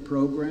invent the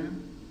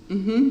program.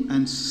 Mm-hmm.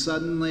 And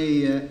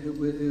suddenly it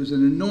was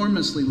an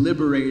enormously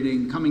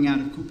liberating, coming out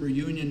of Cooper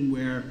Union,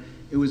 where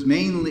it was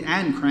mainly,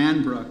 and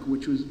Cranbrook,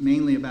 which was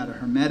mainly about a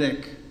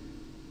hermetic,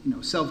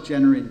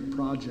 self-generated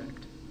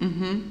project.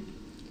 Mm-hmm.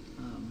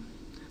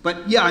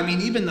 But yeah, I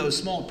mean, even those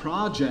small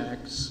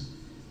projects,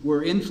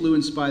 were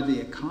influenced by the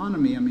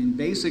economy. I mean,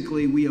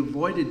 basically, we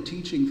avoided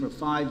teaching for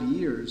 5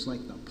 years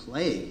like the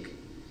plague.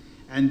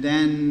 And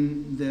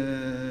then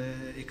the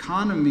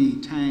economy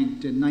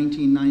tanked in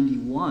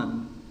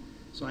 1991,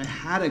 so I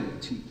had to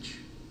teach.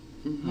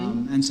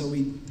 And so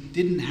we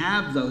didn't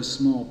have those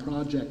small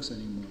projects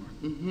anymore.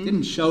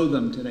 Didn't show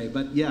them today,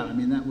 but yeah, I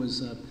mean, that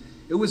was,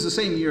 it was the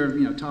same year,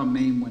 you know, Tom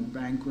Maine went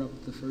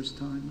bankrupt the first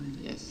time, I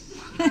think.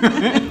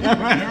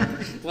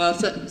 Yes. Well,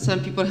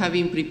 some people have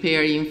been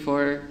preparing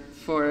for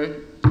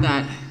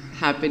that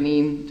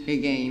happening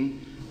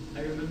again.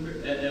 I remember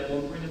at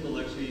one point in the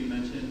lecture you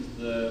mentioned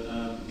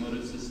the mode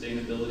of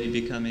sustainability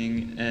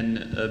becoming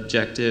an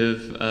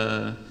objective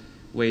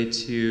way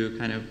to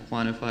kind of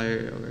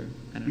quantify or,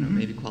 I don't know,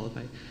 maybe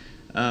qualify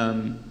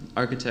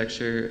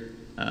architecture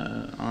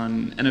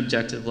on an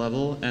objective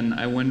level. And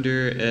I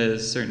wonder,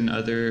 as certain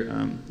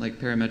other like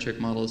parametric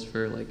models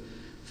for like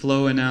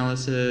flow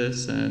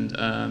analysis and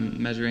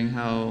measuring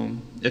how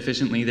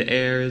efficiently the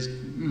air is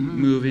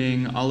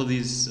moving, all of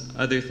these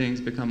other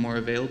things become more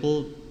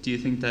available. Do you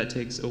think that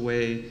takes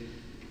away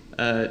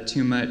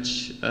too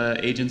much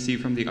agency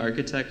from the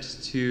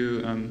architect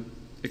to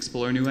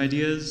explore new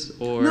ideas,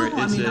 or no,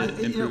 is it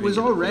improving? it was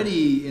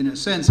already, in a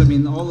sense, I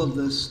mean, all of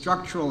the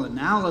structural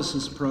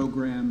analysis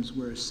programs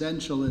were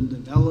essential in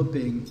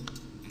developing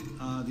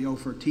the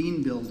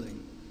 014 building,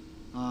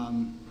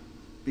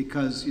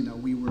 because, you know,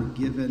 we were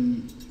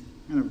given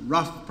kind of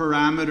rough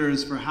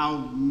parameters for how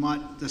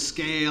much the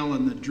scale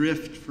and the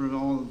drift for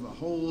all of the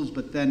holes,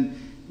 but then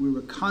we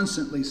were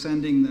constantly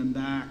sending them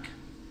back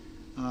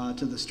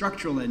to the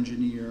structural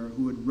engineer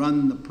who would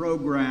run the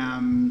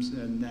programs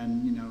and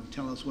then, you know,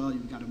 tell us, well,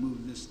 you've got to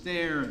move this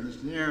there and this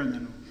there, and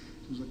then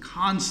it was a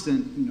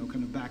constant, you know,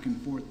 kind of back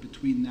and forth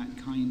between that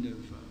kind of,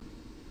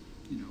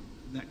 you know,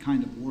 that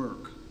kind of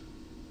work.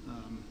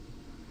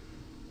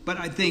 But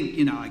I think,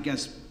 you know, I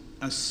guess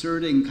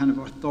asserting kind of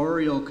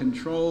authorial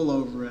control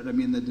over it, I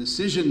mean, the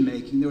decision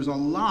making, there was a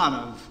lot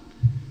of,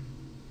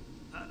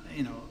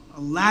 you know,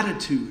 a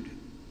latitude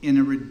in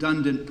a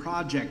redundant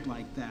project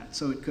like that.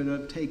 So it could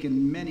have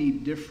taken many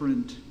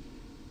different,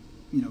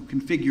 you know,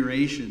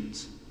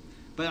 configurations.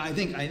 But I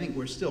think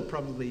we're still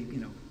probably, you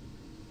know,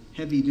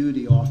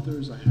 heavy-duty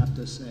authors, I have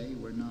to say.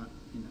 We're not,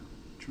 you know,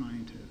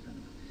 trying to kind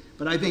of,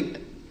 but I think,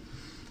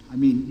 I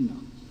mean, you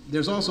know,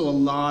 there's also a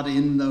lot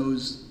in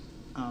those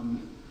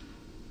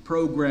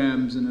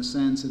programs, in a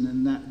sense, and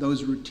in that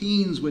those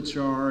routines which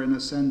are, in a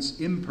sense,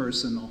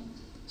 impersonal.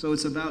 So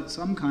it's about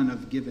some kind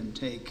of give and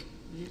take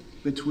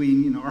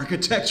between, you know,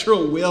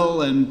 architectural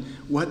will and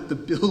what the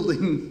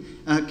building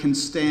can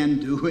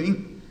stand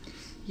doing.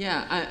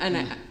 Yeah,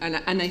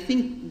 and I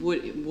think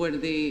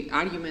what the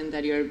argument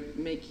that you're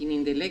making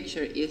in the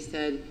lecture is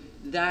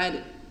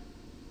that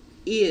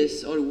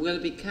is or will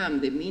become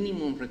the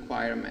minimum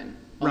requirement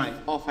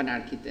of an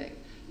architect.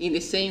 In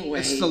the same way,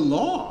 it's the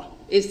law.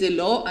 It's the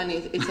law, and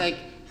it's like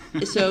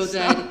so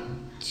that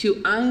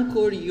to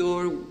anchor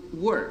your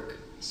work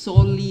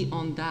solely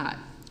on that.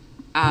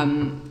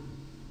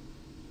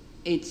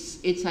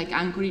 It's like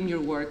anchoring your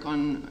work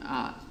on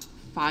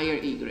fire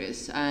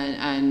egress,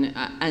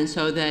 and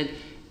so that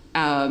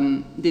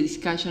the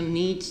discussion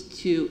needs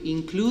to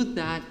include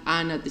that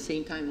and at the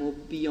same time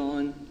move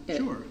beyond it.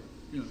 Sure,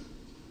 yeah.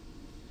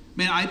 I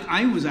mean,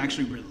 I was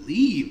actually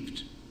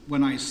relieved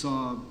when I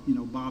saw, you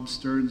know, Bob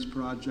Stern's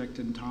project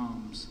and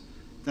Tom's,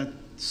 that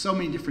so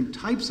many different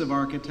types of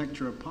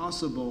architecture are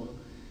possible,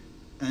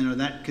 and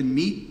that can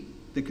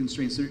meet the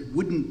constraints. There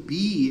wouldn't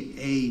be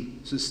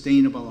a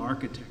sustainable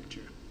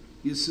architecture.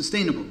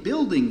 Sustainable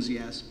buildings,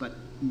 yes, but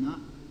not,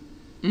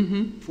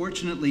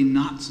 fortunately,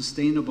 not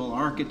sustainable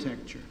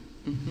architecture.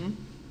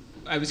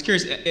 I was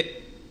curious,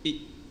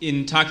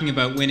 in talking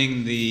about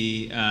winning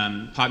the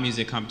pop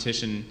music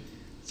competition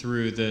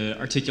through the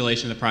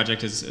articulation of the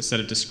project as a set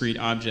of discrete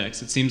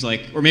objects, it seems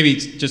like, or maybe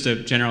it's just a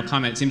general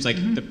comment, it seems like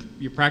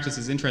your practice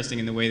is interesting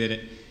in the way that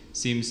it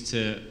seems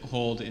to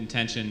hold in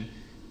tension,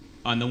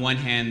 on the one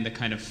hand, the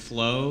kind of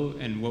flow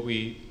and what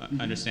we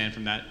understand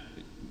from that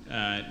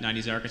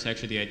 90s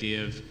architecture, the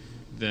idea of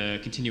the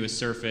continuous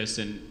surface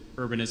and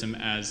urbanism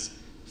as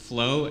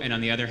flow, and on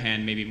the other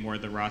hand, maybe more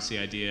the Rossi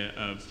idea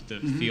of the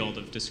field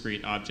of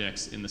discrete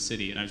objects in the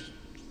city. And I was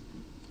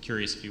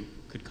curious if you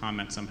could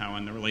comment somehow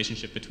on the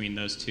relationship between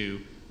those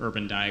two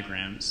urban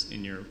diagrams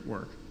in your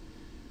work.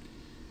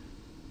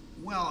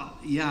 Well,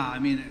 yeah, I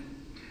mean, I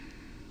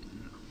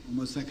don't know,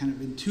 almost that kind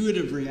of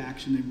intuitive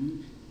reaction,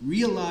 and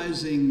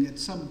realizing at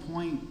some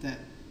point that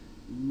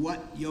what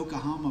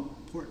Yokohama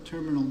Port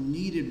Terminal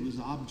needed was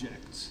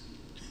objects.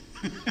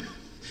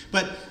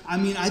 But, I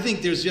mean, I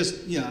think there's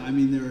just, yeah, I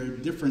mean, there are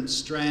different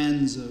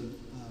strands of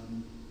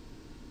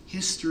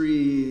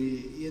history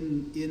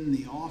in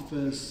the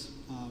office.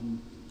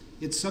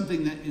 It's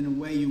something that, in a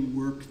way, you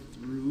work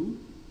through.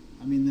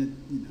 I mean, that,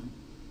 you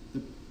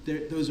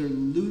know, those are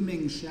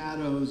looming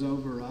shadows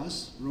over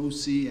us,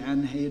 Rossi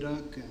and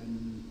Hejduk,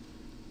 and,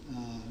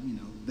 you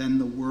know, then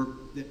the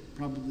work that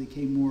probably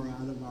came more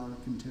out of our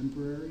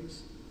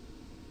contemporaries.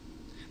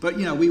 But,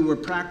 you know, we were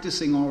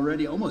practicing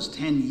already almost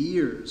 10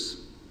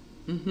 years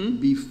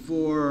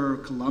before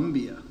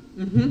Columbia.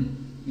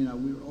 You know,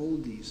 we were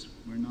oldies.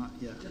 We're not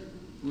yet.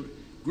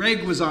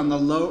 Greg was on the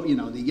low, you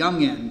know, the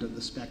young end of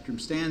the spectrum.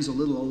 Stan's a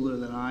little older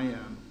than I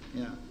am.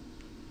 Yeah.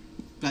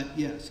 But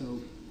yeah, so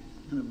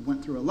kind of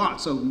went through a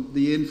lot. So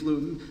the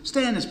influence,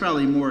 Stan is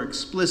probably more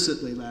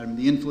explicitly Latin,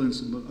 the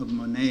influence of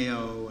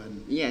Moneo,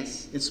 and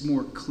Yes. it's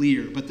more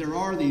clear. But there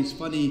are these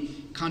funny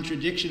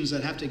contradictions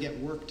that have to get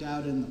worked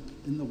out in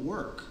the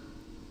work.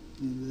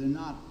 And they're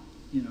not,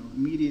 you know,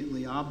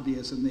 immediately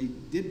obvious, and they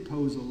did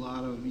pose a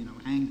lot of, you know,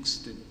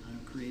 angst and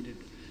created.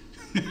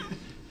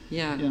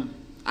 Yeah. Yeah.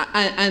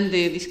 And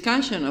the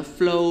discussion of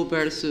flow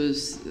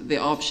versus the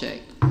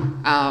object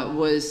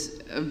was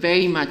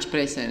very much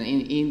present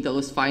in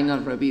those final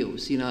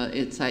reviews. You know,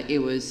 it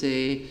was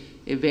a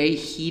very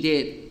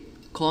heated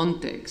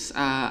context.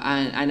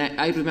 And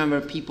I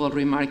remember people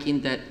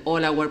remarking that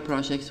all our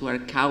projects were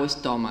cow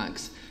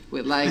stomachs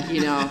with, like,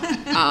 you know,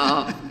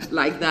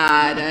 like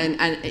that.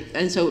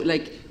 And so,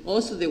 like,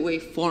 also the way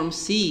Form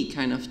C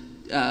kind of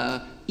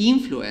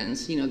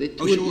influence, you know, the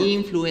tool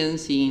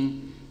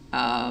influencing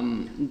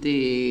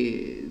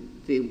the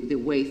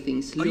way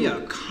things look. Oh yeah,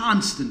 a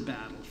constant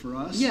battle for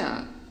us.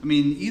 Yeah. I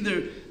mean,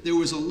 either there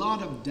was a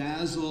lot of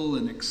dazzle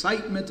and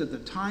excitement at the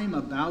time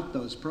about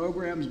those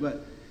programs,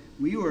 but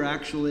we were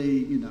actually,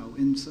 you know,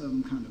 in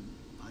some kind of,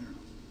 I don't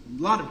know,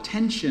 a lot of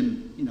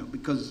tension, you know,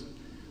 because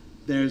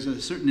there's a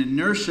certain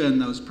inertia in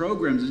those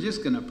programs. It's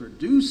just going to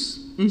produce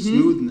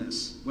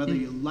smoothness, whether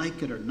you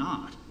like it or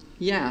not.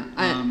 Yeah.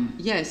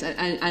 Yes,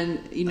 and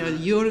you know,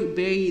 you're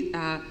very.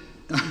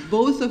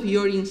 Both of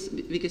your,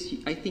 because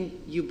I think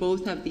you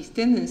both have this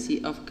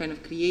tendency of kind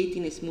of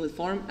creating a smooth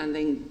form and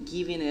then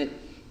giving it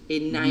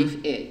a knife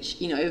edge,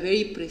 you know, a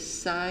very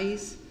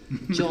precise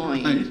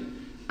join.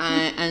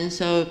 Right. And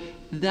so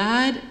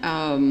that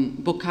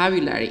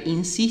vocabulary,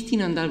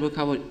 insisting on that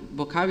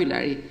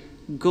vocabulary,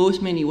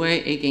 goes many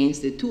ways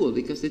against the tool,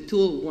 because the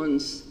tool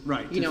wants,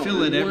 you know,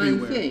 fill it one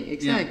everywhere. thing.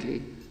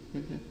 Exactly.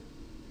 Yeah.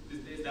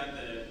 Is that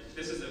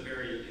this is a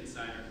very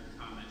insider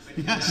comment, but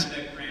Yes. is that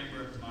the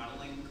Cranbrook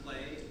modeling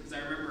clay? Because I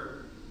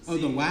remember Oh,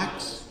 the seeing wax?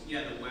 models.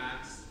 Yeah, the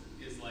wax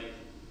is like,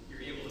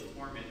 you're able to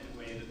form it in a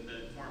way that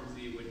the Form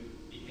Z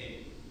would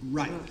behave.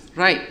 Right.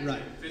 Right.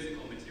 Right.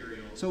 Physical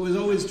material. So it was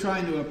always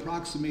trying to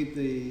approximate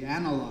the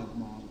analog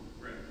model,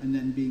 Right. and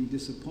then being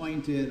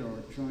disappointed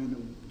or trying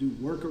to do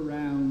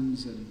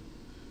workarounds and.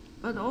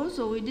 But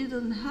also, we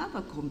didn't have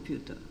a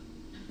computer.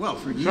 Well,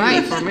 for years.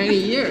 Right, for many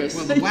years.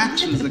 Well, the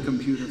wax was the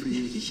computer for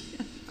you.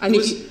 And,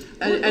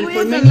 and we for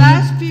were the many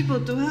last people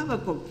to have a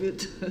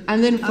computer.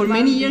 And then for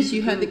many Among years these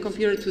you had the groups.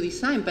 computer to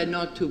design but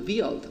not to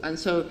build. And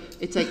so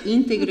it's like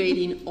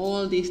integrating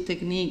all these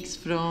techniques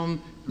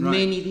from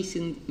many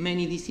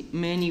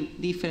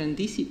different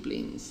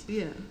disciplines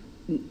Yeah.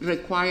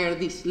 require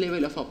this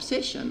level of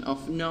obsession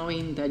of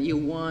knowing that you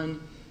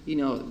want, you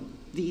know,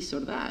 this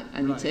or that.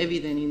 And it's Right.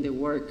 evident in the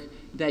work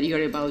that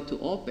you're about to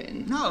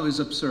open. No, it was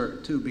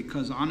absurd too,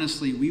 because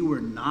honestly, we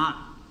were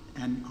not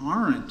and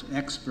aren't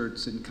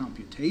experts in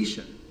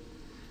computation.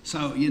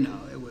 So, you know,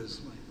 it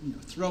was like, you know,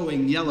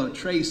 throwing yellow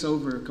trace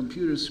over a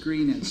computer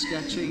screen and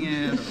sketching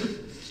it, or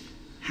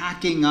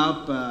hacking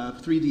up a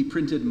 3D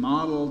printed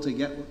model to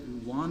get what we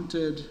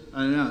wanted.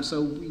 I don't know.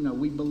 So, you know,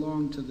 we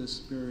belong to this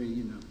very,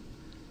 you know,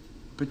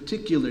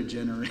 particular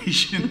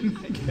generation,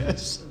 I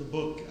guess. The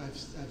book,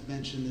 I've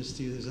mentioned this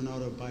to you, there's an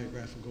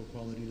autobiographical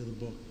quality to the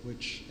book,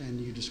 which, and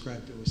you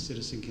described it with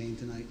Citizen Kane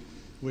tonight,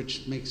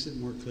 which makes it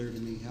more clear to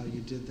me how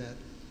you did that.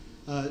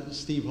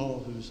 Steve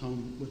Hall, who's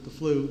home with the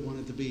flu,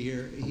 wanted to be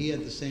here. He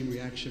had the same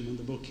reaction when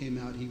the book came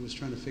out. He was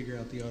trying to figure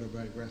out the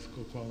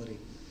autobiographical quality.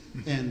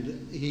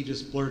 And he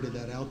just blurted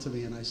that out to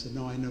me, and I said,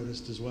 no, I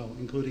noticed as well,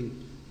 including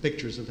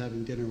pictures of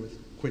having dinner with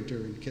Quinter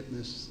and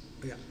Kipnis,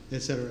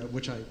 et cetera,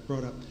 which I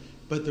brought up.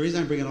 But the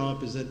reason I bring it all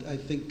up is that I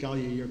think,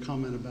 Galia, your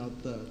comment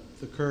about the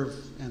curve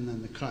and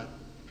then the cut,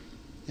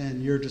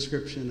 and your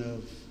description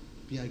of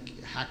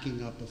like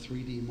hacking up a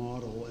 3D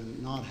model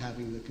and not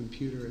having the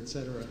computer, et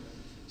cetera.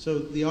 So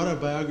the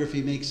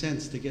autobiography makes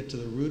sense to get to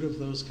the root of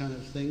those kind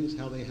of things,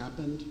 how they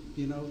happened,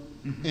 you know,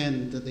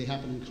 and that they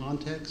happen in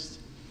context.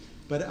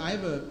 But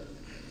I'm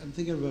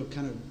thinking of a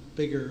kind of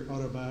bigger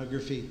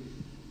autobiography.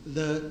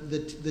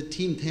 The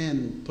Team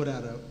 10 put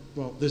out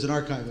there's an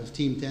archive of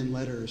Team 10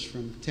 letters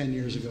from 10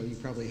 years ago. You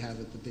probably have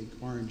it, the big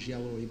orange,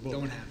 yellowy book.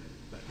 Don't have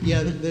it. But.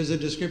 Yeah, there's a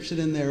description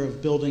in there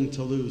of building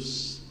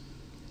Toulouse,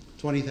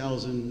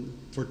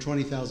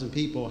 20,000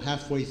 people,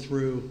 halfway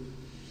through,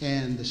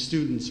 and the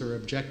students are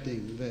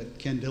objecting that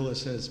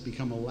Candilis has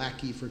become a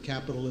lackey for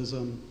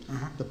capitalism.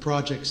 The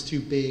project's too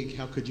big.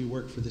 How could you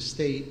work for the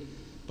state?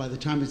 By the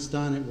time it's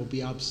done, it will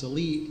be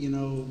obsolete. You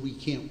know, we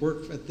can't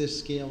work at this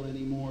scale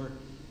anymore.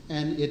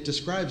 And it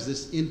describes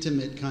this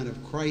intimate kind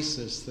of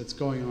crisis that's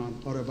going on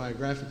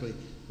autobiographically,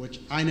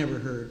 which I never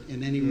heard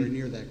in anywhere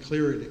near that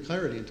clarity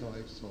until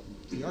I saw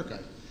the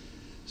archive.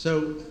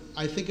 So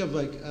I think of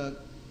like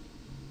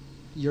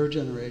your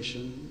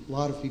generation, a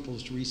lot of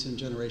people's recent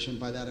generation.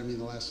 By that I mean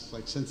the last,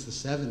 like, since the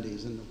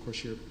 70s, and of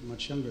course you're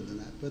much younger than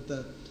that. But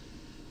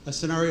a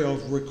scenario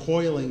of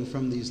recoiling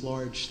from these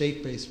large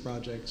state-based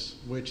projects,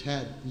 which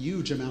had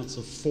huge amounts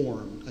of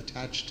form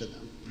attached to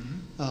them.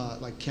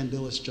 Like Ken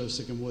Dillis,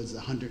 Joseph and Woods, the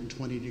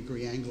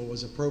 120-degree angle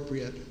was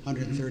appropriate,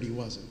 130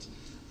 wasn't.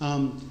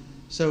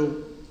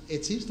 So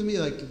it seems to me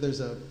like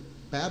there's a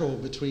battle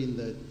between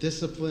the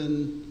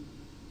discipline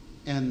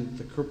and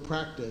the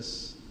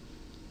practice,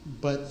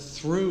 but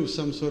through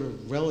some sort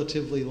of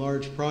relatively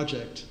large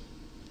project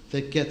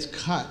that gets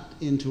cut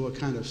into a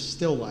kind of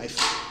still life.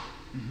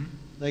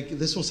 Like,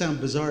 this will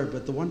sound bizarre,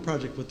 but the one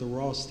project with the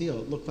raw steel,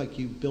 it looked like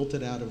you built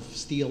it out of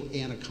steel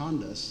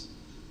anacondas.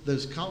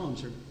 Those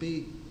columns are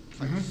big,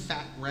 like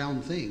fat,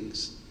 round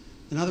things.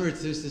 In other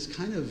words, there's this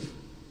kind of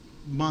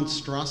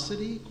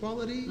monstrosity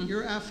quality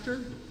you're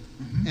after.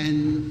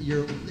 And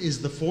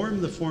is the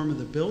form of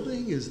the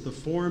building? Is the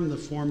form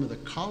of the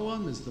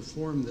column? Is the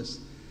form this?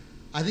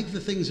 I think the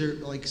things are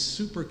like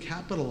super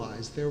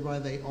capitalized, thereby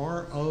they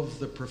are of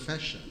the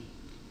profession.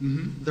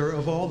 They're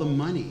of all the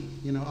money.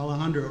 You know,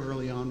 Alejandro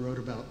early on wrote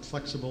about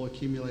flexible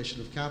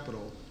accumulation of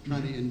capital,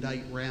 trying to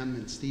indict Rem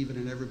and Stephen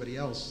and everybody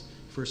else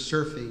for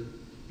surfing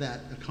that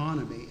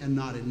economy and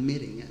not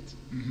admitting it.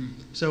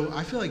 So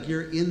I feel like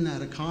you're in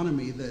that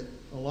economy that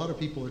a lot of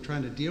people are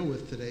trying to deal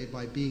with today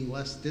by being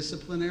less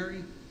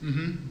disciplinary,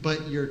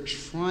 but you're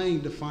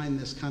trying to find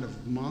this kind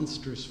of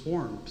monstrous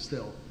form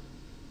still.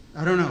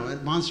 I don't know,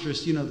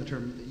 monstrous, you know the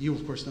term, you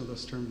of course know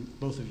this term,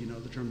 both of you know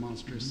the term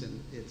monstrous in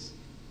its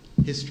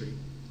history.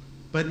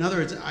 But in other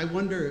words, I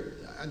wonder,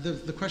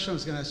 the question I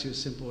was going to ask you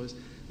is simple, is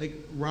like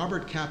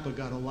Robert Capa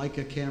got a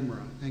Leica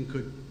camera and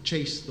could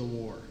chase the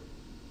war.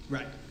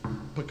 Right.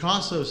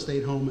 Picasso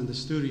stayed home in the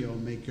studio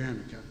and made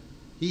Guernica.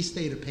 He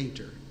stayed a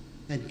painter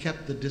and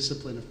kept the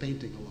discipline of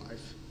painting alive,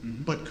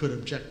 but could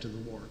object to the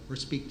war or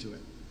speak to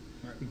it.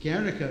 Right.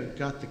 Guernica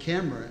got the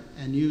camera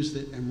and used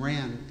it and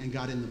ran and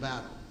got in the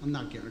battle. I'm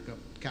not Guernica,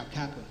 Capa.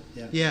 Capa,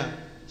 yeah. Yeah,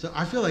 so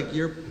I feel like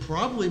you're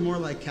probably more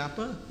like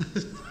Capa,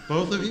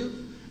 both of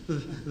you,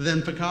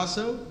 than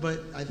Picasso, but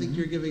I think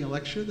you're giving a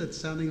lecture that's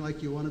sounding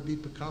like you want to be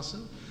Picasso.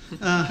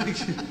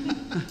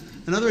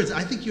 In other words,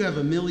 I think you have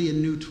a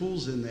million new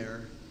tools in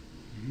there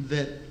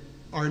that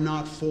are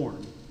not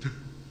form,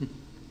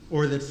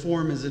 or that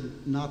form is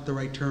not the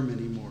right term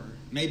anymore.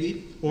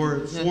 Maybe.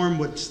 Or form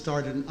would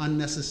start an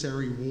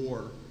unnecessary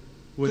war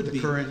with the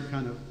current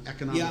kind of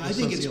economic, yeah, I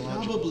think it's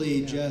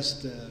probably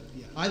just.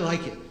 I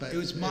like it, but it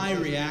was my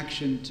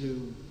reaction to,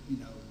 you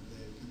know,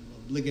 the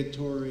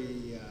obligatory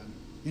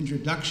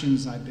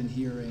introductions I've been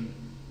hearing,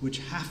 which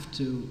have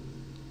to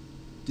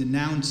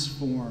denounce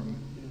form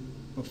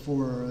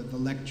before the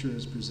lecture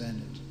is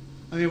presented.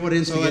 I mean, what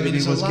instigated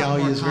me was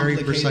Galia's very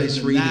precise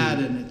reading. That,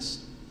 and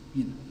it's,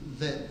 you know,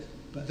 that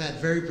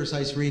very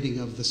precise reading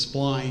of the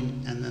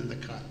spline and then the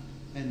cut.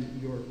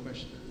 And your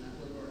question in that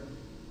regard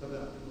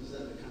about, was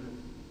that a kind of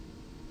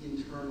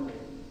internal?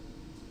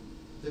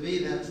 To me,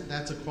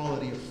 that's a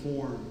quality of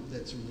form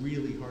that's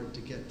really hard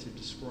to get to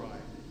describe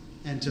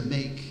and to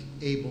make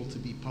able to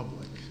be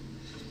public.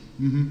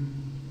 Well,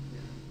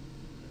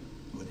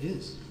 it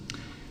is.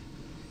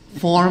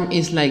 Form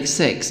is like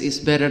sex. It's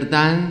better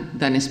done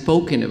than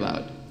spoken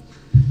about.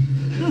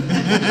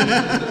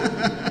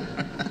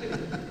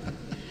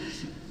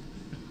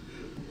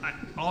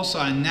 Also,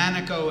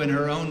 Nanako, in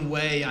her own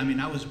way, I mean,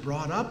 I was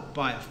brought up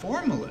by a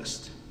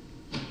formalist.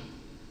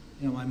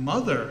 You know, my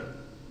mother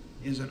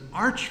is an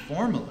arch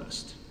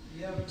formalist.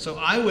 Yeah, so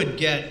I would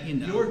get, you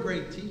know. Your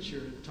great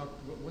teacher talked,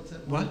 what's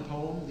that one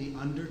poem, The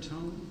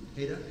Undertone,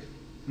 Hejduk?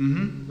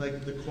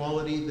 Like the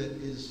quality that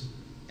is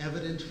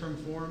evident from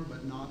form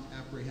but not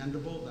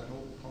apprehendable, that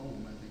whole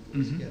poem, I think,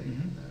 was getting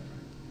at that,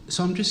 right?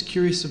 So I'm just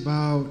curious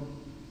about,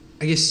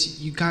 I guess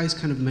you guys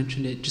kind of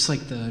mentioned it, just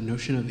like the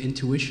notion of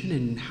intuition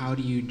and how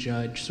do you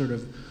judge sort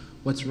of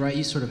what's right.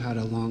 You sort of had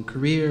a long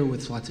career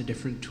with lots of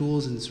different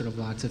tools and sort of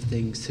lots of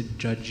things to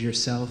judge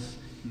yourself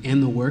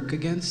and the work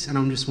against. And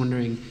I'm just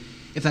wondering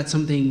if that's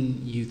something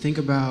you think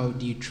about.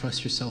 Do you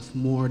trust yourself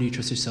more? Do you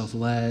trust yourself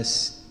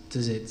less?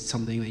 Is it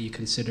something that you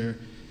consider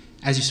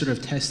as you sort of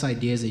test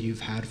ideas that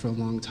you've had for a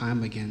long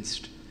time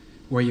against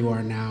where you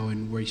are now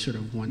and where you sort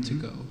of want to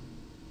go?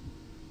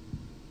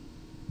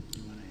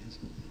 You want to ask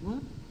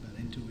what? About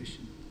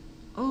intuition?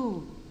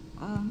 Oh,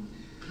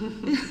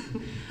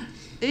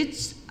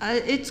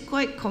 it's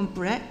quite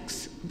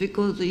complex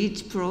because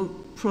each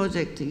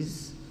project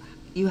is,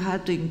 you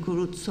have to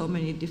include so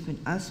many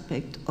different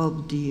aspects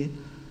of the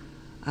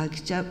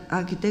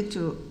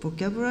architectural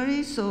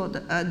vocabulary. So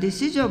the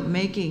decision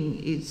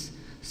making is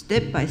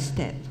step by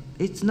step.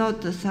 It's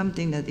not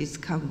something that is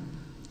come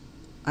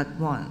at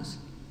once.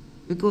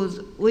 Because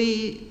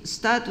we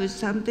start with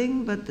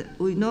something, but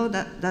we know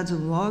that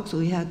doesn't work, so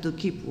we have to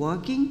keep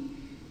working.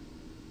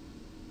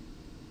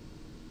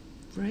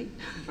 Right?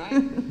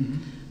 Right.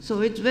 So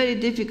it's very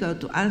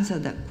difficult to answer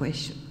that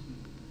question.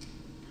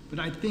 But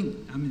I think,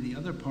 I mean, the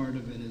other part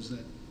of it is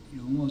that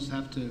you almost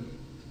have to,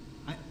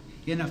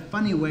 in a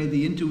funny way,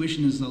 the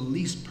intuition is the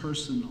least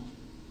personal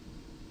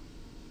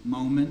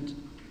moment.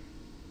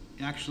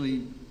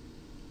 Actually,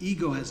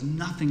 ego has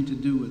nothing to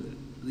do with it.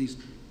 At least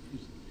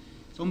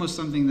it's almost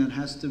something that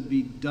has to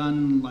be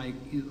done like,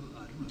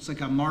 it's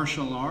like a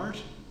martial art,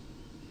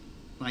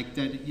 like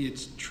that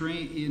it's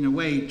trained, in a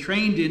way,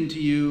 trained into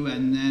you,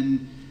 and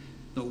then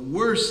the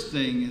worst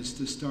thing is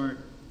to start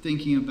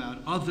thinking about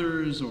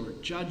others or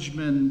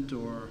judgment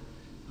or,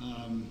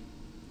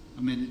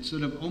 I mean, it's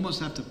sort of almost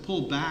have to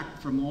pull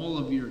back from all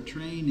of your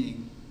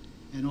training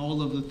and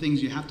all of the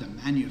things you have to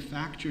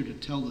manufacture to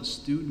tell the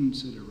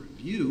students at a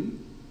review.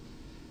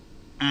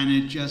 And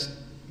it just,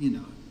 you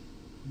know,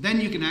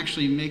 then you can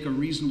actually make a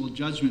reasonable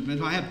judgment. But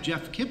if I have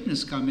Jeff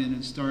Kipnis come in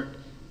and start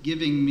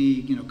giving me,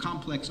 you know,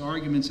 complex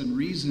arguments and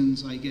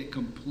reasons, I get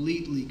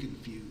completely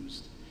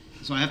confused.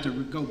 So I have to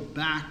go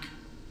back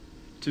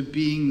to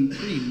being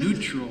pretty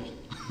neutral.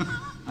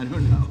 I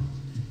don't know.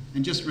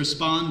 And just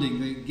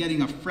responding,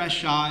 getting a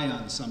fresh eye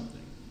on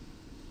something.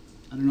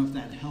 I don't know if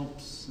that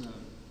helps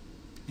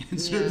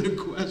answer the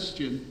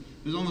question.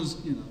 There's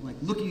almost, you know, like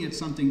looking at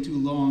something too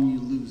long, you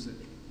lose it.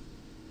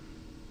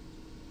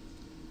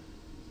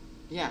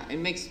 Yeah, it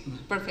makes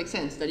perfect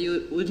sense that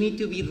you would need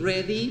to be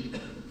ready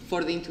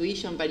for the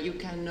intuition, but you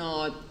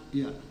cannot.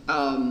 Yeah.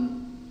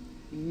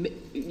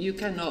 You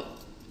cannot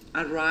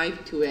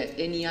arrive to it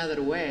any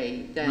other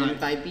way than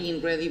by being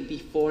ready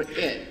before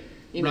it.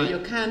 You know, you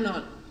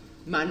cannot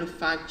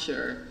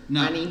manufacture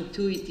an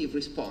intuitive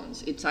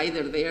response. It's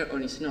either there or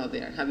it's not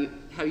there. Have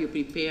you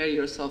prepared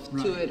yourself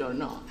to it or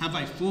not? Have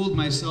I fooled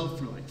myself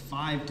for like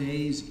 5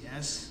 days?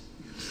 Yes.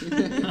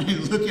 I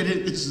look at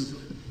it. This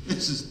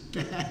is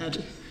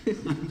bad.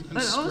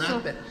 But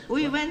also,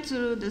 we went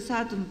through the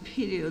certain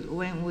period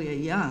when we were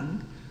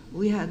young.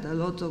 We had a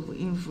lot of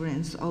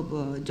influence of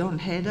John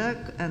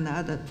Hejduk and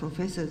other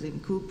professors in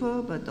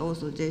Cooper, but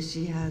also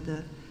Jesse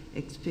had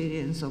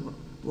experience of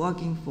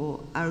working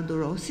for Aldo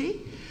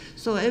Rossi.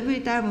 So every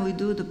time we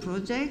do the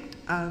project,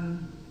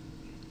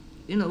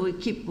 you know, we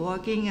keep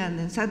working, and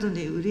then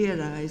suddenly we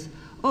realize,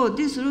 oh,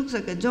 this looks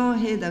like a John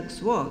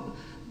Hejduk's work.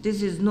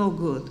 This is no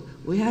good.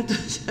 We had to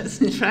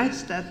just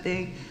trash that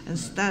thing and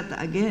start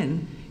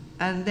again.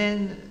 And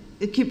then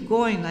it keep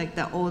going like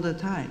that all the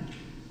time.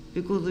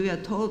 Because we are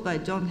told by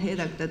John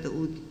Hejduk that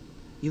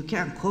you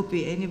can't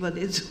copy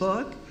anybody's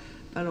work,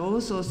 but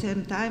also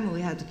same time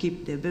we had to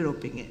keep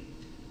developing it.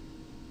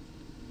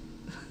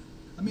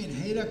 I mean,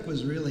 Hejduk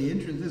was really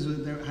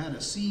interesting. I had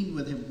a scene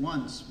with him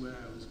once where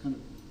I was kind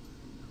of,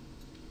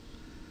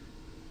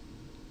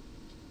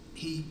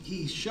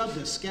 he shoved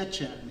a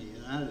sketch at me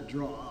and I had to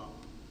draw up.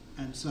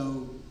 And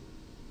so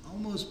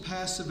almost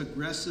passive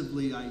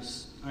aggressively,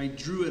 I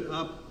drew it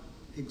up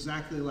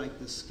exactly like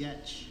the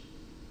sketch.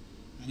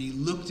 And he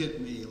looked at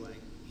me like,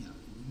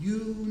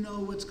 you know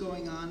what's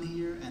going on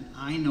here, and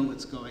I know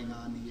what's going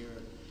on here.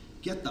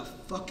 Get the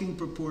fucking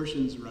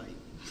proportions right.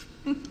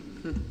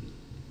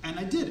 And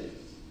I did it.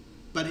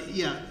 But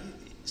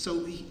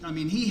so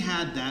he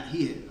had that.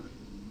 He had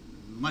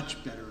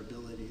much better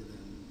ability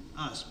than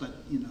us,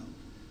 but you know,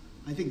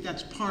 I think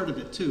that's part of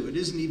it too. It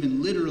isn't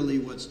even literally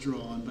what's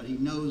drawn, but he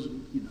knows,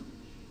 you know,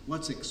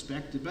 what's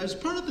expected. But it's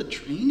part of the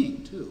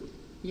training too.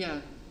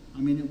 Yeah. I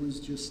mean, it was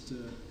just.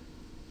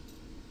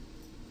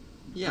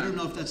 I don't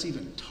know if that's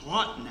even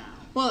taught now.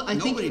 Well, I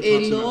think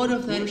a lot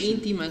of that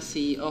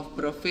intimacy of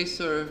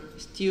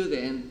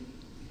professor-student,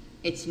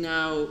 it's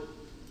now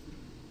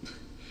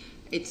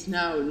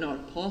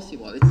not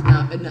possible.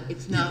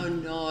 It's now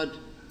not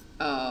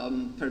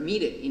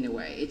permitted in a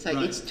way. It's like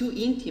it's too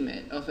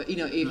intimate.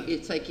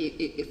 It's like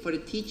for a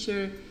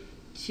teacher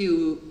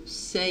to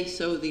say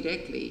so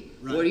directly,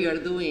 what you are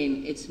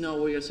doing, it's not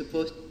what you're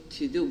supposed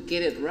to do.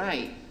 Get it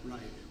right. Right.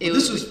 Well,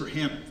 this was for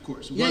him, of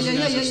course. It wasn't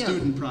as a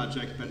student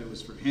project, but it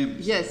was for him.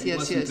 Yes.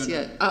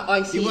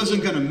 I see. He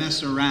wasn't going to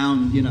mess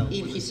around, you know.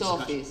 In his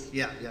office.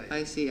 Yeah.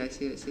 I see.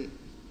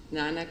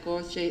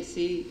 Nanako,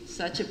 Jesse,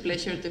 such a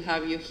pleasure to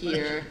have you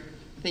here.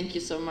 Thank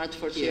you so much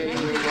for sharing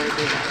your work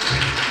with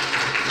us.